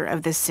nature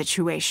of this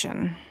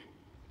situation.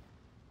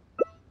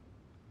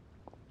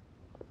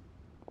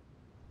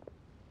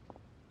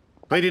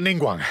 Lady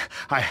Ningguang,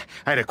 I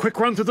had a quick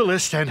run through the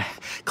list and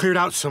cleared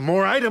out some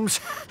more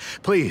items.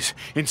 Please,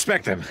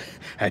 inspect them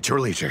at your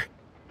leisure.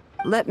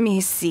 Let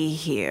me see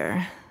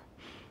here.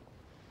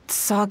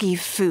 Soggy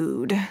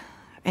food,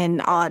 an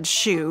odd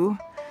shoe,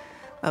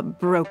 a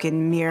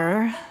broken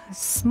mirror, a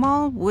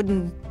small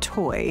wooden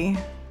toy.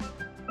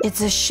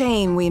 It's a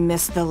shame we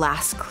missed the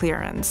last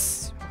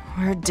clearance.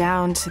 We're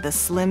down to the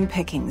slim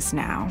pickings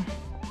now.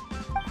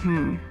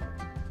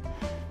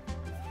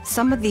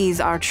 Some of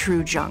these are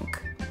true junk,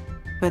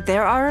 but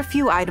there are a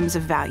few items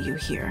of value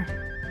here.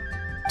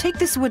 Take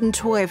this wooden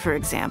toy, for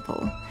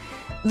example.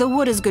 The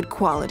wood is good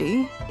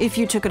quality. If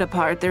you took it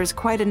apart, there's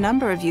quite a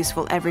number of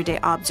useful everyday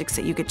objects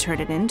that you could turn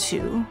it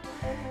into,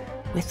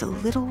 with a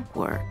little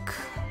work.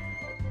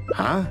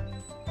 Huh?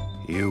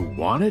 You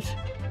want it?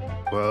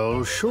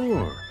 Well,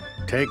 sure.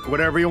 Take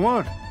whatever you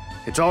want.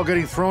 It's all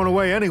getting thrown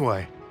away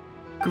anyway.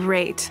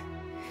 Great.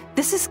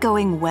 This is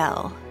going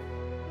well.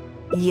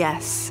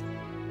 Yes.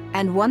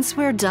 And once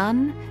we're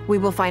done, we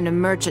will find a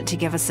merchant to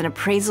give us an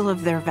appraisal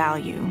of their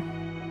value.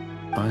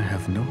 I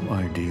have no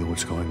idea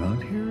what's going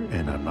on here,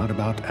 and I'm not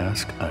about to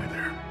ask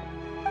either.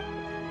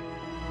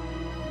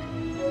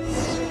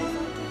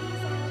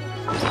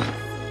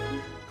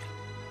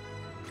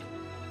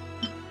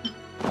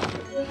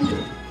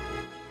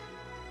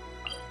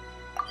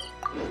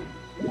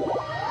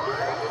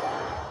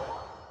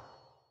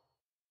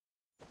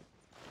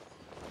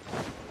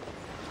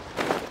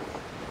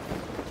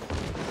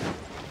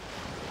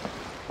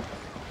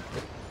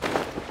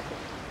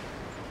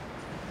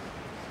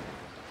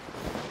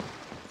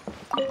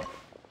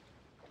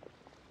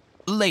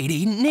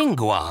 Lady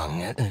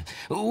Ningguang.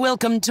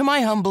 Welcome to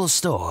my humble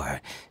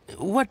store.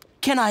 What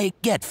can I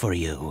get for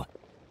you?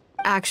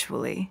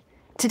 Actually,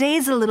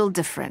 today's a little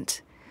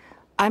different.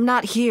 I'm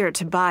not here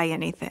to buy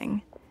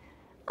anything.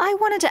 I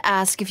wanted to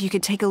ask if you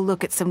could take a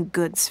look at some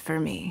goods for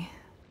me.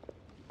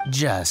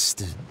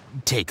 Just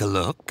take a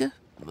look?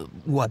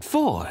 What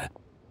for?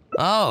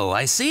 Oh,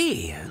 I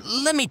see.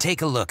 Let me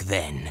take a look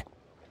then.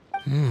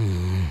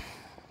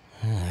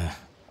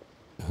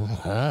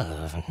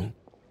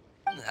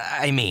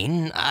 I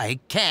mean, I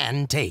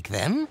can take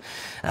them.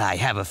 I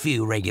have a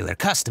few regular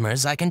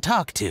customers I can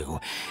talk to.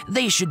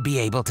 They should be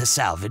able to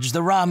salvage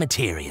the raw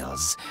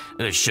materials.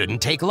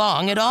 Shouldn't take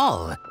long at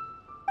all.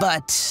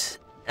 But,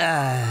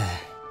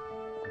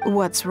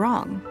 What's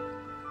wrong?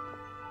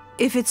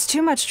 If it's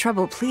too much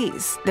trouble,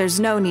 please, there's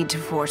no need to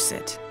force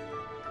it.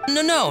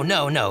 No,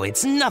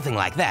 it's nothing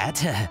like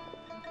that.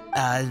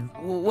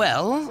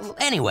 Well,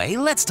 anyway,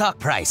 let's talk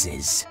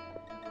prices.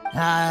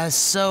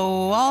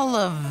 So all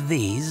of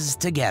these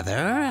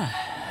together,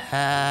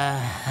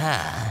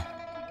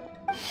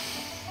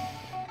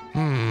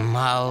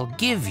 I'll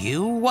give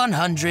you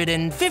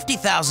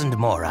 150,000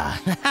 mora.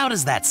 How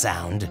does that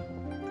sound?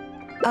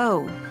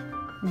 Oh,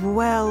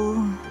 well...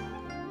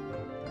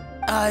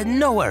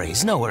 No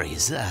worries.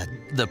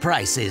 The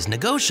price is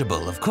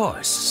negotiable, of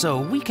course,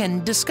 so we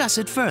can discuss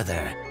it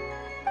further.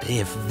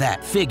 If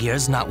that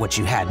figure's not what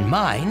you had in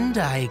mind,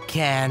 I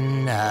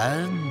can,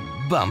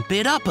 bump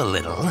it up a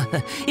little.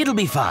 It'll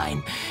be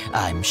fine.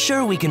 I'm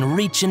sure we can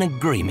reach an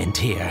agreement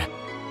here.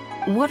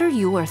 What are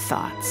your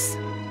thoughts?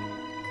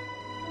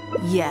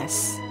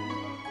 Yes.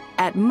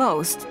 At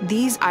most,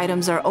 these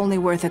items are only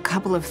worth a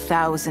couple of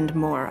thousand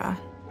mora.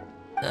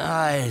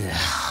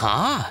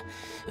 Huh?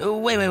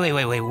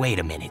 Wait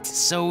a minute.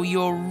 So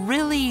you're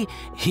really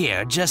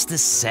here just to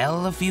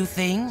sell a few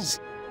things?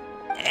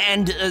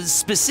 And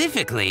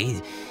specifically,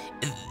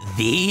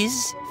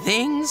 these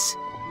things?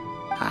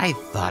 I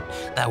thought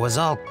that was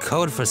all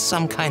code for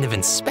some kind of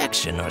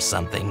inspection or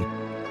something.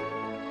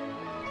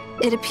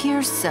 It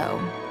appears so.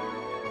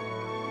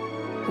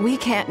 We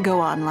can't go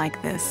on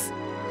like this.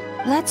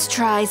 Let's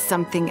try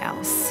something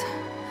else.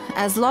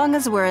 As long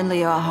as we're in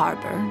Liyue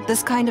Harbor,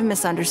 this kind of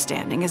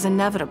misunderstanding is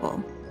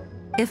inevitable.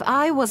 If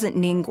I wasn't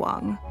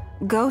Ningguang,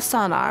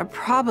 Go-Sanar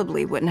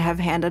probably wouldn't have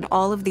handed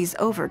all of these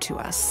over to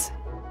us.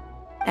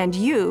 And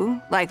you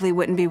likely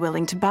wouldn't be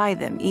willing to buy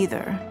them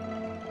either.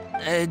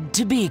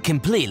 To be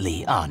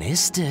completely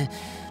honest,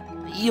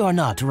 you're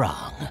not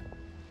wrong.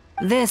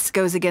 This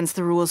goes against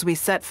the rules we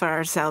set for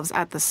ourselves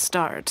at the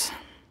start.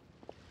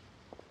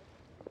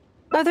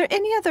 Are there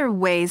any other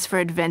ways for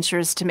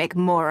adventurers to make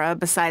mora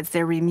besides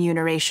their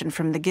remuneration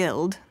from the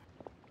guild?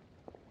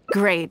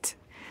 Great.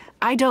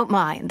 I don't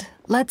mind.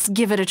 Let's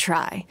give it a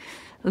try.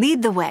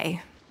 Lead the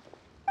way.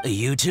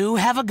 You two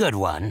have a good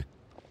one.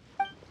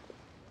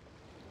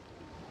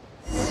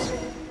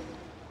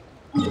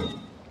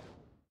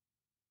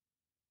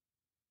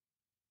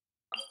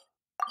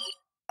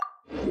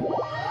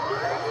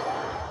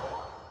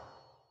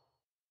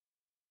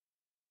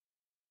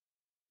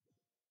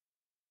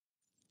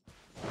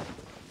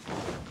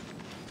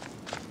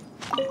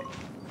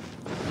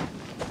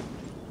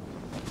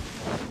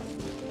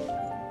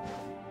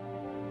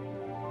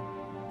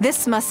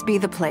 This must be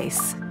the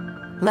place.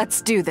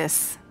 Let's do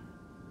this.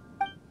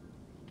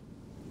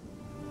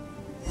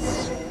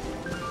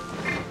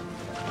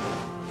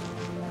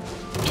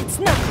 It's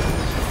nothing.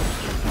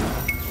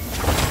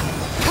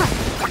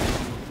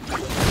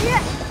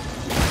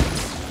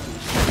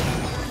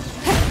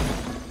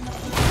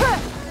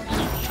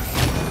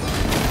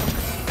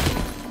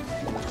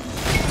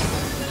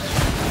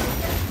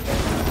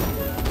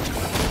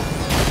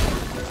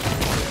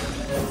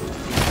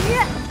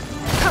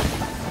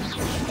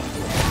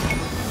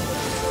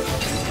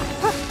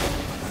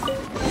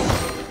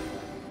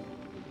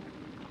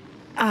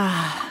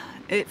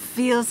 It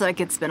feels like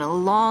it's been a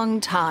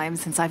long time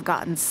since I've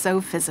gotten so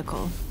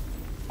physical.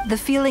 The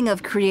feeling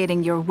of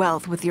creating your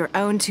wealth with your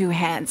own two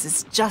hands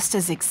is just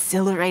as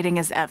exhilarating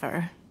as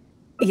ever.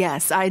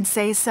 Yes, I'd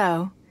say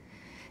so.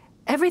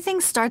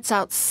 Everything starts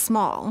out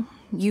small.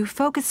 You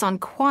focus on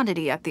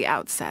quantity at the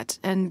outset,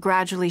 and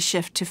gradually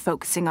shift to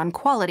focusing on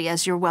quality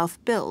as your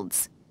wealth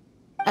builds.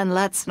 And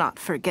let's not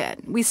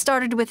forget, we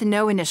started with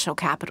no initial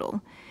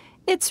capital.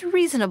 It's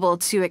reasonable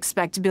to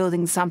expect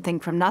building something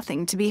from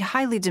nothing to be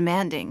highly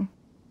demanding.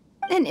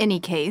 In any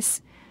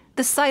case,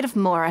 the sight of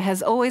mora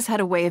has always had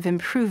a way of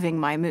improving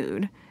my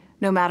mood,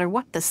 no matter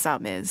what the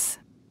sum is.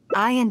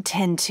 I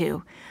intend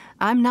to.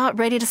 I'm not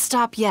ready to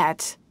stop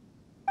yet.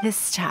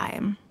 This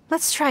time,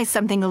 let's try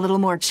something a little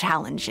more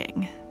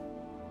challenging.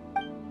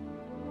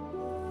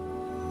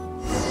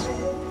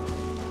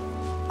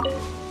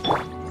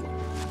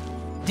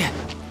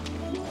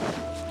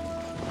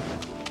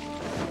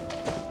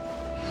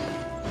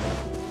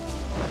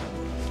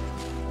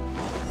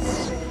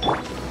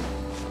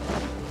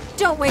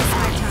 Don't waste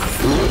my time.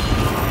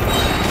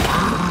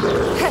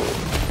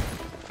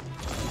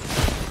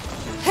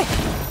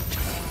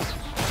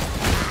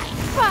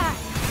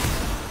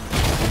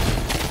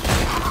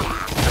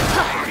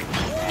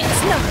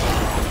 It's no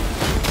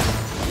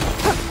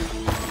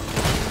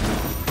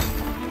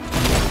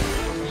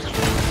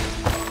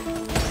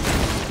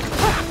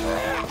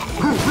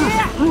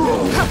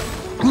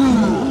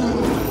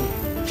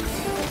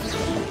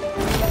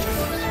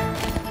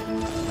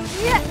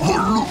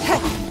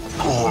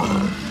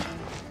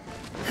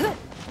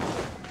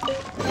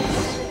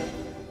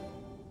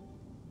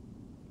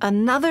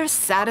Another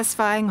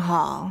satisfying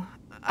haul.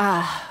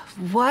 Ah,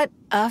 what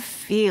a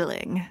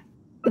feeling.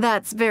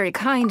 That's very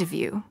kind of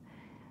you.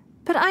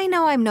 But I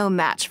know I'm no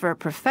match for a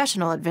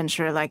professional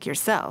adventurer like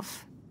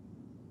yourself.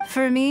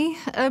 For me,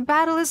 a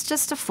battle is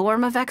just a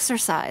form of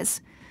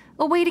exercise.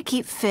 A way to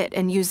keep fit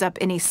and use up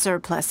any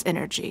surplus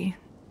energy.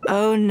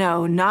 Oh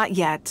no, not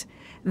yet.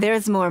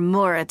 There's more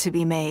Mora to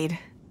be made.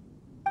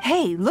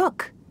 Hey,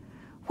 look!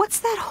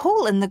 What's that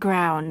hole in the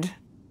ground?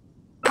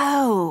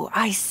 Oh,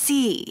 I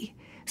see.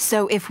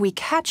 So if we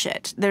catch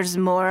it, there's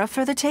Mora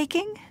for the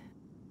taking?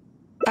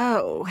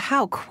 Oh,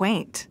 how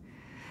quaint.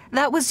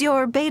 That was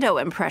your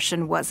Beto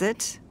impression, was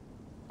it?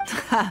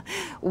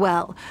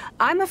 Well,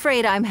 I'm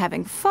afraid I'm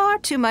having far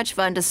too much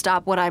fun to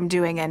stop what I'm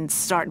doing and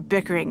start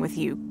bickering with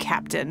you,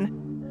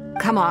 Captain.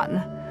 Come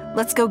on,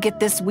 let's go get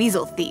this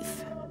weasel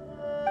thief.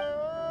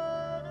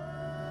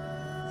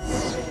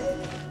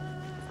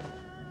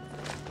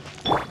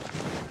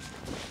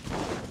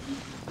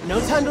 No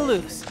time to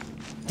lose.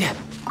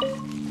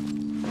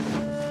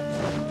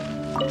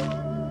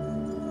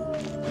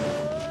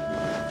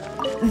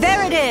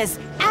 There it is!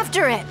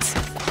 After it!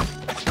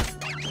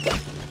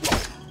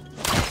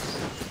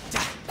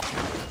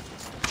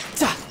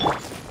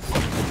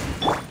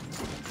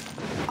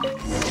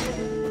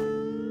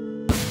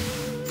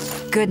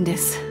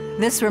 Goodness,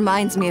 this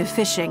reminds me of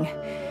fishing.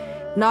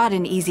 Not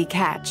an easy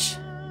catch.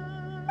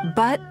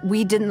 But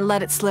we didn't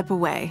let it slip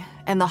away,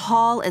 and the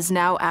haul is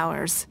now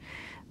ours.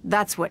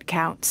 That's what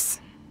counts.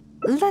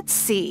 Let's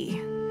see.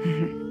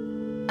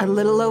 A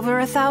little over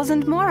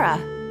 1,000 Mora.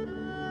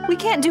 We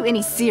can't do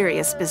any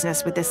serious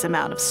business with this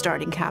amount of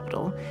starting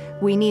capital.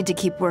 We need to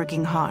keep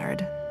working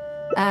hard.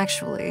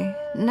 Actually,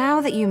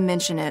 now that you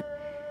mention it,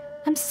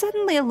 I'm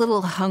suddenly a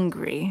little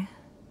hungry.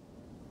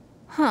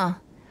 Huh.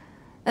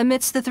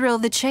 Amidst the thrill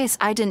of the chase,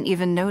 I didn't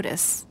even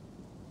notice.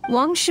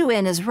 Wangshu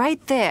Inn is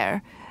right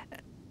there,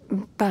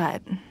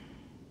 but...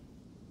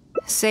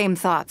 Same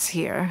thoughts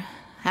here.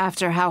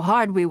 After how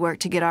hard we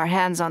worked to get our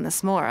hands on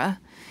this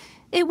Mora,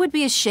 it would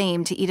be a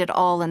shame to eat it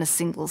all in a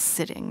single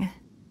sitting.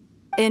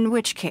 In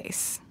which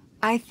case,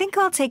 I think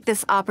I'll take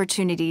this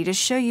opportunity to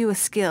show you a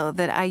skill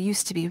that I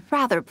used to be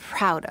rather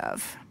proud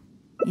of.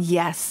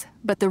 Yes,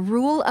 but the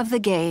rule of the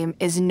game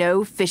is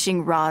no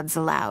fishing rods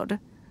allowed.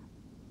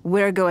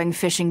 We're going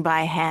fishing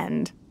by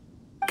hand.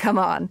 Come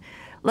on,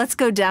 let's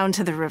go down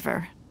to the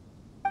river.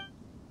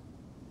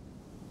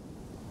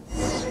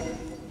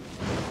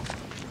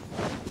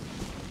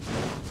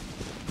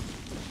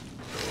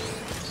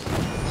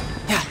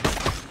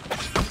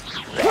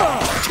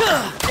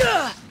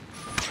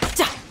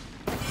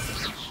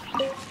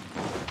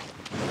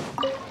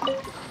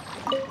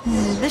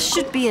 This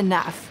should be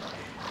enough.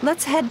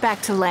 Let's head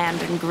back to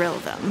land and grill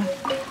them.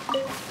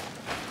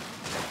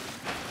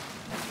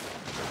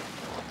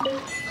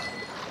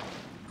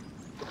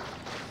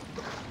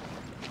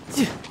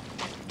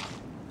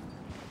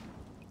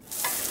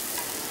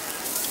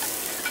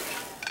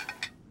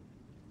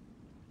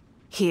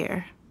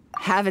 Here,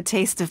 have a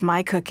taste of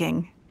my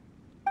cooking.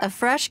 A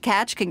fresh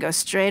catch can go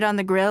straight on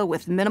the grill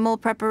with minimal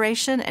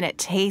preparation and it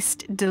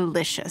tastes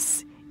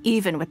delicious,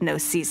 even with no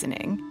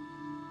seasoning.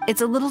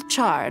 It's a little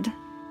charred,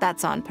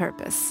 that's on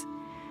purpose.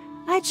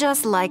 I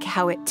just like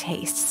how it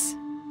tastes.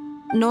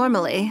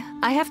 Normally,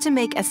 I have to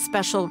make a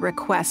special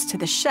request to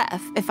the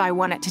chef if I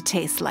want it to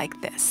taste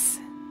like this.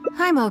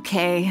 I'm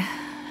okay.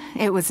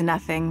 It was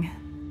nothing.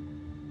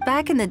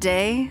 Back in the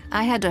day,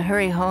 I had to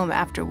hurry home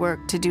after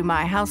work to do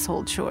my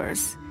household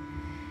chores.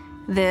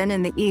 Then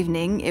in the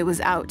evening, it was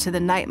out to the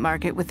night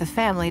market with the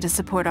family to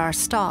support our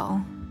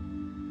stall.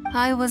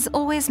 I was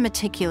always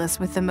meticulous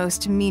with the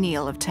most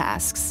menial of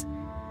tasks.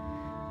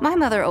 My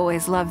mother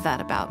always loved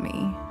that about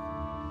me.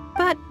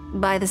 But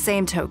by the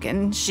same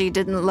token, she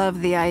didn't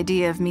love the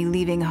idea of me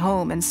leaving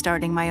home and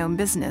starting my own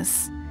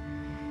business.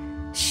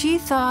 She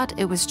thought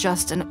it was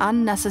just an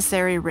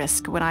unnecessary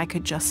risk when I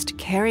could just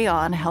carry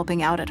on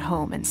helping out at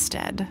home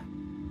instead.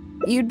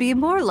 You'd be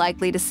more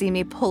likely to see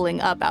me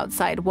pulling up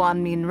outside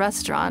Wanmin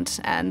Restaurant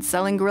and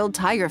selling grilled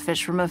tiger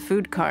fish from a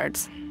food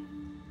cart.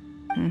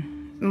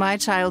 My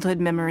childhood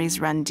memories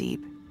run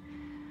deep.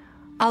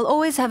 I'll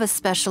always have a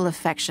special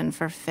affection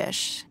for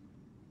fish.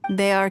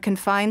 They are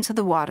confined to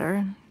the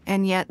water,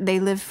 and yet they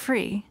live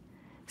free,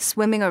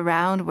 swimming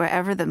around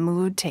wherever the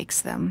mood takes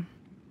them.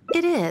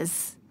 It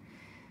is.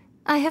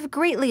 I have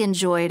greatly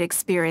enjoyed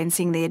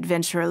experiencing the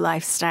adventurer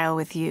lifestyle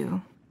with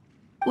you.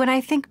 When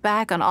I think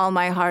back on all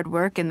my hard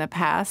work in the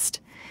past,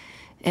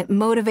 it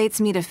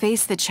motivates me to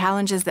face the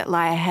challenges that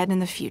lie ahead in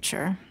the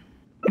future.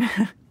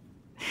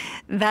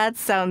 That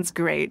sounds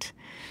great.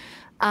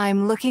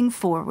 I'm looking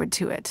forward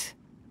to it.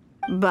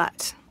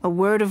 But, a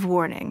word of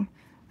warning,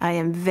 I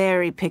am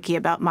very picky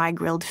about my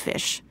grilled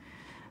fish.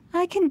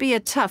 I can be a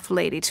tough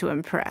lady to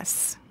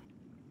impress.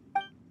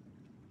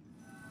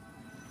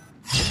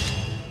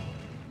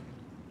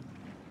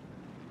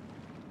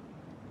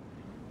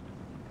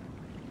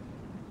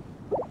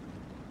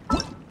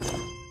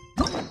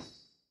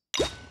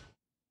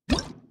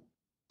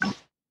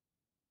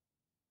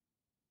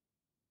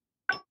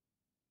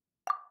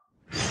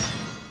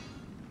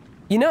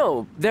 You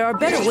know, there are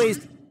better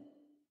ways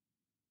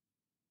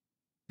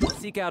to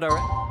seek out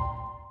our...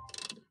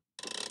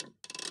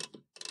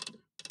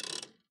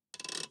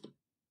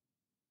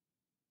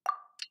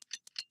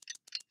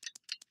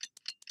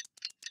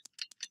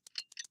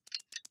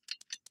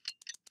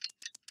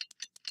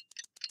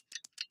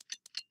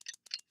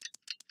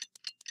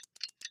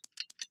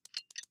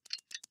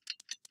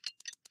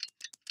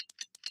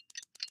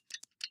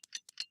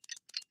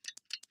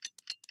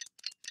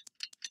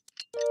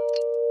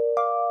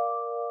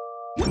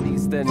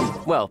 Than,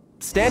 well,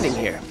 standing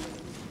here.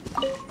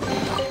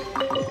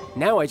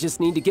 Now I just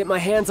need to get my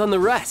hands on the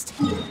rest.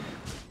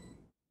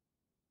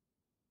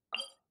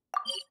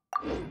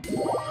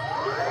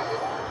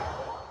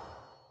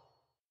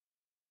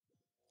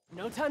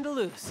 No time to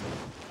lose.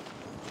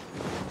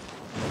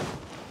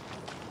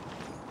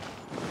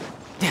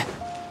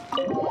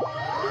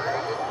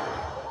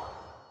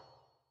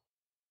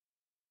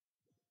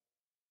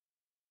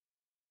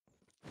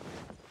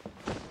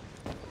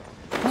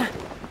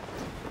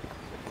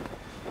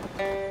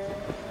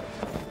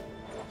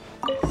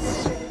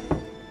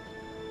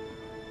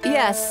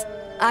 Yes,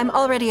 I'm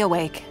already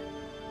awake.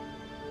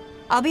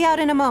 I'll be out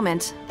in a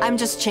moment. I'm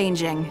just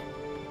changing.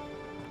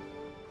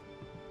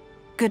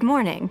 Good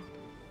morning.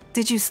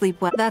 Did you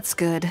sleep well? That's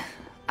good.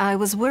 I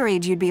was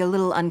worried you'd be a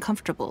little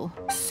uncomfortable.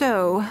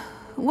 So,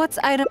 what's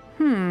item?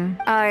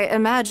 I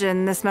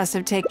imagine this must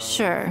have taken...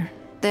 Sure.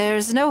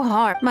 There's no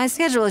harm. My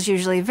schedule is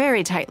usually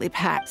very tightly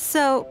packed,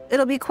 so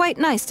it'll be quite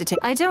nice to take...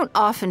 I don't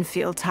often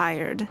feel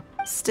tired.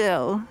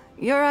 Still,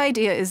 your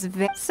idea is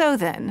So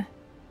then,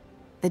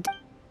 the...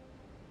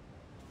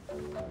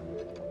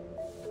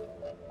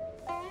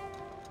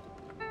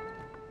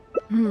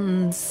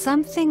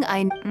 something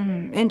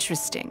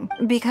interesting.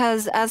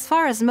 Because as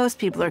far as most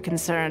people are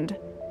concerned,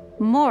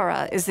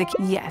 Mora is the...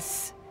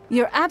 Yes,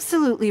 you're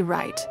absolutely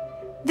right.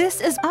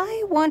 This is...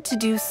 I want to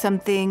do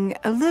something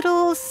a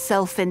little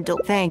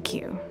self-indulgent. Thank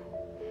you.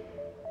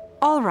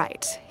 All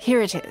right,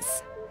 here it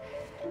is.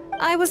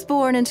 I was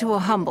born into a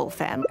humble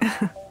family.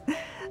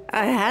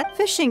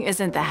 Fishing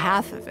isn't the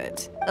half of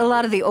it. A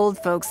lot of the old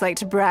folks like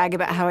to brag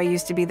about how I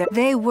used to be there.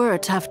 They were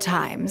tough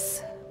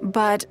times,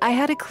 but I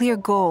had a clear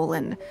goal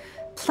and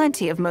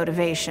plenty of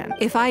motivation.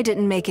 If I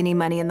didn't make any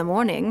money in the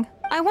morning,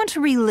 I want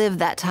to relive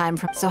that time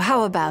from... So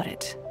how about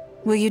it?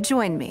 Will you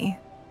join me?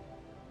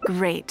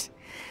 Great.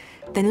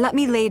 Then let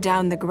me lay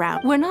down the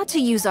ground. We're not to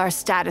use our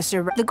status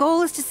or... The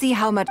goal is to see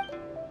how much...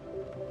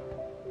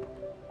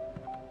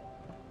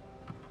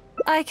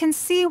 I can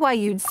see why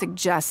you'd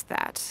suggest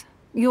that.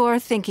 You're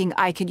thinking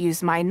I could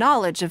use my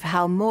knowledge of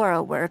how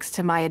Mora works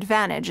to my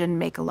advantage and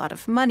make a lot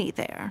of money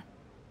there.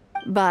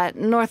 But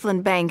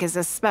Northland Bank is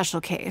a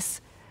special case.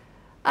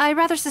 I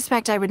rather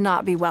suspect I would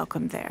not be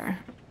welcome there.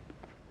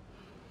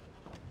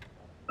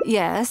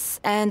 Yes,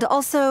 and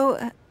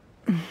also...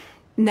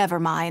 Never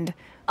mind.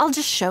 I'll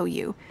just show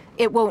you.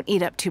 It won't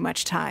eat up too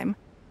much time.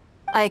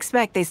 I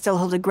expect they still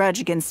hold a grudge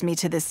against me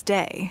to this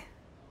day.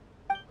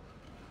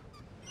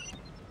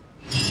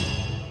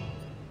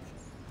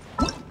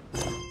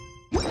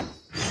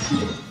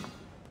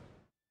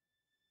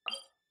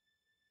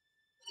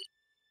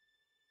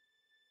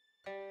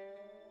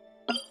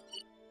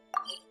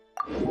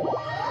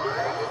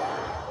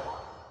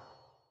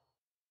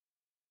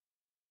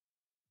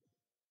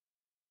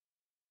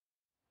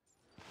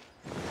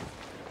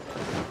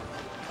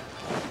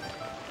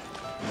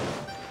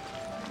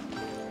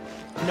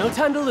 No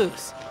time to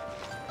lose.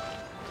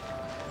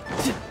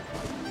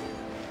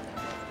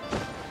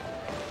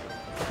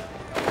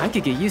 I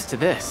could get used to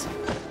this.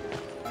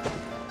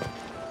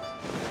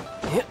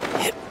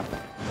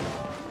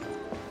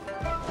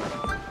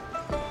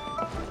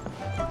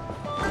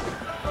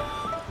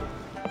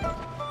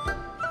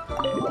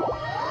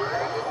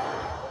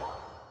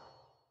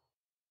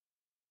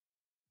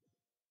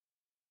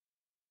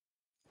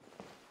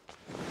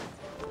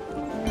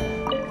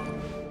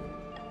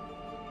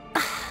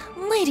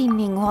 Lady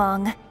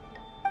Ningguang,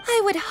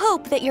 I would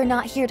hope that you're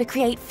not here to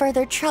create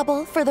further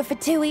trouble for the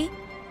Fatui.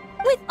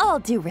 With all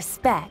due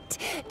respect,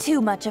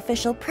 too much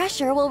official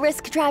pressure will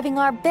risk driving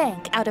our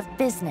bank out of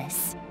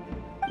business.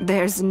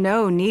 There's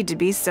no need to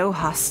be so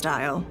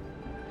hostile.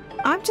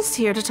 I'm just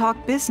here to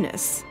talk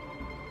business.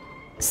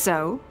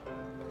 So,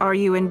 are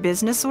you in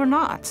business or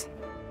not?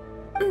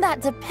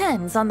 That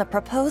depends on the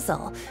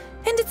proposal,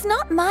 and it's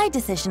not my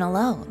decision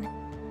alone.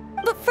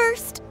 But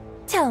first,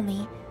 tell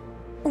me,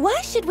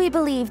 why should we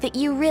believe that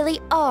you really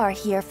are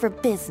here for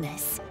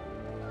business?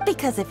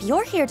 Because if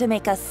you're here to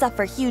make us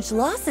suffer huge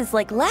losses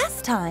like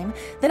last time,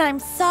 then I'm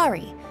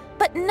sorry,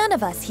 but none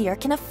of us here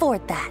can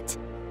afford that.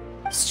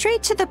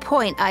 Straight to the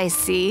point, I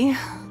see.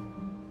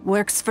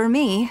 Works for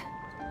me.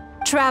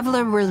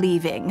 Traveler, we're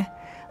leaving.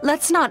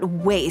 Let's not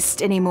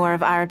waste any more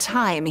of our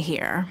time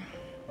here.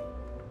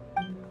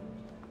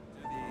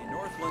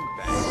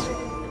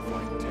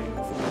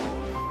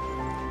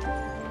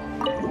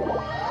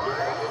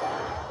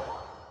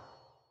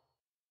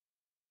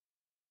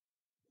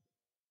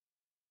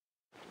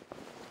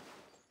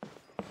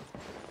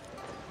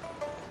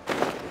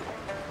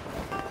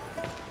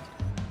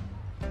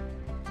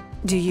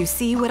 Do you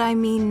see what I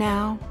mean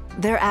now?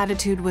 Their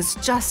attitude was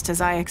just as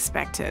I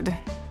expected.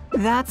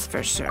 That's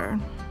for sure.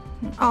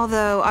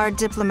 Although our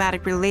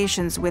diplomatic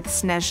relations with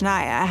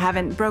Snezhnaya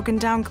haven't broken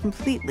down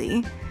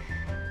completely.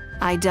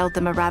 I dealt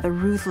them a rather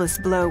ruthless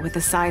blow with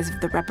the size of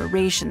the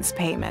reparations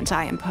payment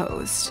I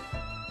imposed.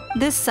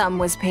 This sum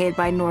was paid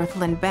by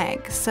Northland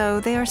Bank, so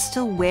they are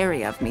still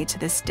wary of me to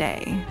this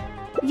day.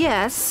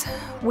 Yes,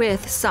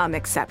 with some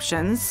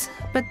exceptions,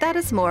 but that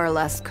is more or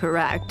less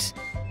correct.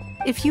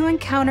 If you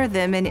encounter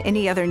them in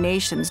any other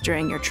nations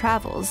during your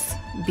travels,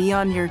 be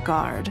on your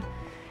guard.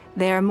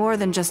 They are more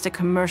than just a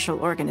commercial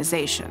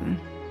organization.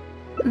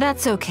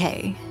 That's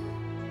okay.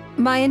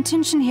 My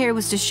intention here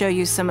was to show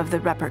you some of the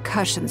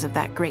repercussions of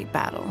that great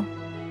battle.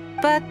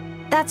 But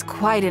that's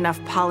quite enough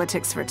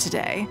politics for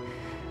today.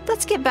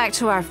 Let's get back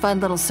to our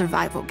fun little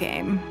survival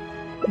game.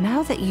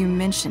 Now that you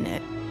mention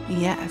it,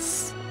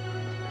 yes.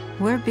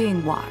 We're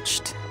being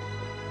watched.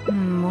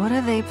 What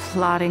are they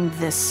plotting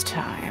this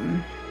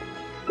time?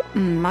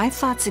 My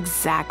thoughts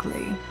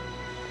exactly.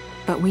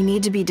 But we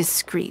need to be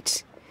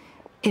discreet.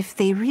 If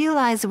they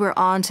realize we're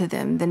onto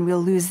them, then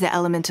we'll lose the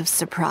element of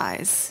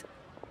surprise.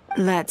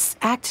 Let's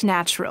act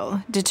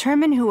natural,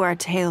 determine who our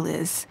tail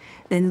is,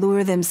 then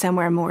lure them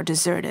somewhere more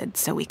deserted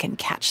so we can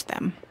catch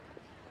them.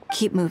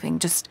 Keep moving,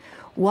 just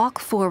walk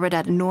forward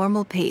at a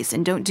normal pace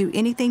and don't do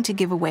anything to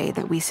give away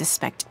that we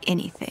suspect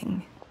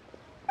anything.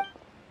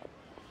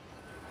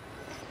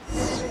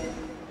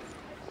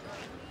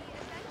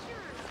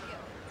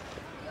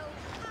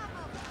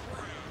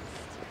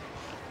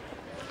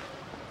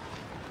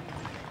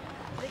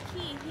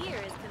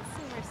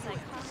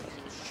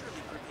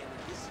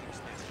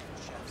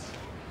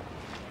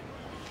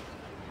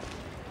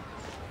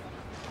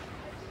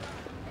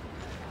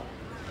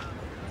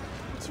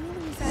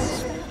 Jewelry's out of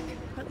stock,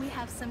 but we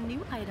have some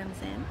new items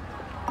in.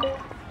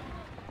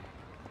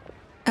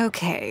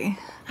 Okay,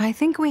 I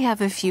think we have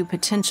a few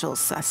potential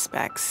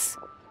suspects.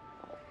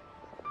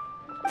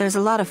 There's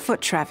a lot of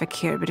foot traffic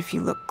here, but if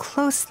you look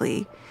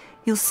closely,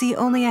 you'll see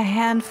only a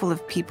handful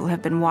of people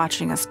have been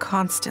watching us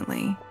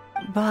constantly.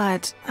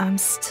 But I'm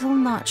still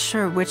not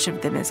sure which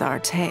of them is our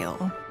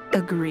tail.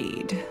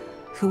 Agreed.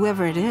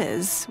 Whoever it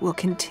is will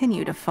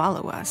continue to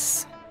follow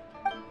us.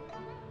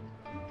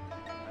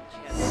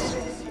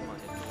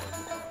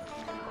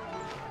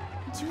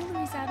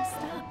 Jewelry's out of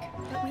stock,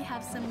 but we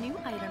have some new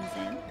items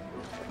in.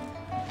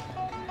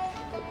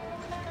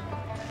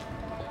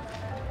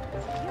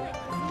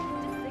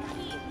 The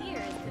key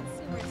here is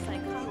consumer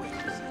psychology.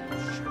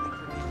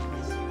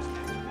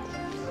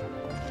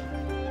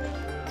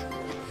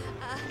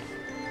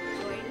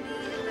 Join the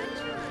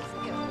Adventurers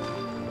Guild.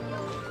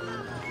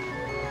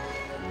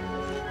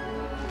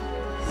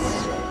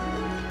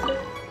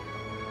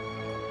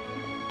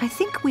 I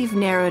think we've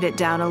narrowed it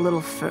down a little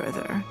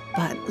further,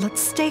 but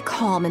let's stay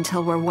calm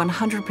until we're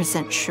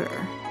 100%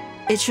 sure.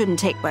 It shouldn't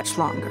take much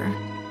longer.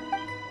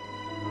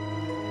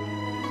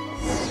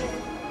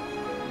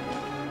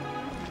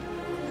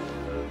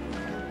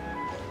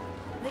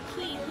 The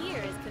key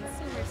here is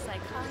consumer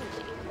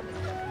psychology.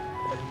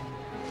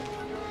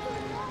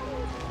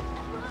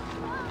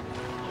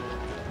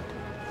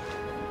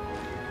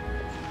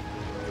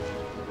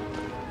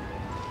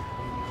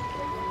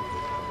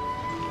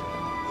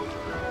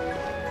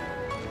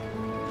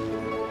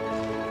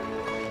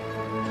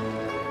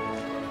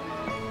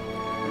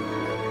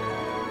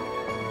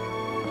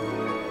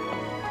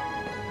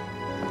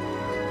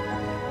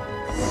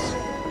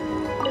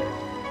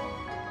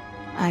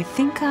 I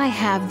think I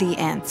have the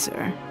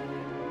answer.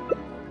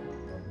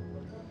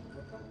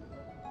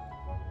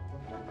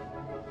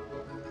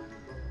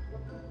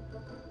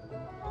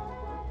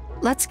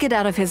 Let's get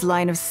out of his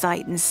line of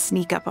sight and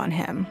sneak up on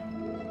him.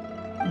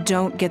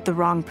 Don't get the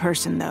wrong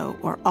person, though,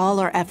 or all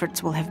our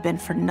efforts will have been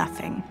for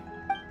nothing.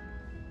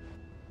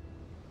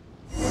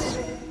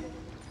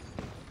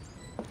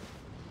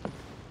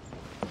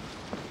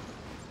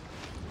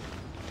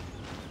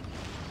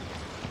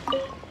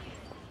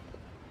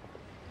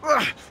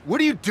 What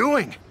are you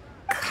doing?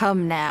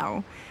 Come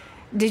now.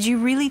 Did you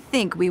really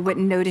think we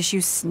wouldn't notice you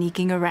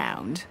sneaking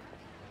around?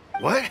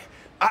 What?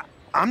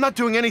 I'm not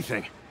doing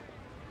anything.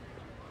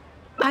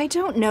 I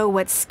don't know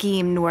what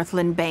scheme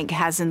Northland Bank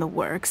has in the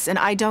works, and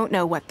I don't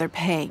know what they're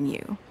paying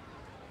you.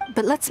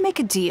 But let's make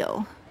a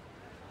deal.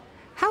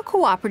 How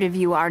cooperative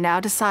you are now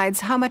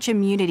decides how much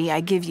immunity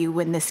I give you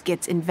when this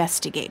gets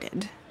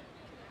investigated.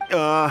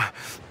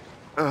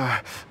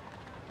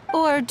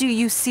 Or do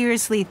you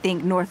seriously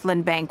think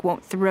Northland Bank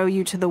won't throw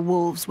you to the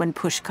wolves when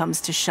push comes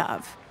to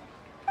shove?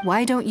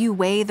 Why don't you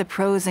weigh the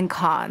pros and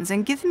cons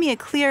and give me a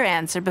clear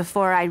answer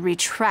before I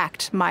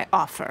retract my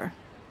offer?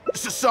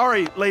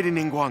 Sorry, Lady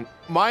Ningguang.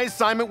 My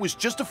assignment was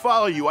just to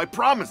follow you, I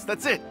promise,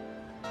 that's it.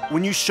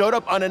 When you showed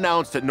up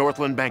unannounced at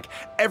Northland Bank,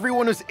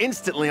 everyone was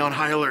instantly on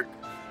high alert.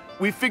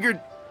 We figured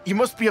you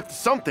must be up to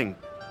something,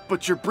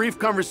 but your brief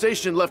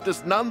conversation left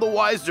us none the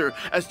wiser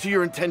as to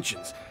your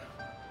intentions.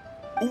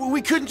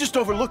 We couldn't just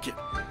overlook it.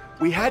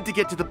 We had to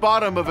get to the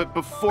bottom of it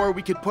before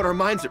we could put our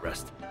minds at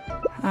rest.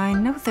 I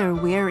know they're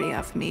wary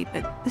of me,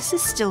 but this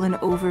is still an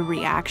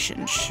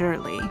overreaction,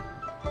 surely.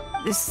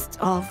 This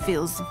all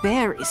feels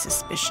very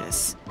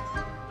suspicious.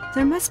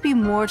 There must be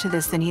more to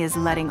this than he is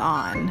letting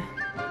on.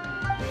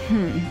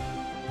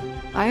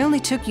 I only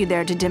took you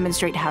there to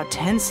demonstrate how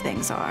tense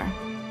things are.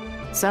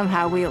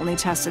 Somehow we only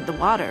tested the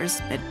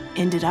waters, but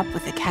ended up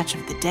with the catch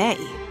of the day.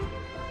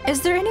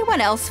 Is there anyone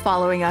else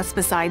following us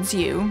besides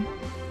you?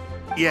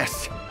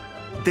 Yes.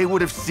 They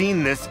would have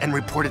seen this and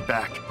reported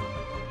back.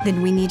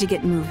 Then we need to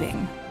get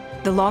moving.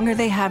 The longer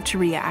they have to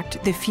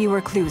react, the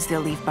fewer clues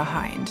they'll leave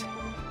behind.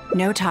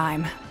 No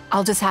time.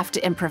 I'll just have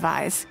to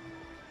improvise.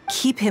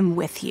 Keep him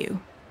with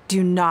you.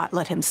 Do not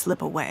let him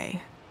slip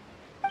away.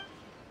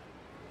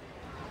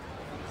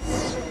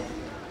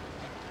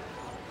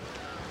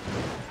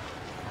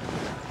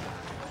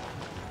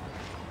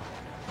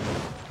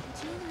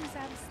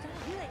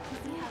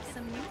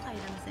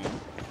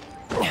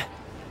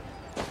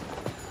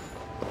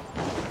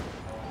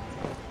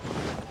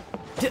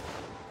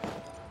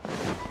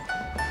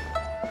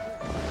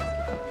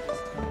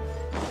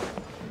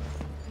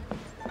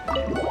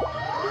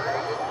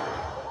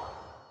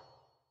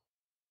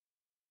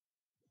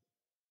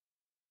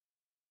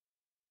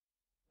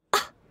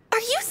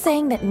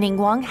 Saying that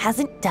Ningguang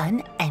hasn't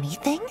done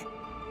anything?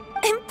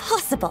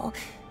 Impossible!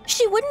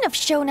 She wouldn't have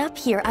shown up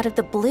here out of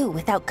the blue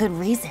without good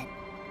reason.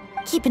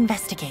 Keep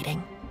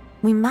investigating.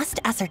 We must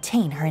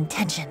ascertain her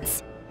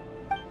intentions.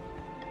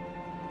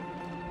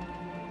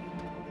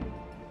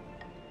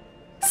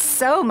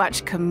 So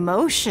much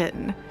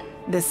commotion.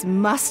 This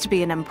must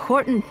be an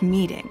important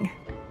meeting.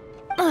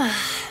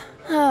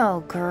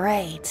 Oh,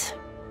 great.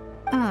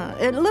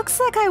 It looks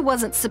like I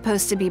wasn't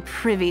supposed to be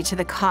privy to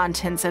the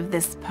contents of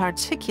this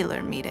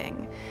particular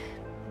meeting.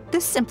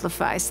 This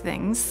simplifies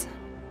things.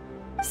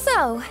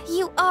 So,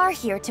 you are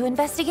here to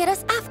investigate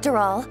us after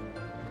all.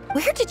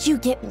 Where did you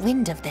get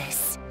wind of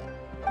this?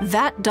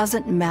 That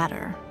doesn't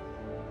matter.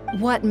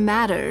 What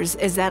matters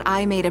is that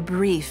I made a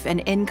brief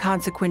and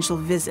inconsequential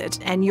visit,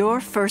 and your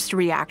first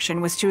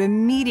reaction was to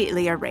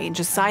immediately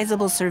arrange a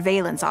sizable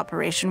surveillance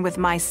operation with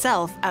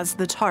myself as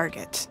the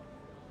target.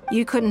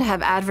 You couldn't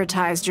have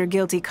advertised your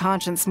guilty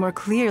conscience more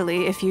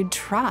clearly if you'd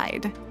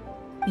tried.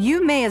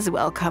 You may as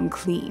well come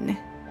clean.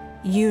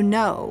 You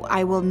know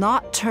I will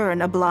not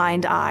turn a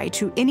blind eye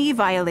to any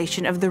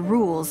violation of the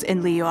rules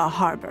in Liyue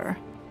Harbor.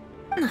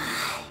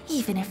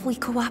 Even if we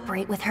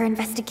cooperate with her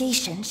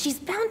investigation, she's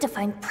bound to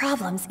find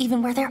problems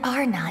even where there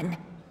are none.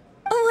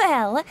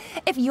 Well,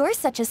 if you're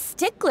such a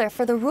stickler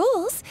for the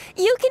rules,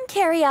 you can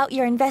carry out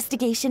your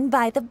investigation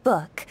by the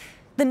book.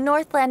 The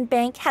Northland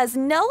Bank has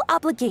no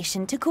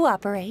obligation to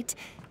cooperate,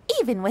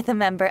 even with a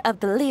member of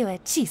the Liyue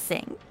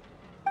Qixing.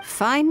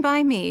 Fine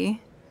by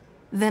me.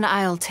 Then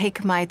I'll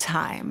take my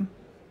time.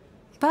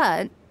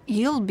 But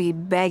you'll be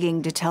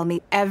begging to tell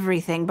me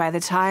everything by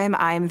the time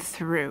I'm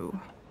through.